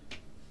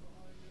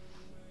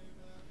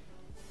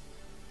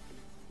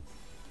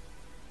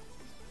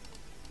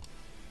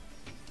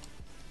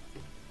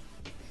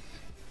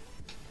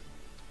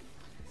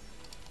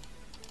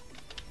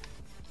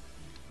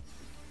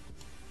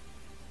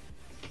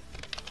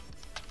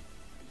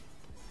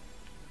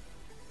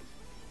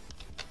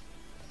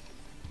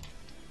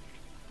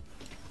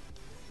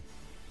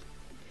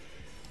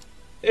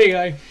 There you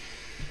go.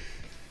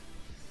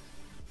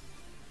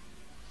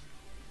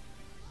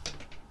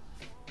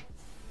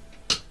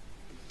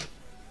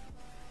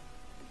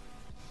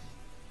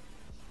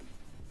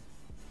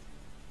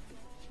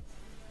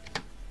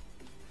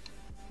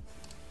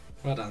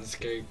 Well done,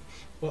 Scoop.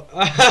 Well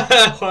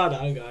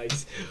done,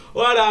 guys.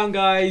 Well done,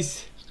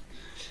 guys.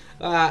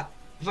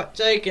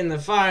 Taking the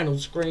final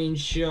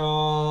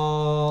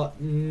screenshot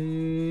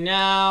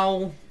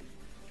now.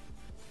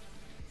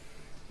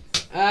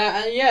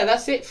 And yeah,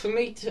 that's it for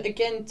me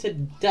again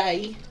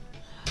today.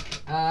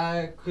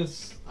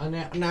 Because I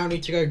now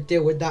need to go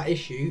deal with that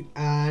issue,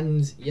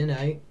 and you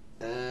know,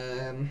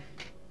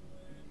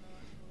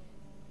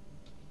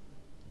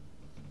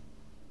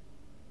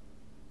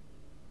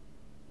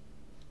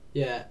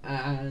 yeah,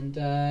 and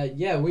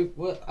yeah,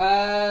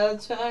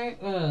 today,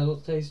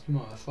 what day's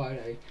tomorrow?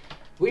 Friday.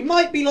 We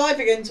might be live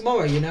again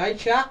tomorrow, you know,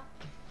 chat.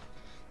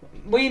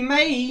 We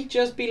may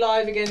just be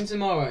live again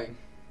tomorrow.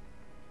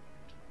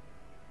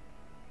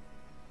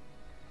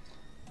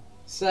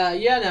 So,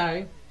 you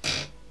know,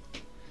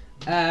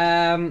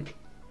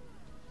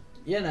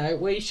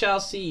 we shall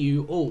see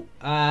you all.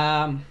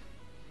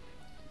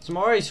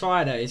 Tomorrow is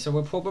Friday, so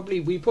we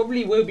probably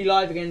will be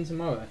live again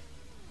tomorrow.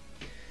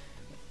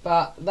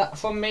 But that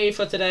from me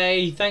for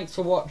today. Thanks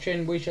for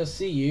watching. We shall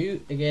see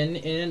you again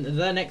in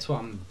the next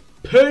one.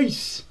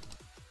 Peace!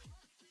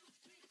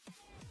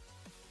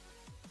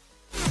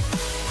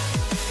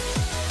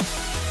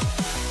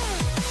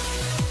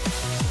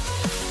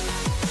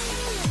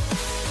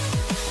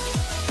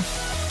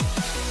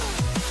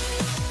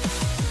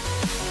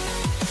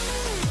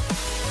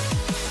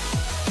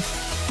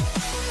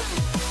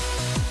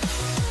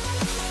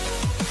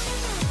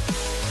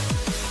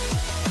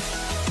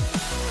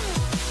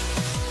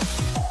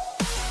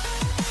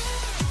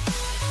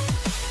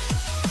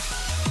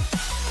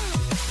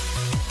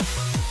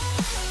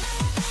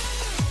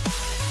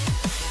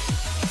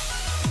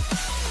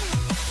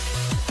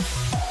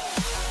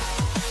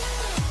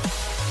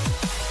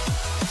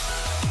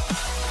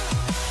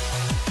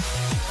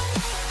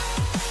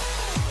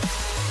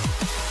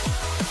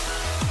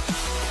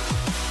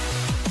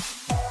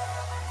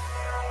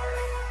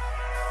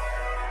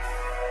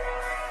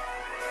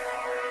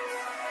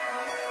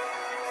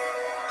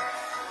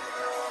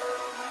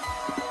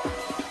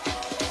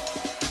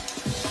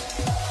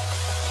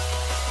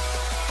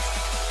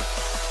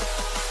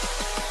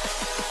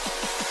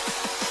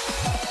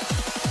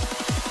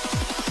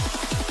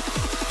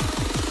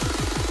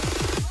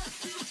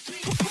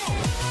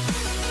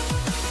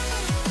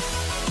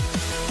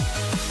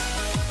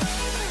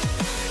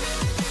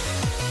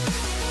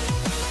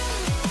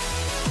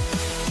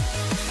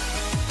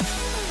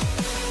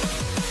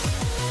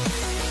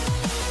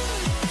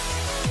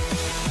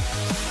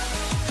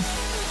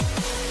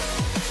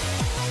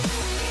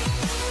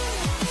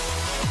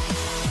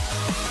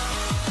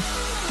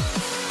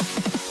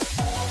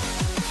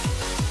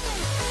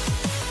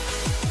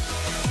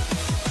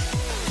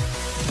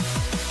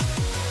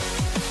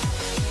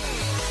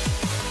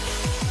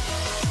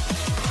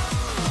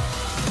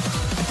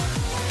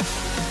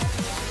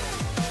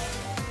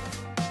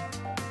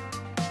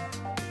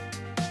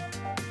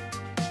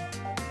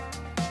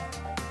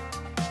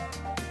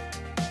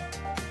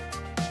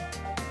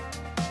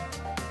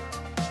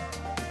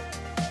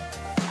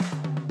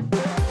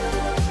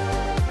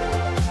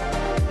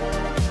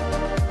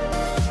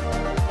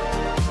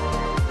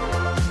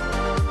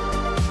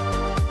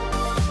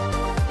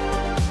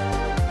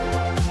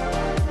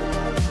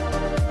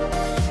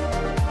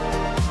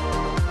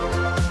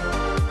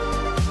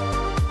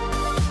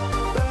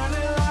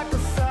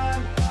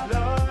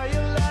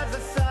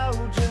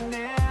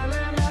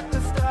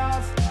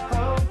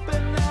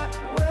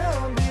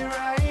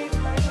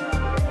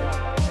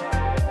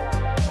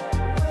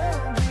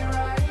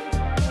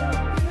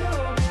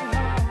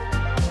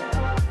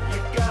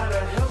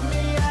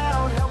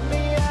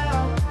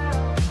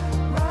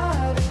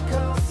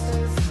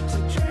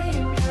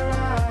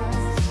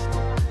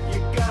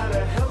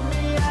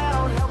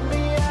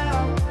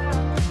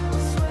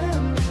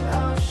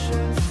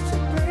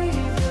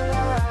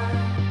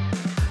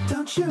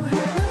 you